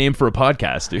great name for a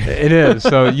podcast, dude. It is.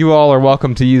 So you all are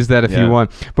welcome to use that if you want.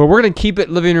 But we're going to keep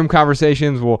it Living Room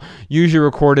Conversations. We'll usually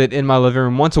record it in my living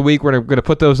room once a week. We're going to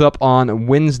put those up on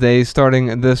Wednesdays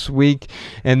starting this week.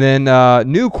 And then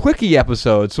new quickie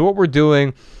episodes. So what we're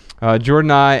doing, Jordan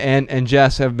and I and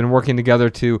Jess have been working together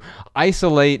to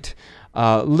isolate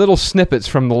little snippets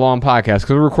from the long podcast,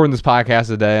 because we're recording this podcast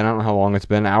today, and I don't know how long it's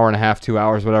been, an hour and a half, 2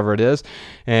 hours, whatever it is.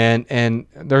 And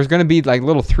there's going to be like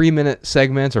little 3-minute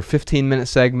segments, or 15-minute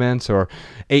segments, or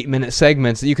 8-minute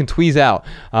segments that you can tweeze out.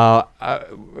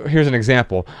 Here's an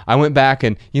example. I went back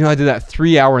and, I did that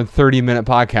 3-hour and 30-minute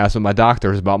podcast with my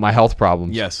doctors about my health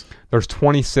problems. Yes. There's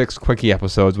 26 quickie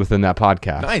episodes within that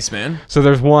podcast. Nice, man. So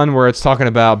there's one where it's talking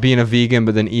about being a vegan,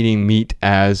 but then eating meat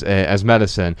as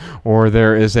medicine. Or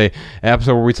there is an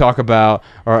episode where we talk about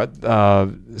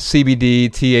CBD,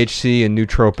 THC, and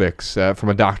nootropics from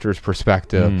a doctor's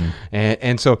perspective.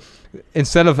 And so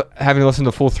instead of having to listen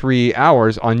to full 3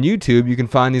 hours on YouTube, you can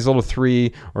find these little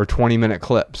 3 or 20-minute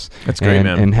clips. That's great,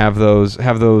 man. And have those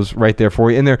right there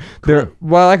for you. And they're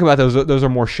what I like about those are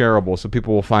more shareable, so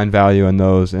people will find value in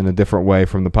those in a different way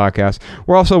from the podcast.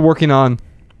 We're also working on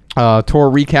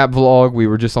tour recap vlog. We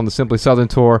were just on the Simply Southern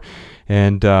tour,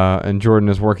 and Jordan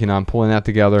is working on pulling that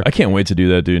together. I can't wait to do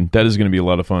that, dude. That is going to be a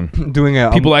lot of fun.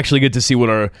 People actually get to see what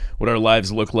our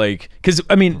lives look like. Because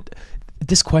I mean,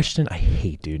 this question I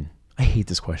hate, dude. I hate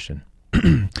this question.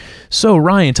 So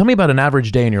Ryan, tell me about an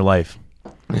average day in your life.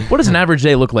 What does an average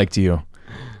day look like to you?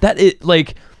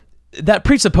 That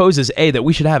presupposes that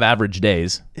we should have average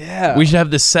days. Yeah. We should have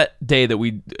this set day that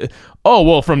we Oh,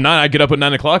 well, from 9, I get up at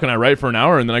 9 o'clock and I write for an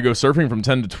hour, and then I go surfing from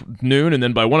 10 to noon, and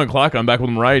then by 1 o'clock I'm back with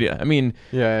Mariah. I mean,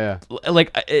 Yeah.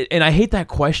 and I hate that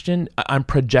question. I'm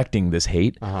projecting this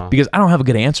hate because I don't have a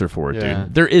good answer for it,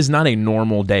 dude. There is not a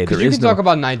normal day. There You is can talk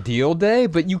about an ideal day,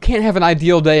 but you can't have an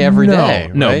ideal day every day.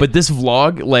 No, right? but this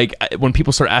vlog, like, when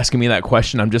people start asking me that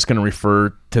question, I'm just going to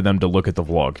refer to them to look at the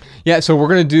vlog. Yeah, so we're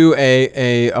going to do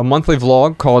a monthly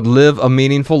vlog called Live a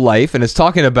Meaningful Life, and it's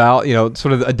talking about,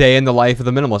 sort of a day in the life of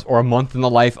the minimalist, or a month in the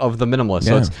life of the minimalist.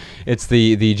 Yeah. So it's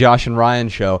the Josh and Ryan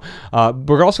show.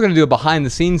 We're also going to do a behind the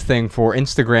scenes thing for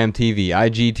Instagram TV,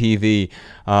 IGTV,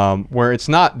 where it's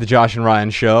not the Josh and Ryan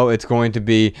show. It's going to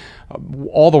be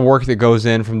all the work that goes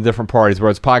in from the different parties,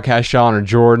 where it's Podcast Sean or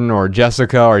Jordan or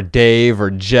Jessica or Dave or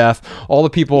Jeff, all the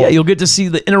people. Yeah, you'll get to see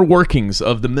the inner workings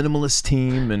of the minimalist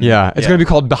team. And it's going to be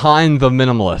called Behind the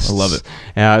Minimalists. I love it.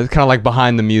 Yeah, it's kind of like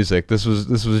Behind the Music. This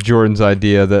was Jordan's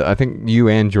idea that I think you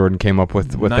and Jordan came up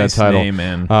with Nice that title. name,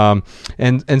 man.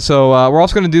 And so we're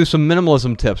also going to do some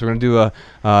minimalism tips. We're going to do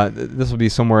this will be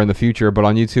somewhere in the future, but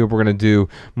on YouTube we're going to do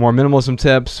more minimalism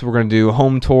tips. We're going to do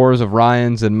home tours of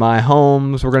Ryan's and my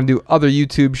homes. We're going to do other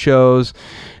YouTube shows,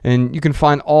 and you can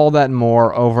find all that and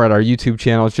more over at our YouTube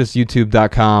channel. It's just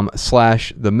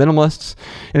youtube.com/theminimalists.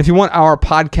 And if you want our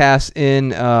podcast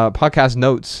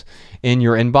notes in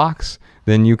your inbox,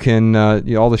 then you can,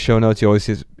 all the show notes, you always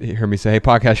hear me say, hey,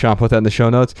 Podcast Sean, put that in the show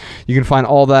notes. You can find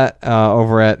all that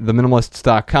over at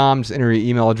theminimalists.com. Just enter your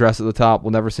email address at the top.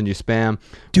 We'll never send you spam.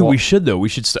 Dude, we should, though. We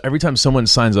should, every time someone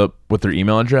signs up with their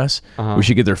email address, we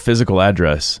should get their physical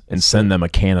address and send them a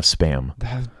can of spam.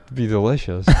 That'd be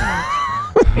delicious. I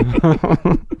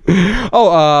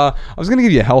was going to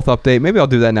give you a health update. Maybe I'll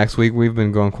do that next week. We've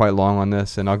been going quite long on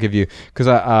this, and I'll give you, because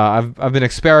I've been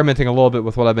experimenting a little bit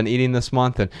with what I've been eating this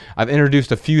month, and I've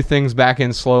introduced a few things back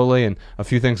in slowly, and a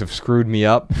few things have screwed me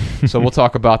up. So we'll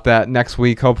talk about that next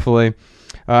week, hopefully.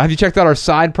 Have you checked out our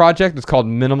side project? It's called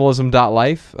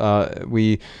minimalism.life.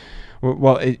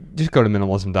 Just go to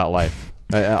minimalism.life.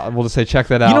 We'll just say check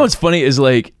that out. You know what's funny is,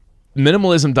 like,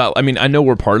 minimalism. I mean, I know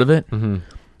we're part of it.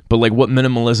 But like what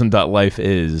minimalism.life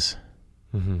is,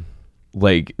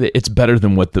 like it's better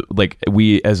than what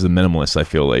we as the minimalists, I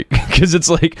feel like, because it's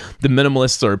like the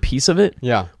minimalists are a piece of it.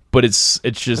 Yeah. But it's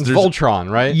just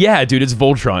Voltron, right? Yeah, dude, it's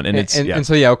Voltron, and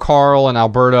so Carl and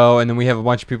Alberto, and then we have a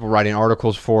bunch of people writing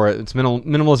articles for it. It's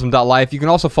minimalism.life. You can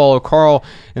also follow Carl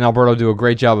and Alberto. Do a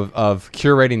great job of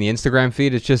curating the Instagram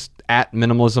feed. It's just at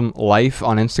minimalism life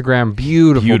on Instagram.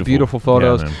 Beautiful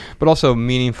photos, but also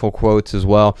meaningful quotes as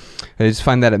well. Just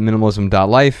find that at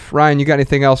minimalism.life. Ryan, you got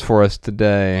anything else for us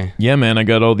today? Yeah, man, I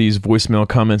got all these voicemail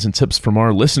comments and tips from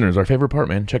our listeners. Our favorite part,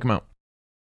 man. Check them out.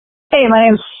 Hey, my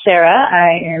name's Sarah.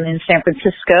 I am in San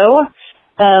Francisco.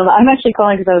 I'm actually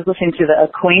calling because I was listening to the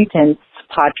Acquaintance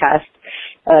podcast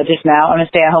just now. I'm a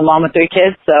stay-at-home mom with 3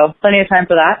 kids, so plenty of time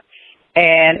for that.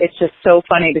 And it's just so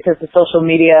funny because the social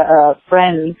media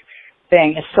friends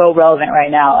thing is so relevant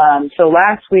right now. So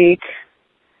last week,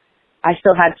 I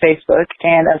still had Facebook,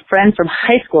 and a friend from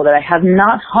high school that I have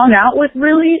not hung out with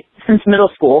really since middle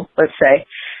school, let's say,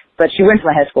 but she went to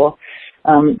my high school,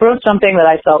 wrote something that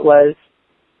I felt was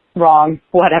wrong,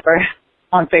 whatever,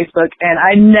 on Facebook, and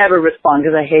I never respond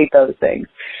because I hate those things.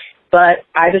 But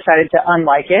I decided to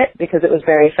unlike it because it was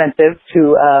very offensive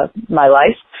to my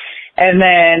life. And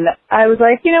then I was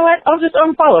like, you know what, I'll just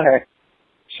unfollow her.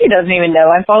 She doesn't even know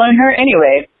I'm following her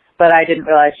anyway, but I didn't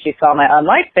realize she saw my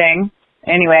unlike thing.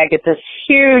 Anyway, I get this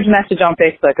huge message on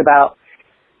Facebook about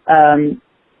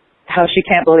how she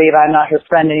can't believe I'm not her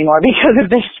friend anymore because of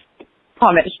this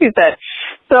comment she said.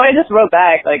 So I just wrote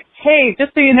back, like, hey,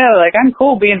 just so you know, like, I'm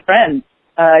cool being friends.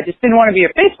 I just didn't want to be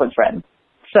your Facebook friend.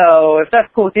 So if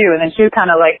that's cool with you. And then she kind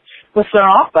of, like, was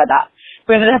thrown off by that.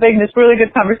 We ended up having this really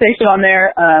good conversation on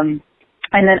there.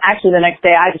 And then actually the next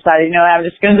day I decided, you know, I'm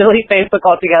just going to delete Facebook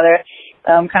altogether.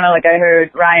 Kind of like I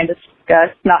heard Ryan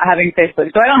discuss not having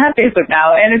Facebook. So I don't have Facebook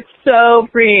now. And it's so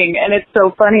freeing. And it's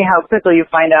so funny how quickly you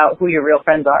find out who your real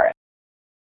friends are.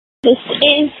 This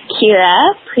is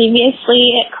Kira,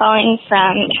 previously calling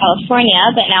from California,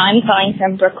 but now I'm calling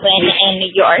from Brooklyn in New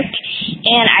York.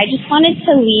 And I just wanted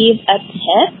to leave a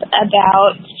tip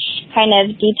about kind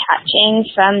of detaching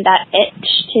from that itch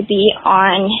to be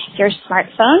on your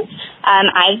smartphone.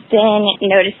 I've been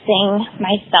noticing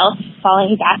myself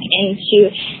falling back into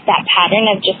that pattern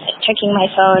of just checking my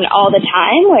phone all the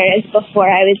time, whereas before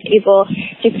I was able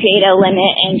to create a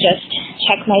limit and just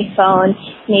check my phone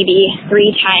maybe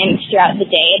 3 times throughout the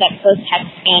day. That's both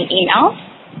text and email.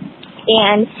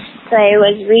 And so I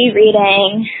was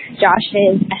rereading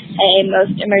Josh's essay,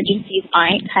 Most Emergencies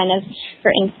Aren't, kind of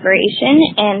for inspiration,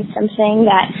 and something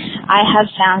that I have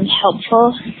found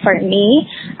helpful for me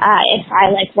if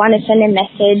I want to send a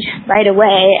message right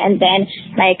away, and then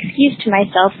my excuse to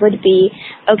myself would be,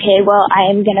 okay, well,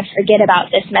 I am going to forget about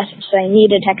this message, so I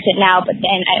need to text it now, but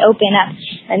then I open up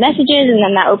my messages, and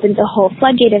then that opens a whole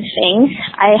floodgate of things.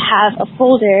 I have a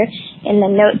folder in the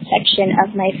notes section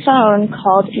of my phone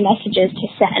called Messages to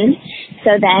Send,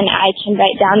 so then I can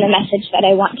write down the message that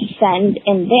I want to send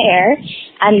in there,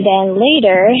 and then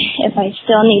later, if I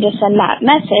still need to send that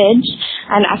message,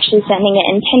 I'm actually sending it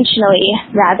intentionally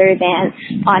rather than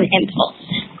on impulse.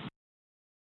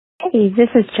 Hey,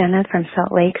 this is Jenna from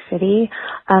Salt Lake City.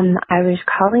 I was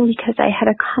calling because I had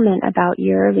a comment about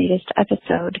your latest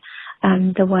episode,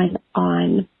 the one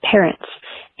on parents,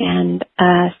 and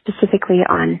specifically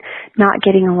on not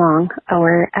getting along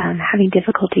or having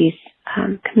difficulties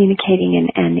communicating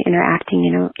and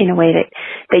interacting in a way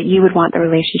that you would want the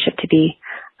relationship to be.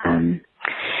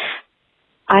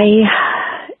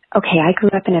 I grew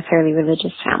up in a fairly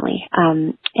religious family,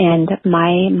 and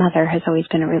my mother has always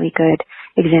been a really good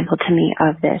example to me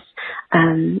of this.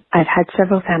 I've had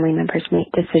several family members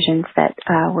make decisions that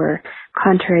were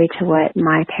contrary to what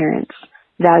my parents'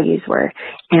 values were,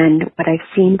 and what I've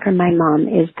seen from my mom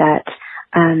is that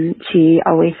she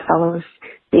always follows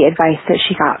the advice that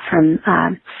she got from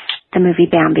the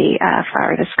movie Bambi,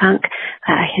 Flower the Skunk.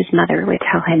 His mother would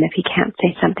tell him if he can't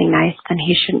say something nice, then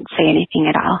he shouldn't say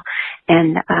anything at all.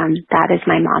 And that is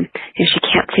my mom. If she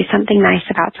can't say something nice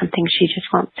about something, she just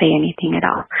won't say anything at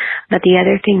all. But the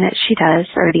other thing that she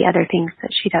does, or the other things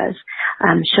that she does,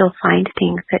 she'll find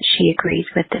things that she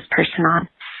agrees with this person on,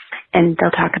 and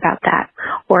they'll talk about that.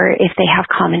 Or if they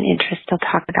have common interests, they'll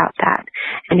talk about that.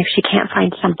 And if she can't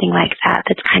find something like that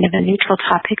that's kind of a neutral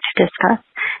topic to discuss,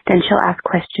 then she'll ask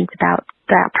questions about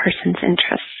that person's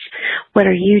interests. What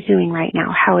are you doing right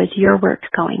now? How is your work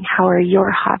going? How are your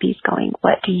hobbies going?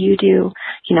 What do you do?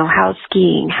 How's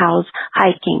skiing? How's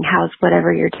hiking? How's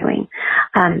whatever you're doing?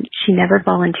 She never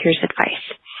volunteers advice.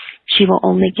 She will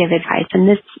only give advice. And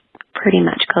this pretty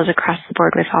much goes across the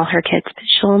board with all her kids, but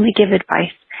she'll only give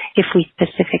advice if we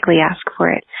specifically ask for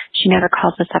it. She never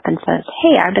calls us up and says,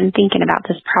 hey, I've been thinking about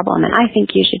this problem and I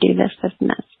think you should do this, this, and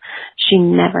this. She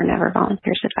never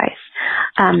volunteers advice.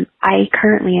 I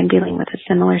currently am dealing with a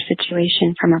similar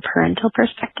situation from a parental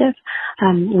perspective.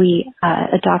 We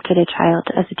adopted a child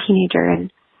as a teenager,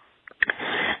 and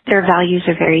their values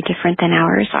are very different than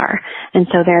ours are. And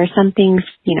so there are some things,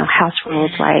 house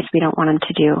rules wise, we don't want them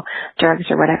to do drugs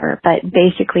or whatever. But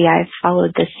basically I've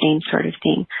followed the same sort of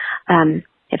thing.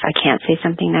 If I can't say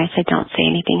something nice, I don't say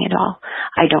anything at all.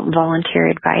 I don't volunteer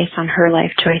advice on her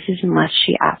life choices unless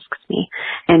she asks me.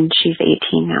 And she's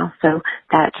 18 now, so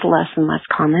that's less and less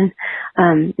common.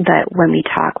 But when we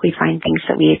talk, we find things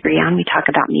that we agree on. We talk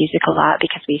about music a lot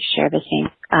because we share the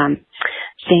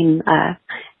same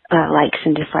likes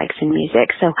and dislikes in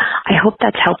music. So I hope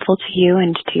that's helpful to you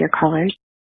and to your callers.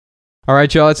 All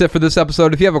right, y'all, that's it for this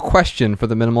episode. If you have a question for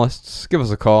the Minimalists, give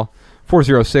us a call.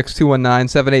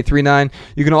 406-219-7839.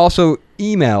 You can also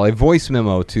email a voice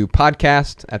memo to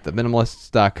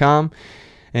podcast@theminimalists.com.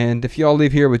 And if y'all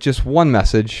leave here with just one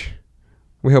message,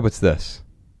 we hope it's this: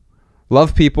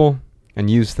 love people and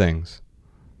use things,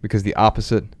 because the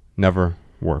opposite never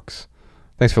works.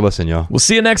 Thanks for listening, y'all. We'll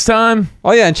see you next time.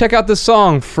 Oh, yeah, and check out this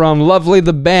song from Lovely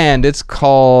the Band. It's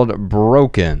called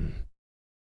Broken.